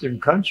Western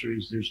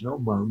countries, there's no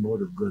more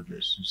mode of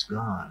goodness. It's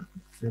gone,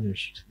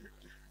 finished.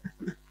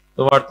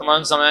 तो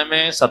वर्तमान समय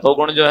में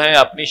सतोगुण जो है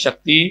अपनी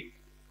शक्ति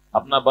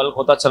अपना बल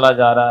खोता चला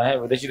जा रहा है।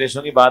 विदेशी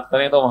देशों की बात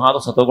करें तो वहां तो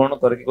सतोगुण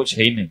करके कुछ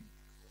है ही नहीं।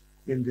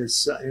 In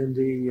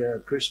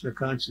the Krishna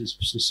conscious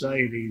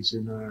societies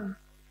and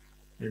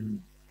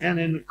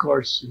in of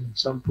course in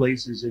some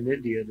places in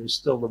India, there's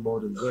still the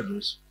mode of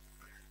goodness.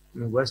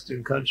 In the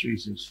Western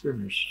countries, it's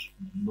finished.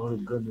 The mode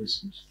of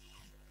goodness is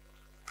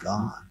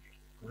gone,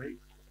 right?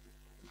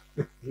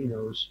 He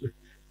knows.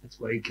 That's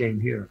why he came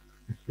here.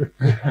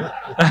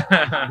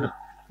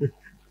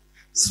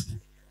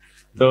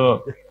 तो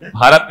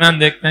भारत में हम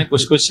देखते हैं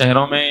कुछ कुछ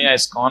शहरों में या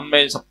इस्कॉन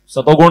में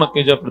सतोगुण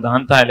की जो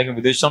प्रधानता है, लेकिन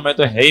विदेशों में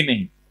तो है ही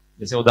नहीं।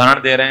 जैसे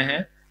उदाहरण दे रहे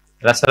हैं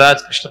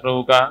रसराज कृष्ण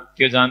प्रभु का,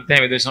 क्यों जानते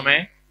हैं विदेशों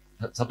में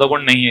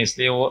सतोगुण नहीं है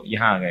इसलिए वो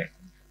यहाँ आ गए।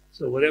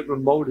 So whatever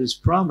mode is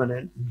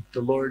prominent,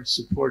 the Lord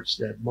supports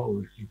that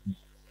mode.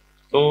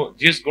 तो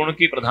जिस गुण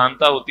की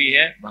प्रधानता होती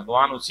है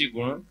भगवान उसी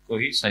गुण को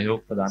ही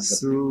सहयोग प्रदान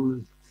करते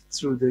हैं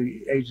through the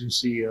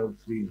agency of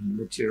the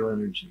material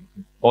energy.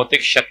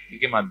 भौतिक शक्ति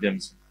के माध्यम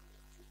से।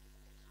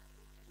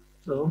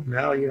 So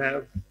now you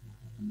have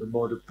the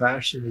mode of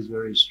passion is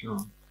very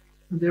strong,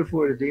 and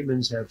therefore the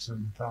demons have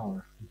some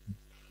power.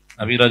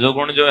 अभी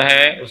रजोगुण जो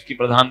है उसकी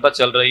प्रधानता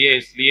चल रही है,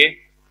 इसलिए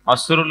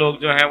असुर लोग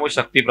जो है वो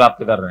शक्ति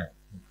प्राप्त कर रहे हैं।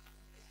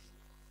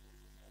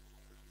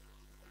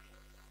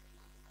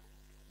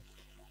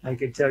 I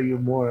can tell you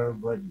more,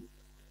 but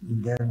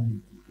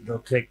then they'll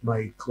take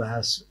my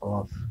class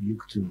off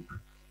YouTube.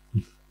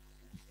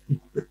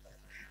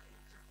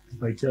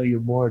 If I tell you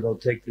more, they'll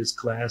take this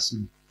class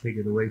and take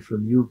it away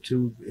from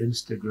YouTube,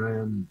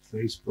 Instagram,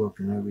 Facebook,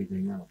 and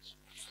everything else.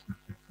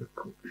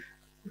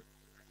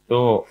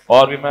 तो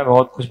और भी मैं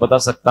बहुत कुछ बता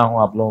सकता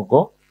हूँ आप लोगों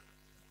को,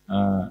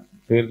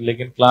 फिर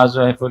लेकिन क्लास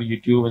जो है फिर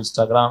YouTube,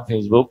 Instagram,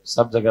 Facebook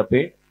सब जगह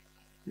पे,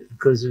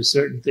 because there's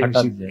certain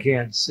things you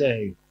can't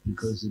say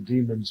because the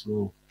demons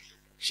will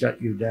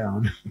shut you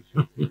down.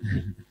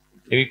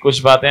 क्योंकि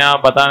कुछ बातें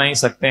आप बता नहीं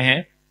सकते हैं,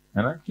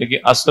 है ना, क्योंकि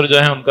असुर जो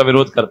है उनका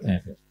विरोध करते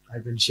हैं। फिर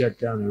I've been shut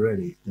down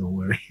already, don't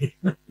worry.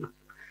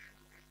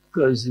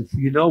 Because if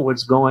you know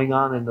what's going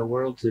on in the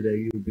world today,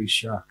 you'll be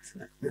shocked.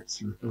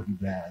 It's really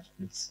bad.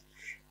 It's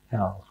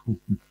hell.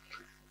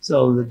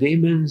 So the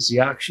demons,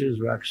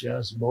 yakshas,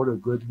 rakshas, mode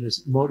of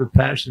goodness, mode of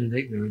passion and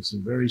ignorance are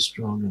very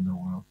strong in the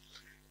world.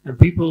 And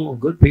people,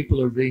 good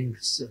people are being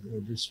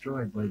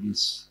destroyed by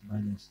this.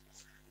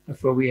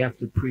 Therefore we have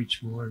to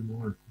preach more and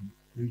more.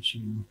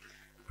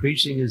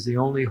 Preaching is the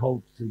only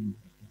hope to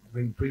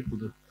bring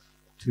people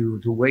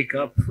to wake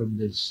up from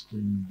this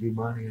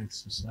demoniac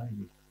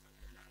society.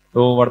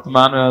 तो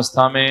वर्तमान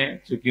व्यवस्था में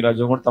चूंकि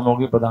रजोगुण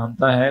तमोगुण की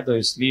प्रधानता है तो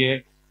इसलिए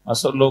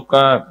असुर लोग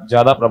का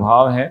ज्यादा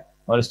प्रभाव है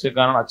और इसके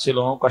कारण अच्छे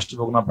लोगों को कष्ट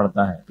भोगना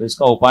पड़ता है। तो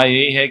इसका उपाय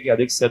यही है कि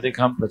अधिक से अधिक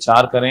हम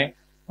प्रचार करें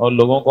और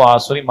लोगों को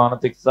आसुरी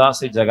मानसिकता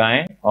से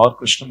जगाएं और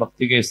कृष्ण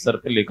भक्ति के स्तर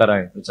पे लेकर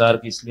आए। प्रचार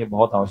की इसलिए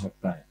बहुत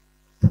आवश्यकता है।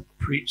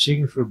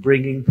 Preaching for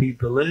bringing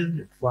people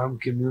in, farm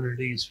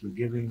communities for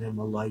giving them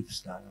a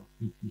lifestyle.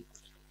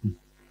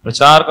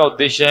 प्रचार का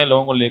उद्देश्य है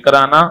लोगों को लेकर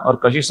आना और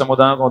कृषि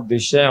समुदायों का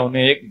उद्देश्य है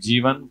उन्हें एक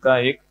जीवन का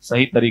एक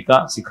सही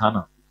तरीका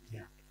सिखाना।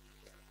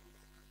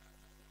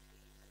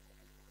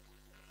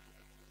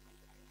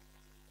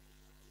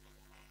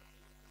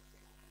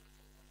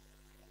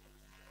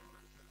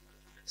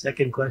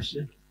 Second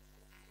question.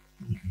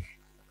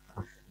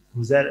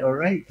 Was that all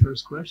right?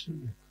 First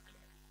question?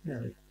 Yeah.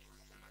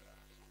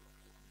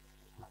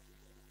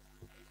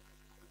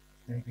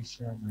 Hare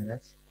Krishna,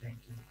 Maharaj. Thank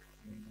you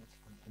very much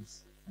for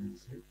this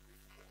answer.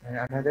 And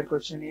another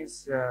question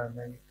is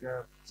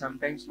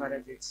sometimes,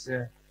 Maharaj, it's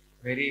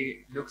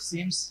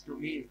seems to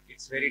me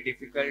it's very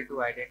difficult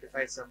to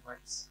identify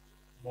someone's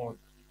mode,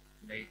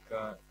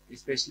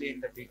 especially in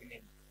the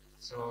beginning.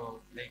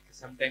 So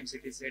sometimes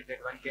it is said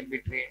that one can be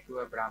trained to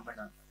a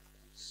Brahmana.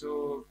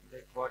 So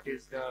what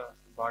is the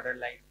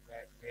borderline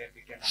where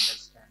we can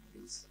understand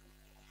this?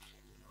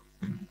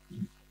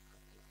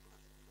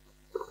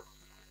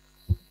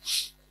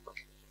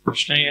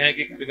 प्रश्न ये है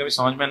कि कभी कभी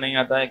समझ में नहीं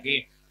आता है कि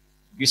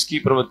किसकी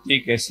प्रवृत्ति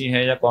कैसी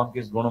है या कौन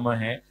किस गुण में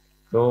है,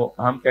 तो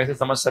हम कैसे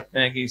समझ सकते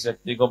हैं कि इस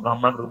व्यक्ति को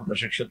ब्राह्मण रूप में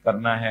प्रशिक्षित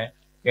करना है,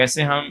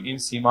 कैसे हम इन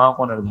सीमाओं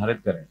को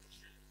निर्धारित करें।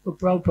 Well,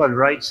 Prabhupada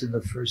writes in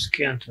the first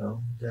canto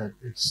that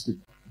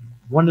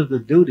one of the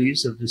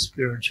duties of the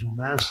spiritual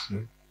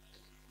master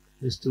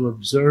is to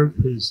observe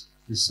his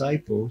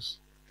disciples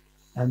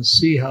and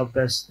see how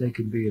best they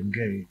can be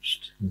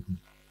engaged.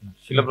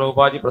 Srila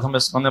Prabhupada ji प्रथम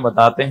स्कंद में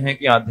बताते हैं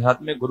कि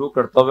आध्यात्मिक गुरु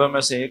कर्तव्यों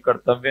में से एक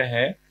कर्तव्य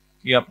है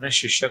कि अपने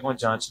शिष्य को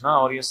जांचना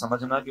और ये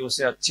समझना कि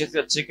उसे अच्छे से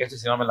अच्छे कैसे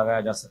सेवा में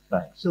लगाया जा सकता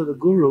है। So the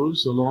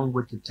gurus, along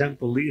with the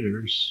temple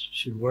leaders,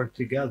 should work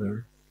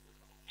together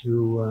to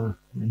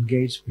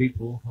engage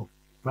people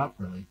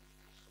properly.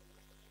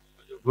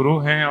 जो गुरु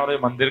हैं और ये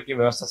मंदिर की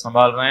व्यवस्था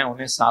संभाल रहे हैं,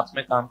 उन्हें साथ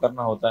में काम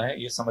करना होता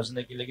है ये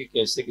समझने के लिए कि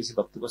कैसे किसी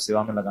भक्त को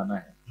सेवा में लगाना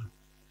है।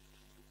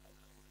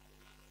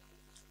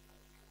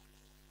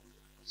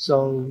 So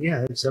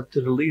yeah, it's up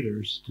to the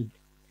leaders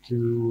to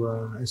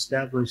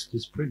establish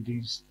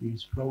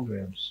these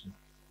programs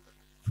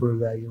for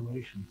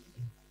evaluation.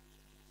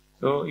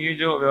 तो ये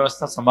जो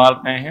व्यवस्था संभाल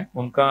रहे हैं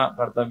उनका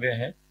कर्तव्य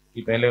है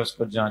कि पहले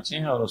उसको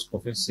जांचें और उसको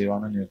फिर सेवा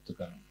में नियुक्त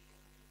करें।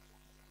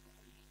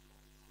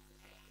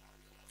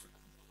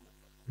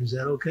 Is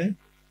that okay?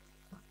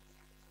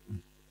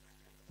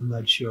 I'm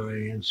not sure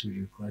I answered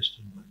your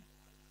question,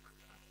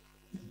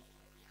 but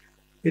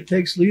it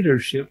takes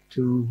leadership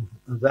to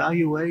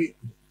evaluate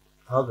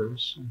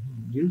others.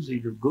 Usually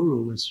the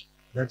guru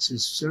that's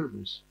his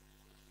service,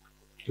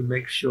 to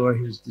make sure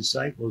his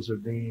disciples are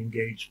being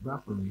engaged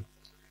properly.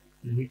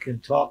 And he can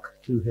talk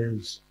to the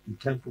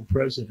temple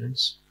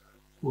presidents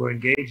who are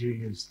engaging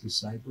his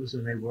disciples,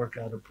 and they work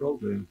out a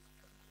program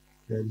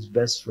that is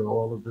best for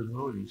all of the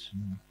devotees.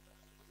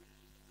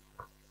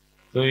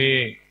 तो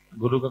ये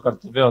गुरु का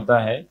कर्तव्य होता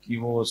है कि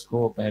वो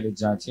उसको पहले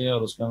जांचे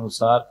और उसके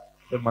अनुसार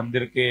फिर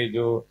मंदिर के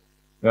जो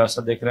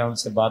व्यवस्था देख रहे हैं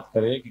उनसे बात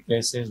करे कि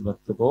कैसे इस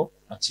भक्त को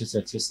अच्छे से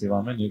अच्छे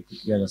सेवा में नियुक्त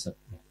किया जा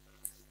सकता है।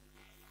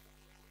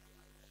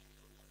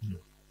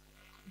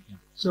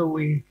 So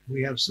we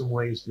have some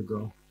ways to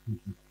go.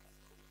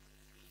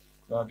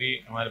 तो अभी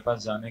हमारे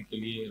पास जाने के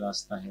लिए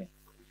रास्ता है।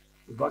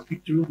 Bhakti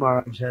Dhruv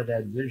Maharaj had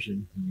that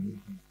vision.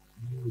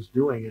 He was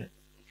doing it,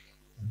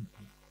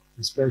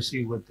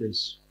 especially with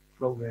this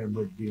program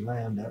with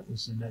Deland. That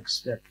was the next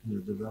step in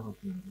the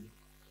development.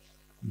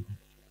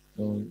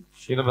 तो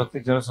श्रील भक्ति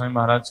चरण स्वामी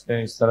महाराज का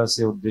इस तरह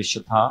से उद्देश्य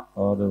था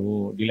और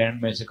वो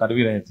डिलैंड में ऐसे कर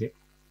भी रहे थे।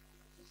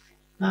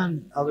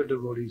 And other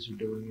devotees are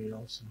doing it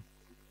also.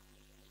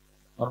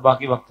 और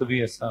बाकी भक्त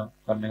भी ऐसा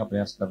करने का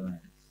प्रयास कर रहे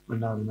हैं। But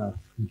not enough.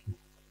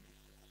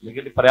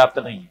 लेकिन पर्याप्त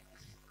नहीं है।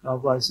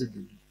 Otherwise,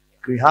 the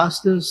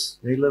grihastas,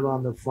 they live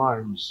on the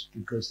farms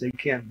because they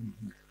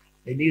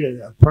need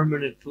a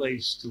permanent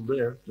place to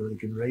live so they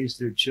can raise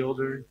their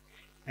children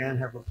and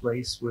have a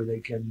place where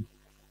they can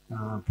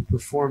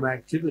perform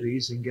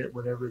activities and get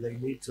whatever they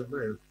need to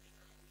live.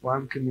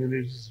 Farm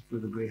communities for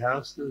the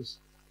grihastas,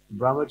 the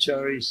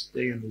brahmacharis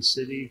stay in the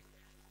city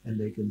and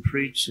they can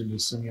preach, and the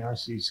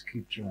sannyasis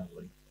keep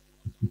traveling.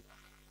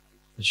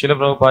 Srila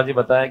Prabhupada ji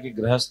बताया कि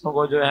गृहस्थों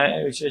को जो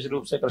है विशेष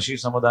रूप से कृषि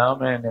समुदायों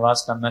में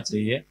निवास करना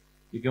चाहिए,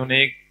 क्योंकि उन्हें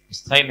एक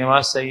स्थायी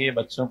निवास चाहिए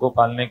बच्चों को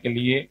पालने के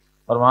लिए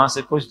और वहां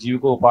से कुछ जीव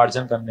को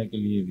उपार्जन करने के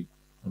लिए भी।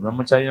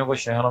 ब्रह्मचारियों को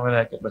शहरों में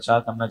रहकर प्रचार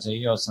करना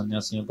चाहिए और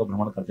सन्यासियों को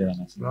भ्रमण करते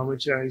रहना चाहिए।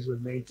 Brahmacharis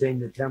would maintain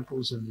the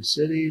temples in the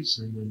cities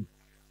and then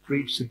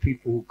preach to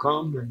people who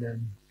come and then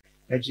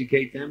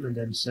educate them and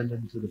then send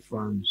them to the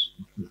farms.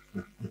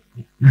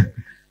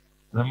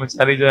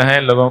 ब्रह्मचारी जो है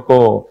लोगों को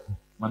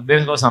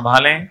मंदिर को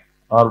संभालें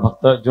और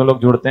भक्त जो लोग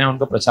जुड़ते हैं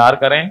उनको प्रचार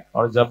करें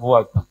और जब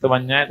वो भक्त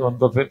बन जाए तो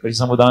उनको फिर कृषि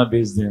समुदाय में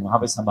भेज दें वहां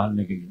पे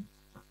संभालने के लिए।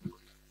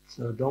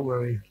 So don't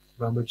worry,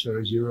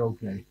 brahmacharis, you're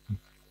okay.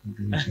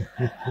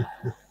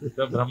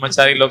 तो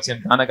ब्रह्मचारी लोग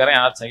चिंता न करें,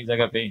 आप सही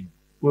जगह पे ही।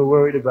 We're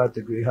worried about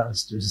the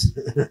grihastas.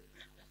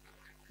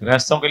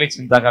 गृहस्थों के लिए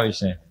चिंता का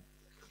विषय है।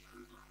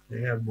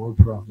 They have more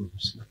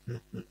problems.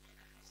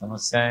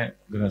 समस्याएं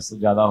गृहस्थ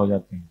ज्यादा हो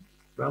जाती हैं।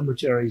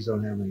 Brahmacharis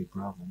don't have any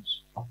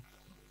problems.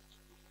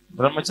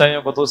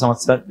 ब्रह्मचारियों को तो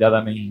समस्या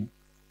ज्यादा नहीं है।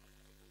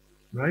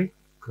 Right?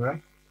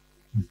 Correct?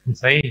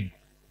 सही।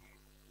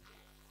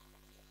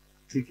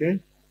 ठीक है?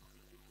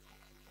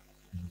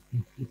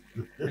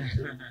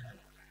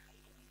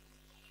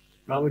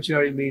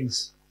 Brahmachari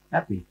means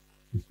happy.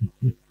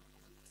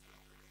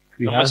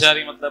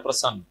 ब्रह्मचारी मतलब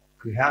प्रसन्न।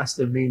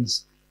 Grihasta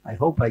means I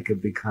hope I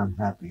could become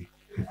happy.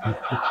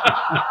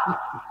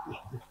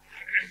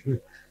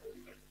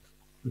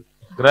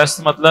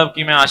 गृहस्थ मतलब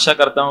कि मैं आशा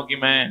करता हूं कि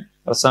मैं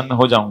प्रसन्न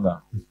हो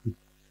जाऊंगा।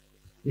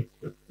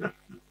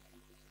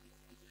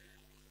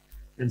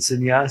 And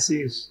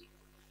sannyasis,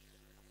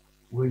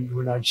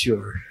 we're not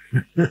sure.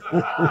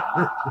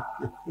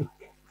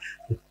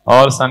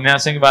 और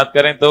सन्यासी की बात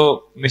करें तो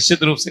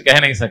निश्चित रूप से कह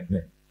नहीं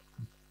सकते।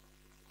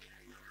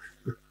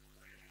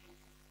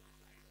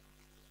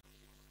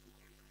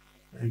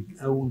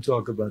 I won't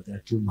talk about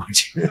that too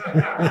much.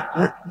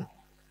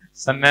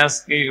 सन्यास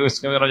की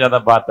उसके बारे में ज्यादा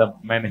बात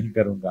अब मैं नहीं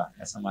करूंगा,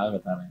 ऐसा हमारा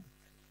बता रहे हैं।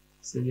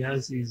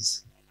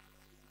 Sannyasis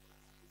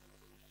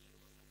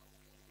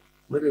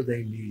What do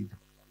they need?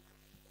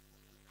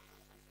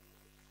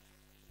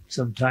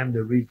 Some time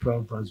to read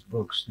Prabhupada's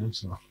books,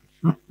 that's all.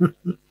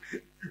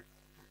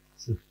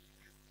 So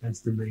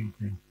that's the main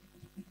thing.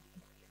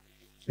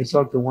 I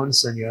talked to one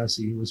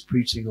sannyasi, he was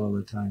preaching all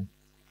the time.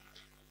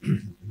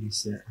 I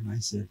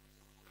said,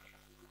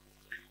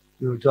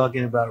 we were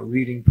talking about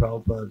reading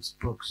Prabhupada's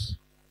books.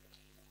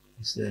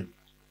 He said,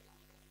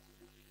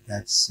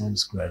 that's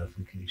sense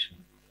gratification.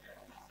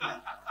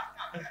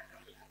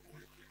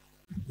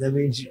 That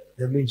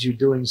means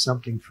you're doing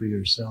something for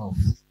yourself.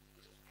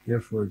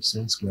 Therefore, it's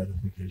sense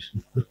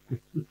gratification.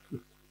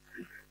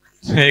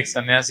 एक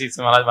सन्यासी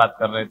से महाराज बात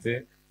कर रहे थे,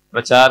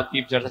 प्रचार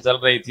की चर्चा चल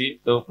रही थी,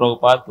 तो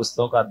प्रभुपाद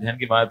पुस्तकों का अध्ययन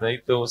की बात रही,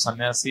 तो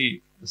सन्यासी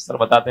इस तरह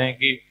बताते हैं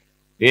कि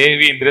ये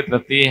भी इंद्रिय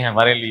तृप्ति है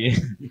हमारे लिए,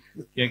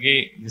 क्योंकि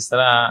जिस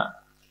तरह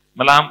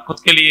मतलब हम खुद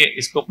के लिए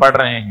इसको पढ़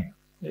रहे हैं,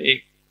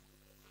 एक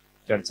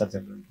चर्चा चल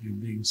रही है.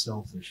 You're being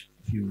selfish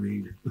if you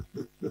read.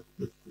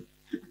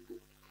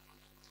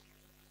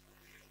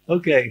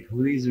 Okay,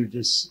 well, these are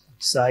just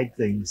side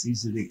things.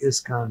 These are the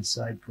ISKCON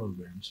side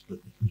programs. But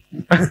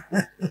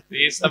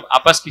ये सब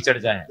आपस की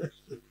चर्चा है.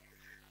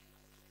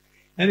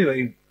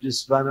 Anyway,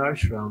 just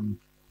Vanashram,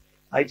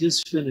 I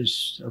just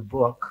finished a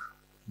book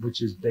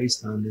which is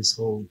based on this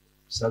whole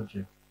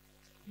subject.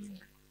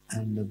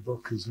 And the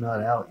book is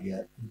not out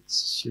yet. It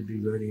should be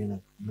ready in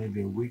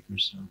maybe a week or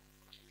so.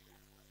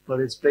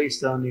 But it's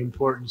based on the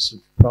importance of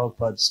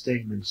Prabhupada's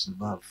statements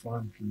about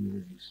farm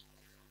communities.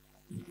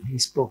 He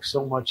spoke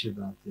so much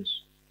about this.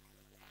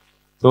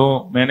 तो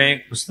मैंने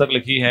एक पुस्तक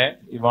लिखी है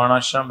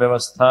वर्णाश्रम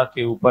व्यवस्था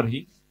के ऊपर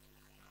ही.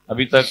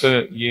 अभी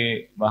तक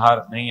ये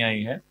बाहर नहीं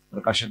आई है,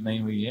 प्रकाशित नहीं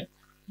हुई है,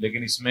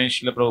 लेकिन इसमें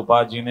श्रील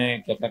प्रभुपाद जी ने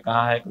क्या क्या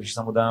कहा है कृषि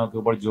समुदायों के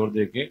ऊपर जोर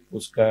देके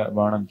उसका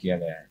वर्णन किया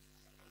गया है.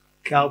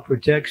 Cow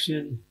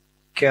protection,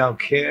 cow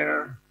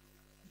care,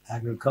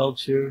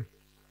 agriculture,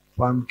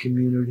 farm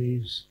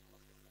communities,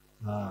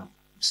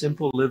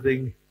 simple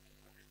living.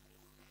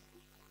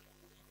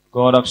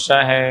 गौ रक्षा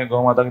है,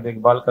 गौ माता की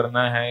देखभाल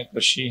करना है,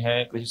 कृषि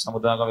है, कृषि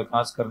समुदाय का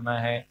विकास करना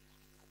है,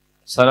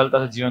 सरलता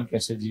से जीवन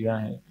कैसे जिया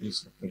है, ये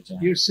सब चर्चा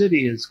है. Your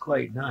city is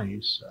quite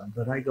nice,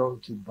 but I go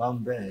to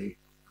Bombay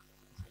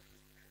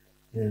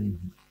and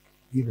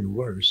even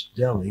worse,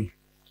 Delhi.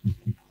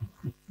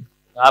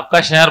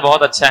 आपका शहर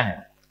बहुत अच्छा है.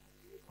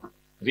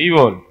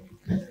 रीबोल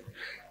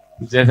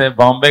जैसे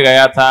बॉम्बे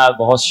गया था,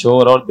 बहुत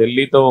शोर, और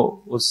दिल्ली तो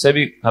उससे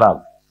भी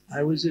खराब.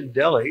 I was in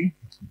Delhi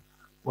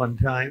one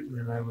time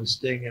and I was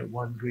staying at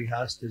one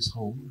Grihasta's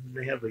home. And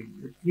they have a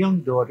young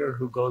daughter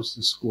who goes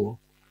to school.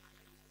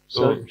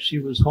 So she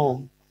was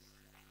home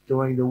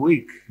during the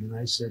week. And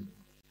I said,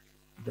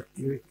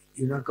 you're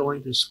not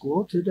going to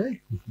school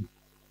today?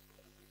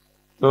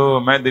 तो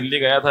मैं दिल्ली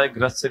गया था, एक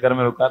गृहस्थ से घर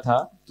में रुका था,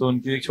 तो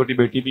उनकी एक छोटी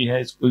बेटी भी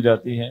है, स्कूल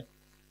जाती है.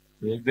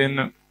 तो एक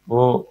दिन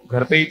वो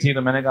घर पे ही थी,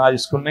 तो मैंने कहा आज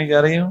स्कूल नहीं जा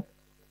रही हो?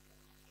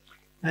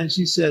 And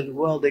she said,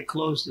 well, they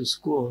closed the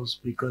schools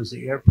because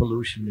the air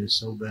pollution is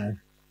so bad.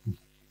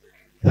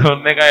 तो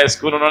उन्होंने कहा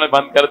स्कूल उन्होंने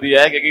बंद कर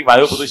दिया है क्योंकि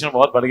वायु प्रदूषण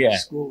बहुत बढ़ गया है.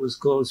 School was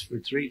closed for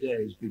 3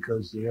 days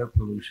because the air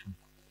pollution.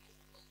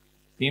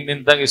 3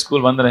 दिन तक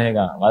स्कूल बंद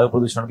रहेगा वायु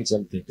प्रदूषण के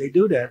चलते. They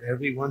do that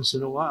every once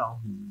in a while.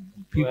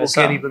 People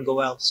can't even go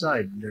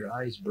outside; their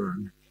eyes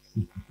burn.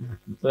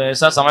 तो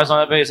ऐसा समय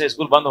समय पे ऐसे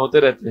स्कूल बंद होते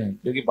रहते हैं,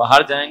 क्योंकि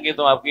बाहर जाएंगे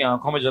तो आपकी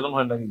आंखों में जलन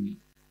होने लगेगी.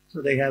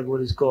 So they have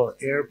what is called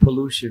air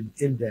pollution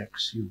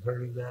index. You've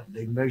heard of that?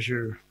 They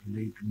measure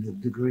the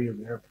degree of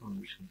air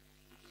pollution.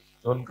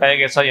 तो उनका एक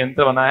ऐसा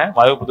यंत्र बना है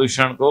वायु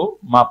प्रदूषण को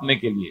मापने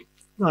के लिए.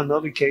 On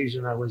another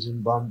occasion, I was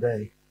in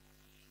Bombay.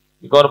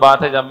 एक और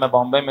बात है, जब मैं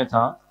बॉम्बे में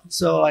था,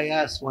 So I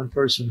asked one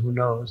person who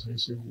knows. I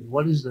said,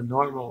 "What is the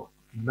normal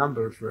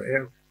number for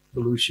air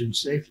pollution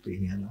safety?"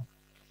 You know,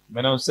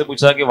 मैंने उससे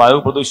पूछा कि वायु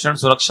प्रदूषण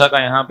सुरक्षा का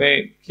यहाँ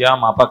पे क्या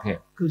मापक है,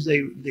 because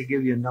they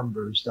give you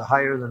numbers. The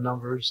higher the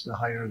numbers, the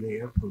higher the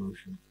air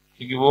pollution.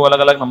 क्योंकि वो अलग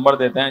अलग नंबर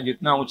देते हैं,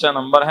 जितना ऊंचा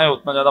नंबर है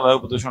उतना ज्यादा वायु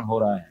प्रदूषण हो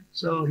रहा है.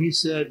 So he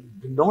said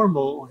the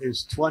normal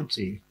is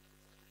 20.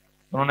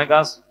 उन्होंने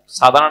कहा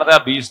साधारणतः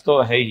 20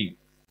 तो है ही.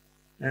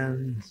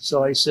 And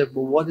so I said,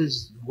 well,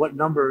 what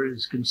number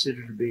is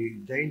considered to be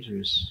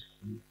dangerous?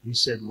 He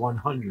said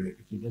 100.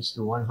 If it gets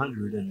to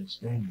 100, then it's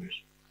dangerous.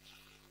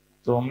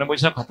 तो हमने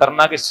पूछा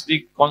खतरनाक स्थिति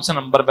कौन से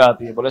नंबर पे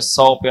आती है? बोले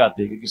 100 पे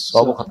आती है, क्योंकि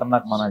 100 को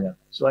खतरनाक माना जाता है.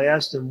 So I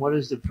asked him, what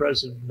is the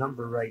present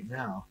number right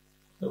now?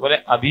 तो बोले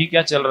अभी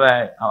क्या चल रहा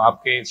है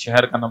आपके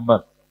शहर का नंबर?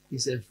 He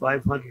said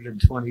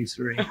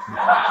 523.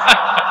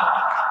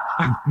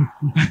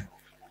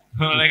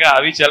 उन्होंने कहा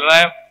अभी चल रहा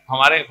है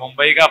हमारे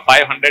मुंबई का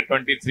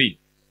 523.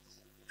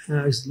 And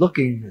I was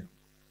looking,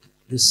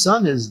 the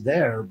sun is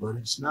there, but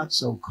it's not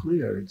so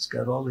clear. It's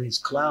got all these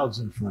clouds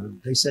in front of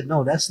it. They said,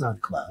 no, that's not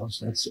clouds,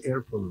 that's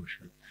air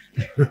pollution.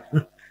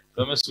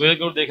 तो मैं सूर्य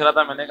की ओर देख रहा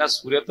था, मैंने कहा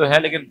सूर्य तो है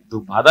लेकिन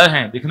बादल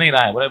हैं, दिख नहीं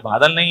रहा है. बोले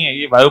बादल नहीं है,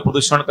 ये वायु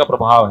प्रदूषण का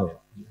प्रभाव है.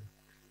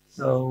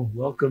 So,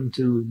 welcome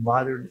to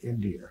modern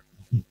India.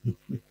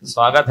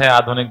 स्वागत है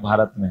आधुनिक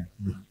भारत में.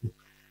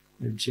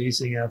 They're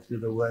chasing after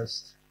the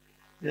West,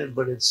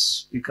 but it's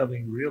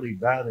becoming really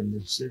bad in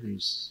the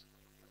cities.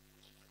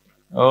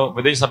 और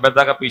विदेश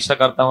सभ्यता का पीछा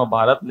करता हूँ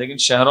भारत, लेकिन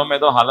शहरों में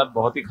तो हालत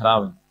बहुत ही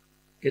खराब है।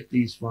 Get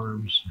these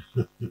farms.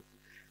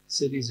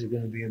 Cities are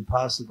going to be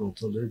impossible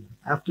to live.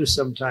 After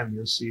some time,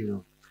 you'll see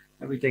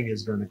everything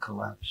is going to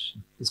collapse.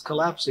 It's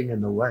collapsing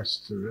in the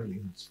West, so really,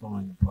 it's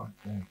falling apart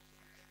there.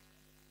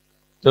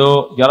 तो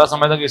 11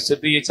 समय तक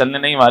स्थिति ये चलने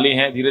नहीं वाली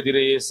है, धीरे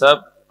धीरे ये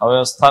सब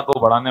अव्यवस्था को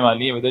बढ़ाने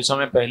वाली है। विदेशों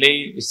में पहले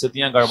ही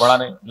स्थितियां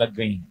गड़बड़ाने लग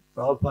गई हैं।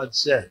 Prabhupada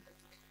said,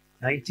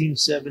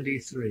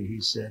 1973, he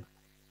said,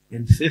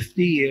 in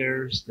 50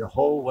 years, the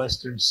whole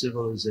Western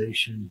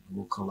civilization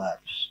will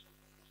collapse.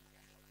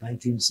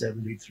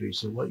 1973.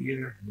 So what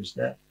year was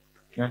that?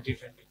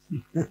 2020।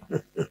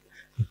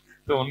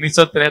 तो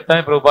 1973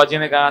 में प्रभुपाद जी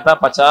ने कहा था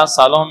 50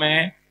 सालों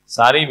में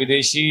सारी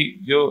विदेशी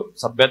जो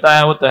सभ्यता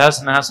है वो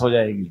तहस नहस हो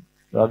जाएगी।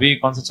 तो अभी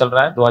कौन सा चल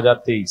रहा है?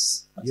 2023।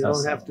 You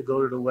don't have to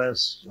go to the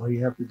West. All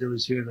you have to do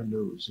is hear the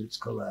news. It's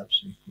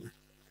collapsing.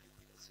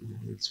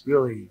 It's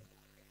really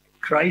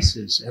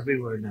crisis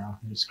everywhere now.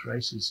 This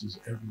crisis is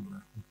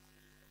everywhere.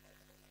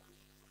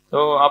 तो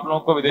आप लोगों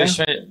को विदेश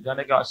में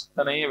जाने की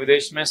आवश्यकता नहीं है।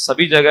 विदेश में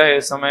सभी जगह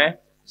इस समय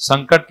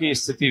संकट की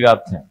स्थिति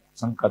व्याप्त है।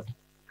 संकट।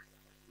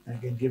 I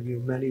can give you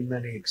many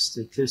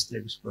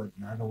statistics, but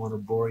I don't want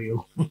to bore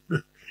you.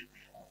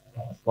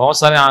 बहुत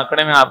सारे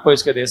आंकड़े मैं आपको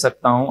इसके दे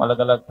सकता हूँ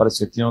अलग-अलग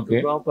परिस्थितियों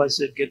के। Prabhupada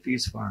said, get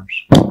these farms.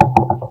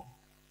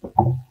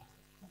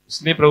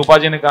 इसलिए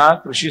प्रभुपाद जी ने कहा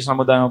कृषि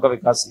समुदायों का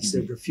विकास He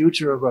said the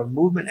future of our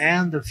movement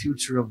and the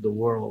future of the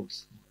world.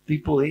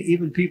 People,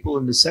 even people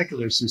in the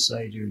secular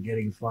society, are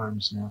getting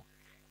farms now,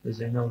 because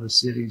they know the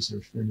cities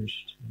are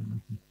finished.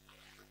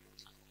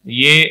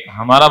 ये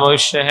हमारा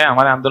भविष्य है,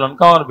 हमारे आंदोलन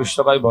का और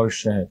विश्व का भी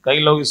भविष्य है। कई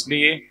लोग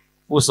इसलिए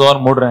उस ओर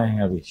मुड़ रहे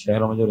हैं अभी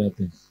शहरों में जो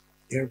रहते हैं।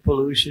 Air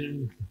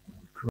pollution,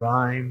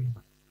 crime,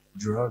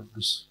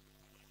 drugs,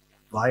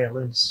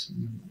 violence,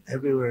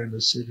 everywhere in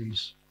the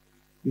cities.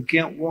 You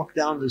can't walk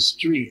down the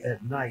street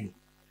at night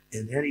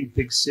in any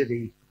big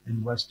city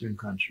in Western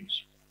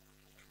countries.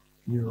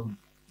 You'll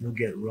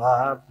get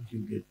robbed,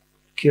 you'll get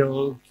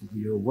killed, if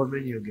you're a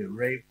woman, you'll get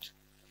raped.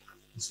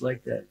 It's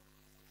like that.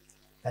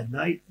 At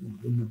night,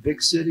 in the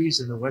big cities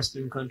in the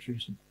Western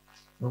countries,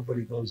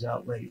 nobody goes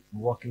out late,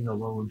 walking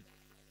alone.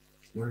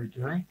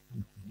 Right?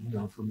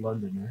 From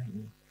London, right?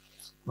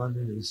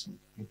 London is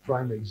a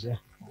prime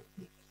example.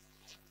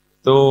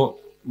 तो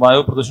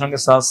वायु प्रदूषण के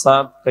साथ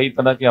साथ कई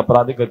तरह की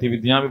आपराधिक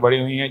गतिविधियां भी बढ़ी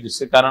हुई हैं,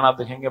 जिसके कारण आप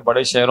देखेंगे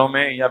बड़े शहरों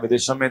में या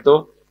विदेशों में तो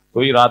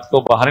कोई रात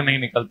को बाहर ही नहीं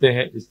निकलते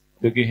हैं,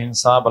 क्योंकि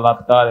हिंसा,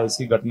 बलात्कार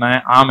ऐसी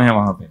घटनाएं आम है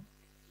वहां पे।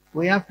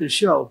 We have to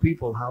show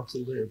people how to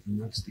live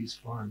amongst these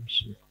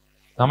farms.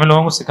 तो हमें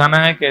लोगों को सिखाना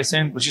है कैसे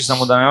इन कृषि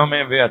समुदायों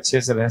में वे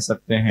अच्छे से रह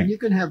सकते हैं। And you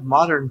can have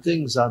modern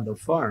things on the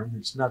farm.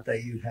 It's not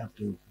that you have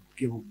to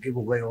give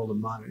away all the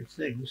modern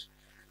things,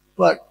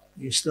 but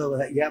you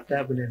have to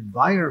have an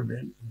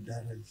environment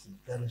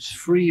that is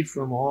free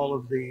from all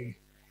of the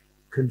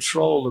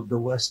control of the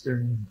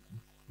Western,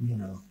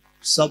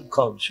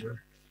 subculture,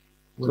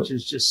 which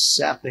is just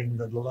sapping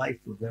the life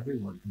of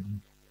everyone.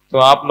 तो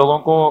आप लोगों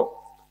को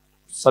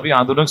सभी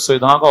आधुनिक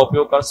सुविधाओं का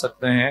उपयोग कर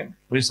सकते हैं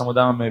कृषि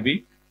समुदायों में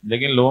भी,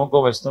 लेकिन लोगों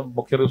को वैसे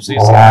मुख्य रूप से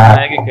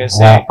सिखाना है कि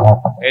कैसे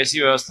ऐसी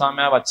व्यवस्था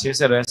में आप अच्छे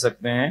से रह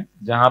सकते हैं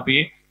जहाँ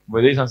भी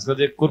विदेशी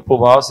संस्कृति के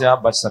कुप्रभाव से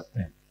आप बच सकते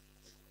हैं।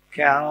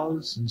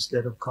 Cows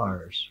instead of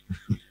cars.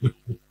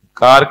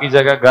 Car की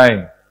जगह गाय।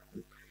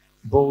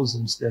 Bulls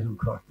instead of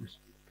cars.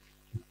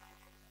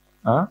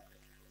 हाँ?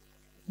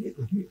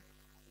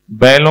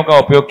 बैलों का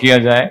उपयोग किया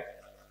जाए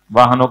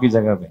वाहनों की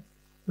जगह पे।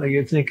 Now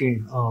you're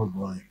thinking, oh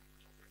boy,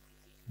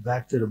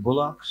 back to the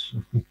bullocks.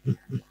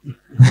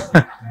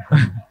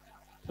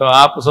 तो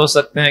आप सोच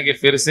सकते हैं कि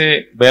फिर से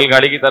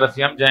बैलगाड़ी की तरफ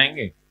ही हम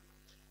जाएंगे।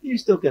 You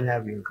still can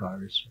have your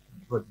cars,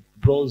 but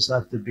bulls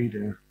have to be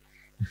there.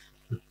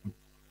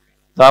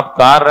 तो आप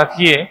कार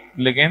रखिए,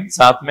 लेकिन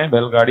साथ में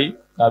बैलगाड़ी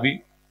का भी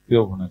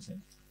उपयोग होना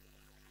चाहिए।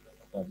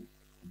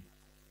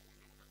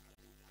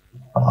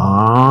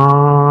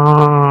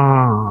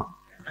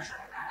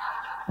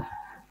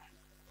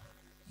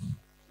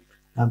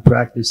 I'm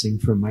practicing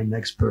for my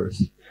next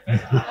birth.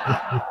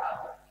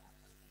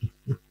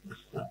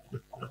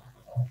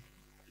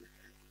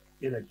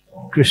 In a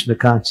Krishna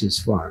conscious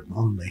farm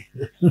only.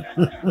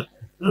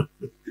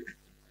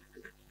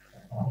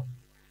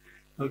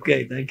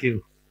 Okay, thank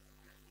you.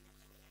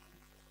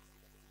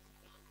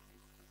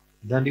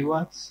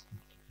 Dandiwats?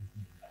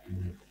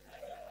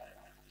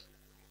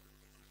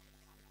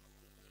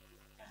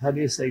 How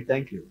do you say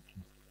thank you?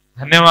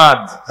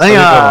 धन्यवाद।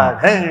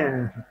 Dhanyawad.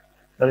 Hey.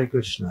 Hare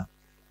Krishna.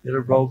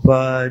 Hare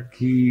Prabhupada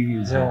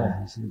ki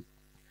jai.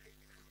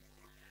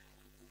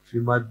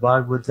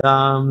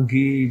 Srimad-Bhagavatam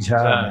ki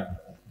jai.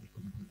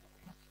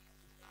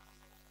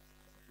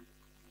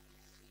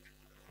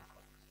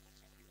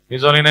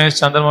 His Holiness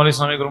Candramauli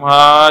Swami Guru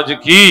Maharaj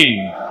ki,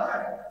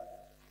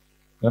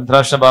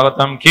 ग्रंथराष्ट्र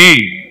Bhagavatam की,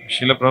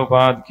 श्रील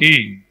प्रभुपाद की,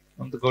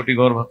 अंत कोटि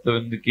गौर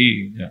भक्तवृंद की,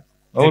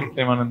 और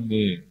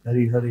प्रेमानंदे।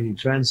 Hari Hari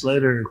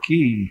translator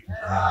ki.